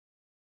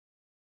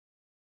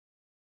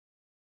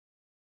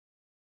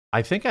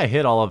 I think I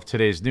hit all of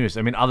today's news.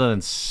 I mean, other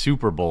than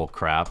Super Bowl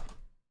crap,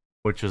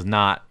 which was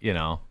not,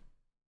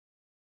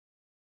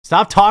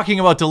 Stop talking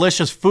about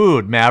delicious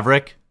food,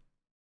 Maverick.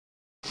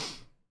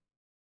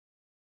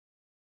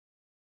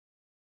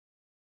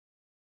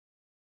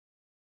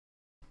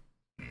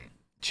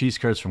 Cheese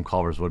curds from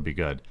Culver's would be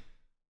good.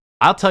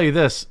 I'll tell you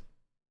this.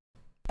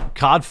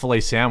 Cod filet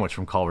sandwich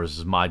from Culver's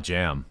is my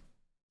jam.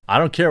 I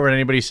don't care what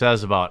anybody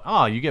says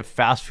about, you get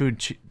fast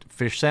food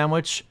fish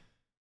sandwich.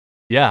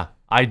 Yeah,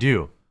 I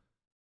do.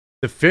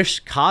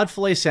 The cod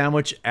filet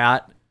sandwich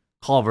at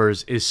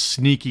Culver's is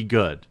sneaky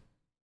good.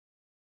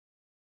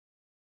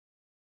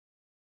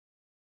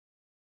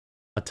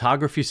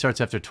 Photography starts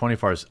after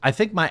 24 hours. I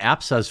think my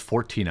app says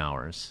 14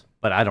 hours,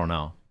 but I don't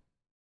know.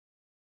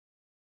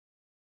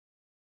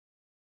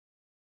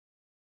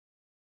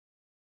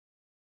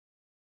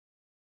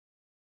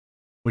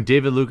 When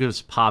David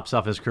Lucas pops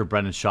off his career,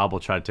 Brendan Schaub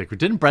will try to take her.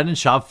 Didn't Brendan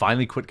Schaub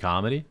finally quit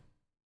comedy?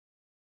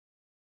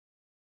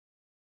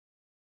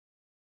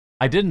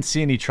 I didn't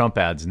see any Trump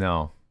ads,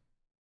 no.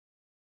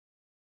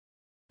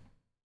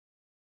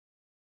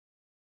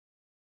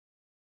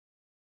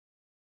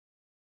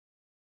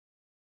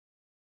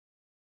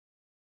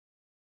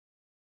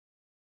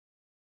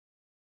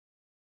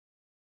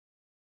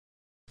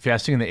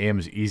 Fasting in the AM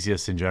is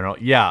easiest in general.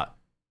 Yeah.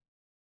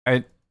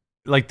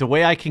 Like the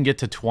way I can get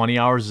to 20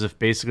 hours is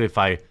if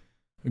I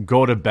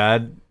go to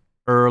bed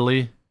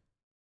early.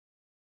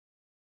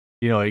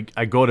 You know,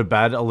 I go to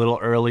bed a little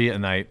early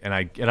and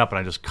I get up and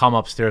I just come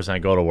upstairs and I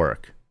go to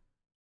work.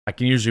 I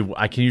can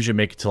usually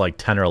make it to like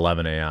 10 or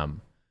 11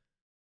 a.m.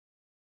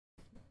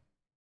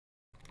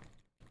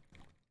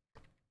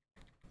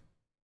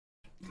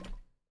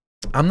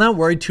 I'm not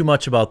worried too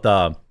much about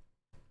the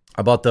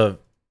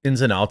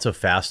ins and outs of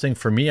fasting.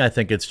 For me, I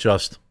think it's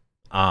just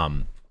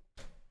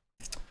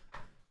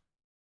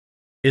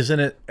isn't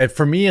it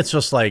for me it's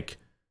just like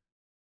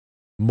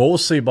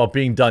mostly about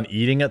being done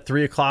eating at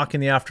 3 o'clock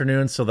in the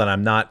afternoon so that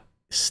I'm not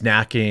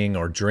snacking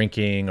or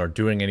drinking or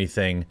doing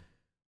anything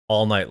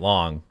all night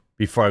long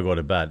before I go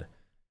to bed.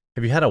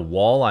 Have you had a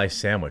walleye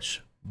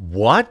sandwich?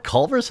 What?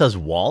 Culver's has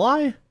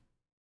walleye?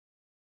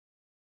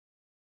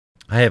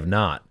 I have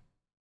not.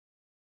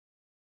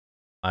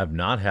 I've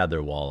not had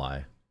their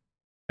walleye.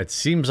 It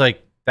seems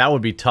like that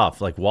would be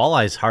tough. Like,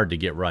 walleye is hard to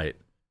get right.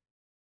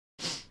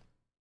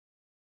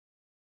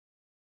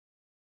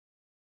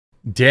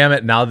 Damn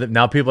it,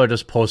 now people are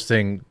just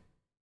posting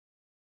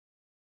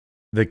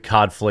the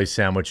cod fillet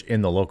sandwich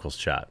in the locals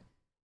chat.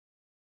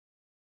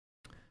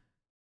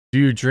 Do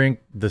you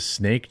drink the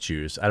snake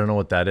juice? I don't know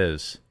what that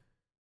is.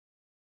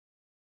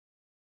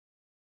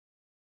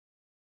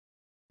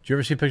 Do you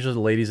ever see pictures of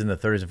the ladies in the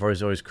 30s and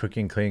 40s always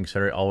cooking, cleaning,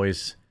 etc.,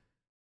 always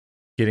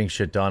getting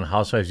shit done?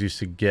 Housewives used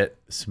to get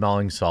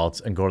smelling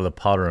salts and go to the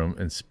powder room,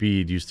 and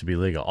speed used to be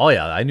legal. Oh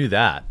yeah, I knew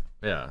that.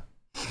 Yeah.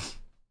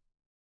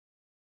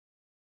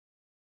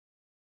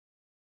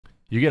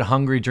 You get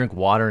hungry, drink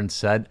water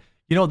instead.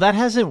 You know, that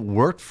hasn't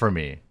worked for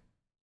me.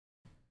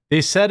 They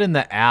said in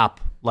the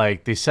app,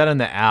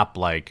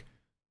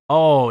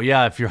 oh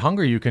yeah, if you're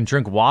hungry, you can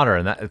drink water.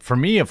 And that, for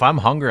me, if I'm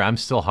hungry, I'm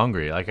still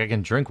hungry. Like, I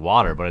can drink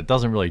water, but it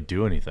doesn't really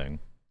do anything.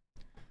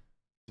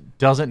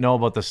 Doesn't know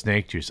about the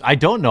snake juice. I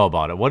don't know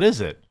about it. What is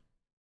it?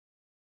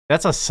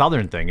 That's a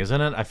southern thing,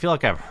 isn't it? I feel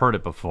like I've heard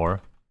it before.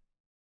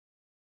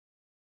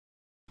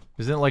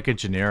 Isn't it like a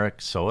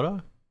generic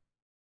soda?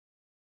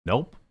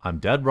 Nope, I'm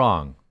dead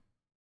wrong.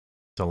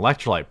 It's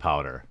electrolyte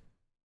powder.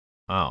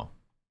 Oh.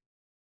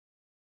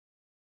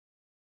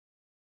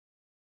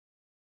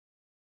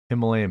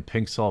 Himalayan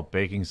pink salt,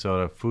 baking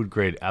soda, food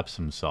grade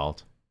Epsom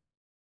salt.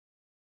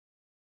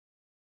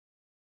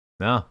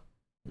 No.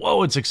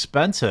 Whoa, it's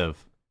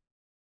expensive.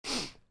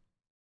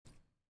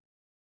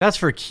 That's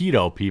for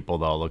keto people,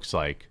 though, looks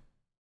like.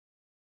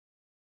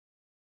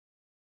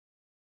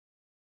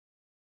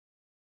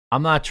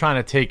 I'm not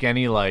trying to take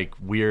any, like,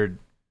 weird...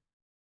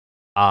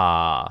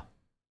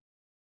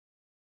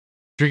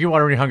 Drinking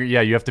water when you're hungry.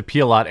 Yeah, you have to pee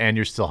a lot and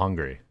you're still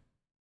hungry.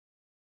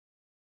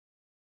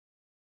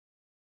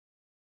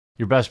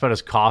 Your best bet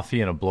is coffee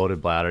and a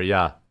bloated bladder.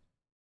 Yeah.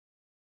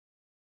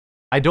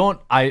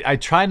 I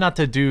try not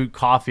to do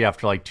coffee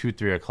after like 2,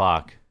 3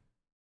 o'clock.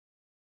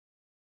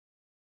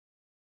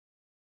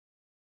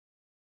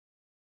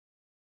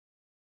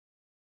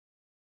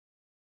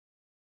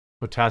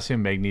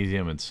 Potassium,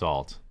 magnesium, and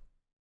salt.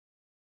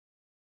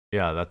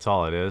 Yeah, that's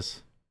all it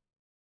is.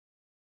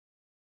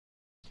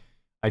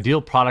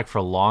 Ideal product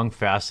for long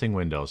fasting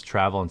windows,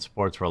 travel, and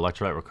sports where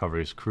electrolyte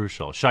recovery is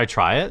crucial. Should I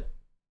try it?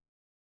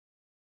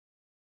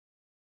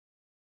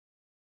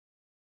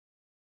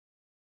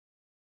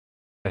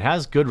 It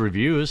has good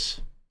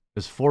reviews.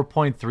 It's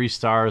 4.3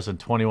 stars and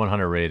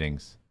 2,100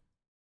 ratings.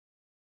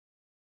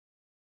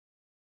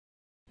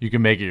 You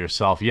can make it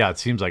yourself. Yeah, it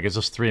seems like it's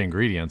just 3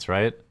 ingredients,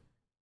 right?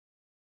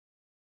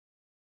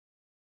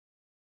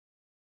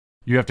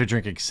 You have to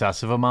drink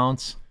excessive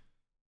amounts.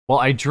 Well,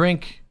 I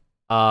drink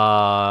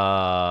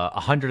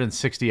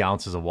 160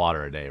 ounces of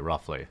water a day,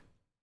 roughly.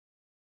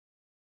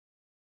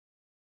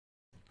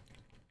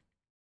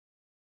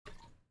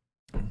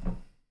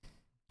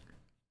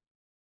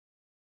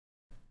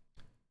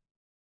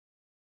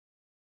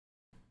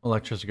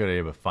 Electricity good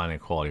idea, but finding a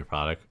quality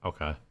product.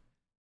 Okay.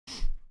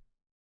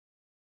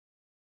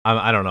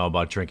 I don't know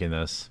about drinking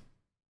this.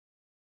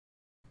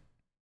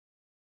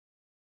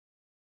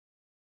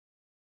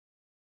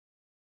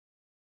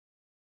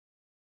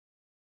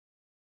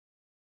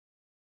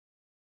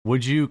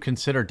 Would you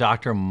consider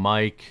Dr.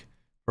 Mike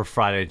for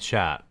Friday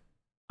chat?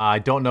 I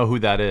don't know who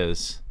that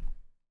is.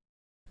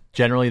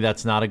 Generally,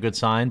 that's not a good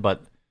sign,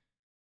 but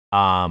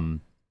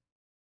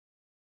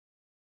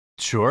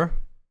sure.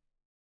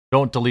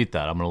 Don't delete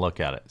that. I'm going to look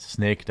at it.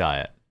 Snake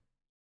diet.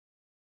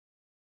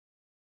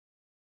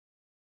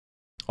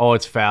 Oh,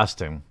 it's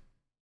fasting.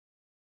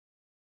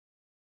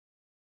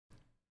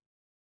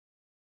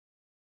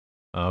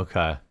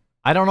 Okay.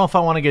 I don't know if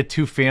I want to get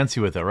too fancy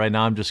with it. Right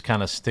now, I'm just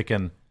kind of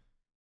sticking...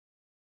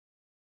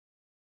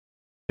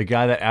 The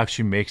guy that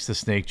actually makes the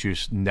snake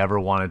juice never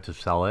wanted to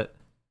sell it.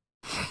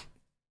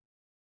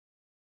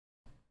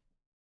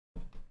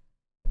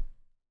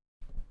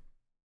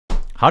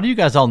 How do you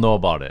guys all know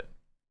about it?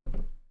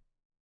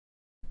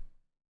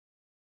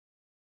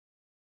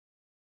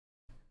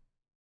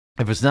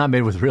 If it's not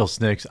made with real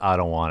snakes, I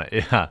don't want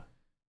it. Yeah.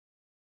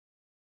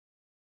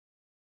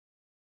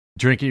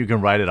 Drink it, you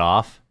can write it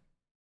off.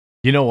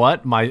 You know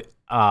what? My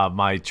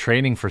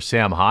training for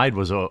Sam Hyde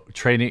was a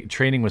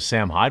training with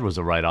Sam Hyde was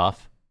a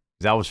write-off.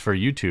 That was for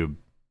YouTube.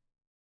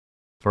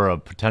 For a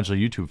potential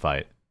YouTube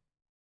fight.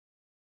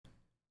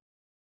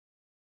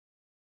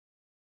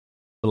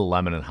 Little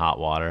lemon and hot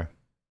water.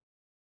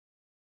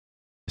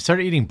 I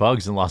started eating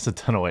bugs and lost a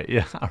ton of weight.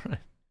 Yeah, all right.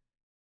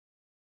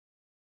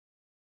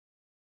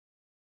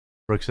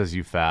 Brooke says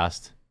you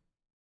fast.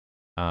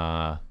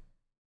 Chug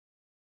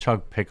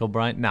pickle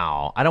brine?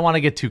 No, I don't want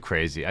to get too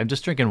crazy. I'm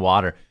just drinking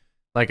water.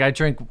 Like I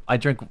try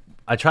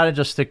to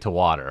just stick to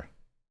water.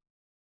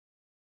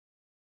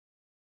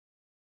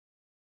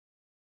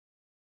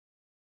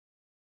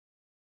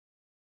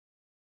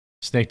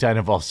 Snake died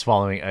involves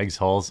swallowing eggs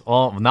wholes.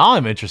 Well, now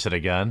I'm interested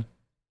again.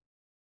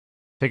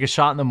 Take a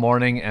shot in the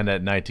morning and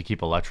at night to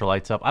keep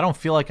electrolytes up. I don't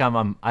feel like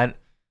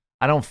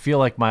I don't feel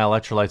like my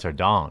electrolytes are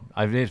down.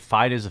 I've made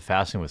 5 days of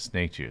fasting with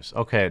snake juice.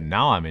 Okay,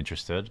 now I'm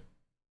interested.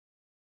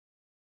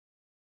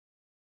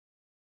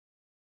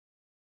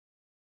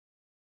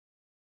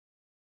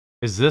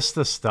 Is this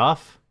the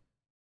stuff?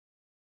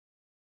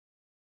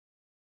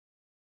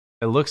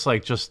 It looks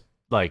like just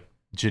like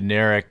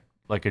generic,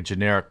 like a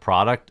generic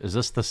product. Is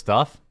this the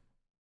stuff?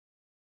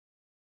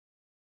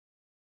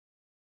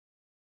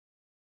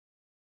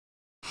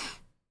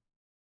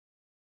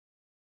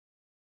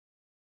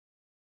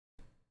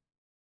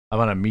 I'm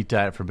on a meat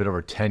diet for a bit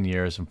over 10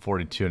 years. I'm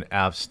 42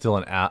 and still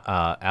an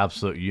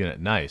absolute unit.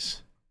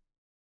 Nice.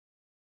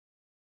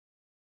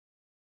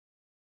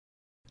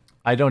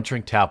 I don't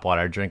drink tap water.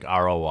 I drink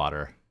RO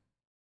water.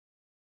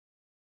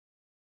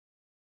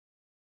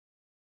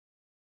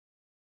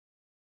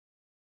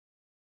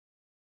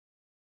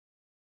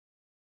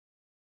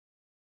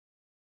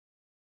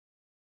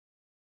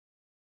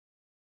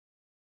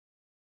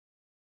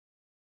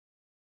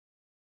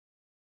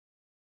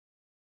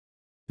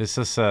 This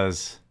just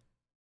says...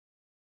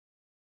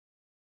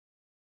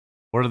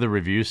 What do the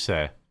reviews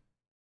say?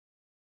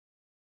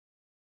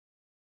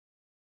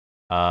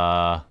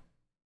 So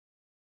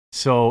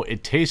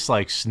it tastes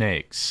like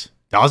snakes.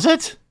 Does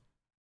it?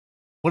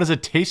 What does a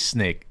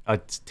snake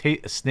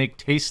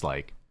taste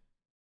like?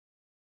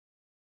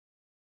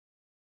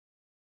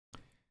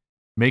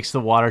 Makes the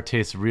water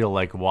taste real,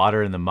 like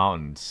water in the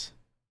mountains.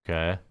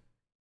 Okay.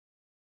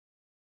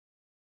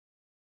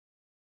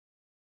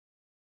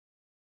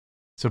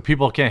 So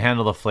people can't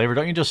handle the flavor.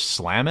 Don't you just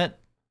slam it?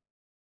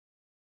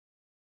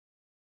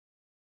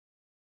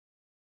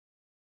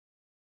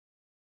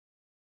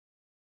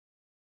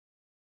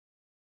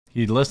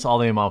 He lists all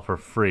the amount for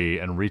free,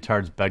 and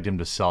retards begged him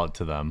to sell it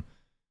to them.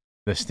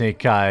 The snake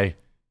guy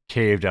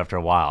caved after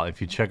a while. If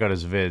you check out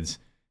his vids,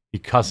 he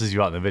cusses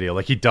you out in the video.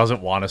 Like, he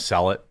doesn't want to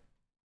sell it.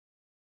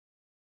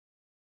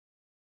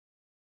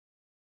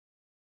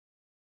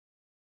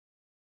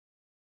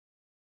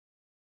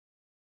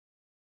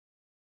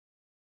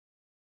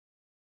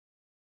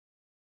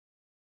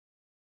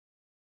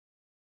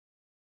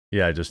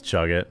 Yeah, just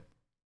chug it.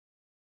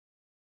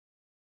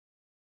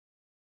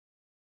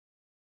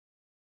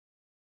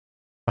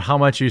 How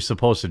much are you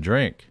supposed to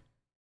drink?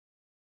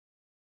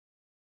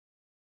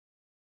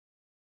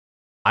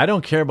 I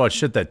don't care about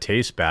shit that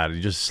tastes bad.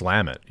 You just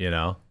slam it, you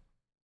know?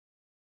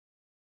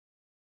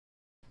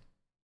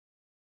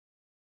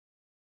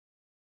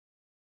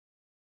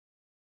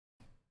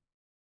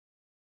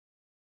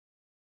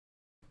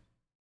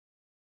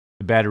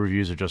 The bad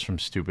reviews are just from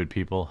stupid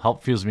people.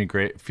 Help feels me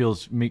great.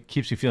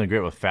 Keeps me feeling great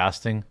with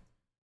fasting.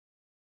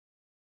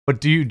 But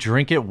do you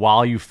drink it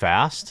while you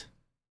fast?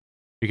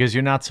 Because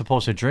you're not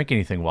supposed to drink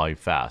anything while you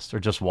fast, or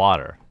just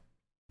water.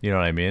 You know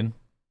what I mean?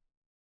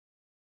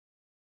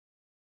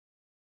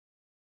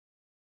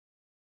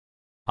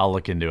 I'll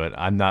look into it.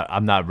 I'm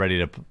not ready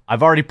to.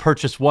 I've already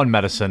purchased one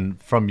medicine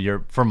from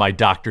my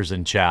doctors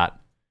in chat.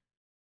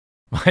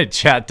 My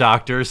chat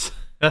doctors.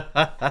 It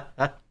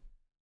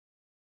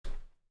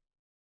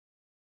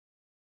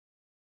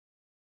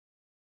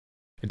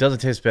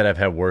doesn't taste bad. I've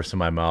had worse in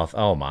my mouth.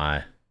 Oh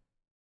my.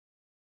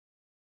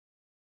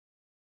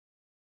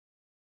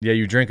 Yeah,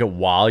 you drink it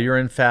while you're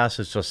in fast.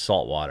 It's just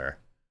salt water.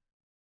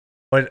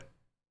 But,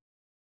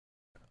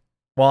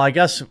 well, I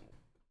guess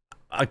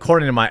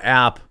according to my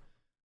app,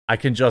 I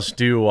can just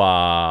do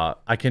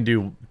I can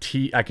do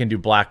tea. I can do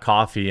black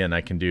coffee and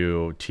I can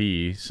do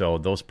tea. So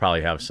those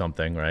probably have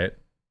something, right?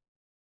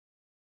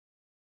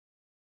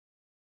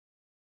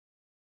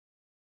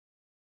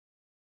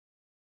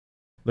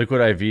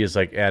 Liquid IV is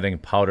like adding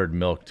powdered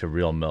milk to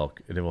real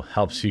milk. It will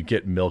helps you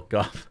get milk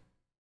up.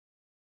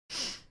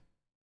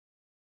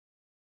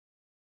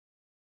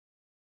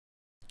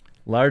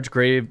 Large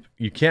gravy,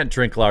 you can't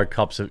drink large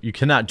cups of, you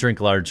cannot drink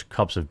large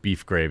cups of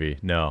beef gravy,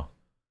 no.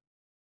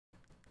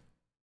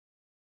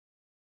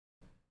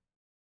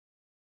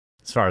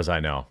 As far as I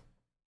know.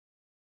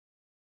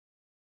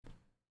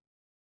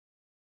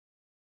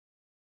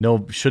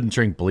 No, shouldn't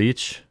drink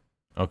bleach?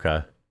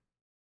 Okay.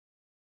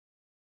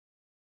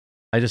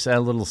 I just add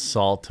a little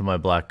salt to my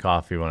black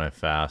coffee when I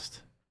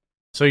fast.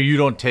 So you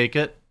don't take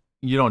it?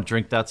 You don't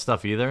drink that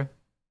stuff either?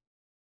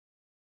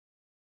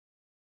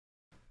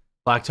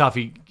 Black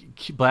coffee,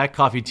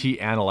 tea,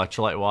 and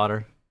electrolyte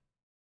water.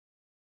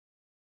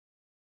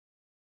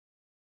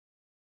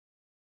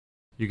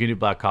 You can do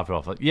black coffee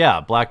off. Yeah,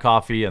 black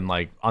coffee and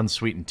like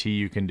unsweetened tea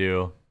you can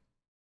do.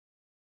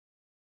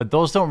 But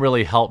those don't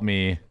really help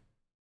me.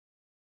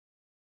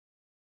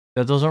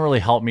 That doesn't really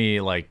help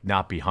me like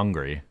not be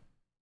hungry.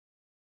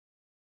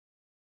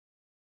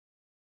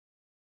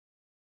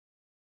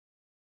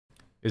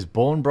 Is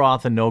bone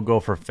broth a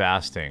no-go for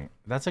fasting?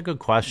 That's a good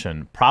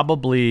question.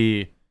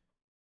 Probably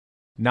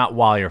not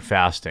while you're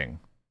fasting,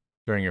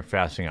 during your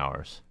fasting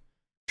hours.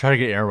 Try to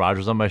get Aaron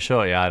Rodgers on my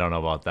show? Yeah, I don't know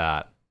about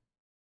that.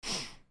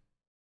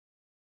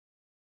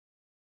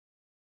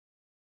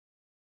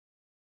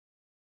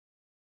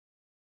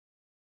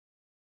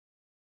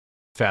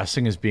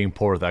 Fasting is being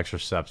poor with extra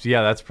steps.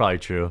 Yeah, that's probably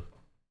true.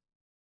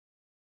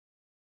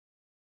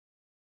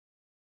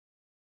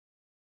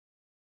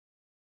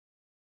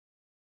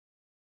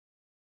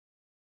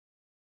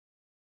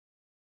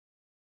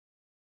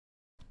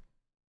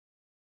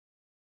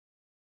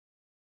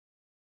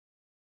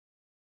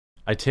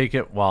 I take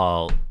it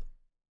while...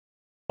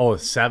 Oh,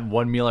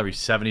 one meal every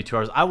 72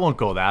 hours. I won't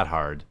go that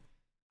hard.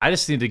 I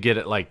just need to get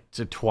it like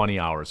to 20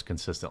 hours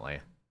consistently.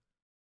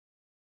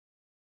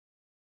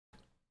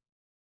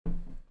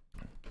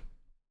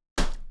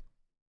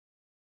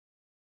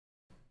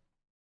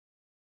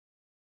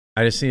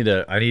 I need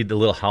a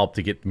little help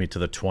to get me to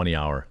the 20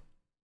 hour.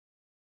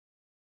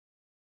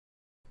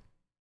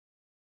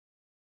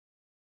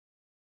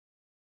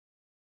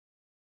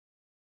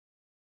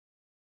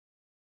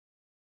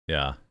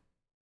 Yeah.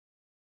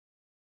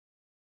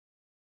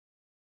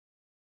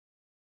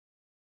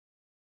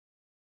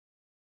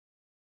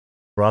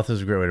 Broth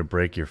is a great way to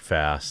break your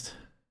fast.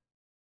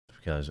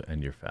 Because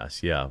end your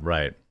fast. Yeah,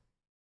 right.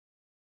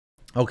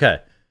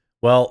 Okay.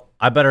 Well,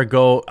 I better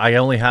go. I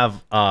only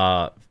have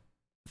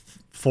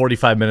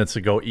 45 minutes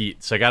to go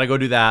eat. So I got to go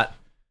do that.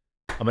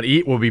 I'm going to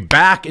eat. We'll be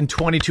back in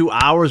 22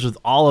 hours with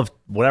all of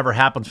whatever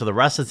happens for the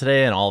rest of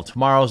today and all of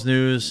tomorrow's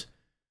news.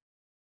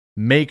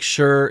 Make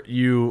sure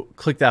you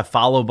click that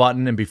follow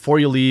button. And before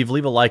you leave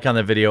a like on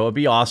the video. It'd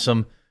be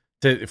awesome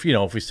if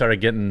we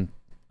started getting,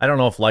 I don't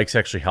know if likes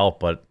actually help,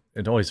 but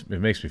it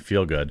makes me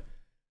feel good.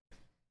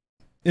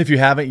 If you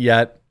haven't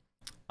yet,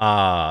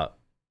 also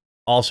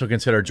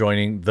consider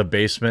joining the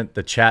basement.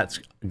 The chat's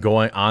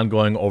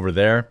ongoing over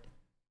there.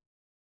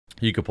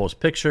 You can post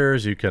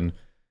pictures. You can,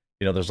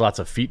 there's lots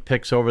of feet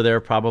pics over there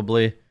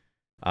probably.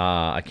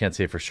 I can't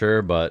say for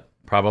sure, but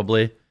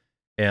probably.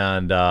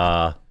 And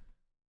I'm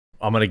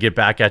going to get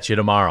back at you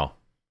tomorrow.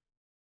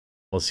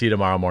 We'll see you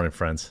tomorrow morning,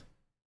 friends.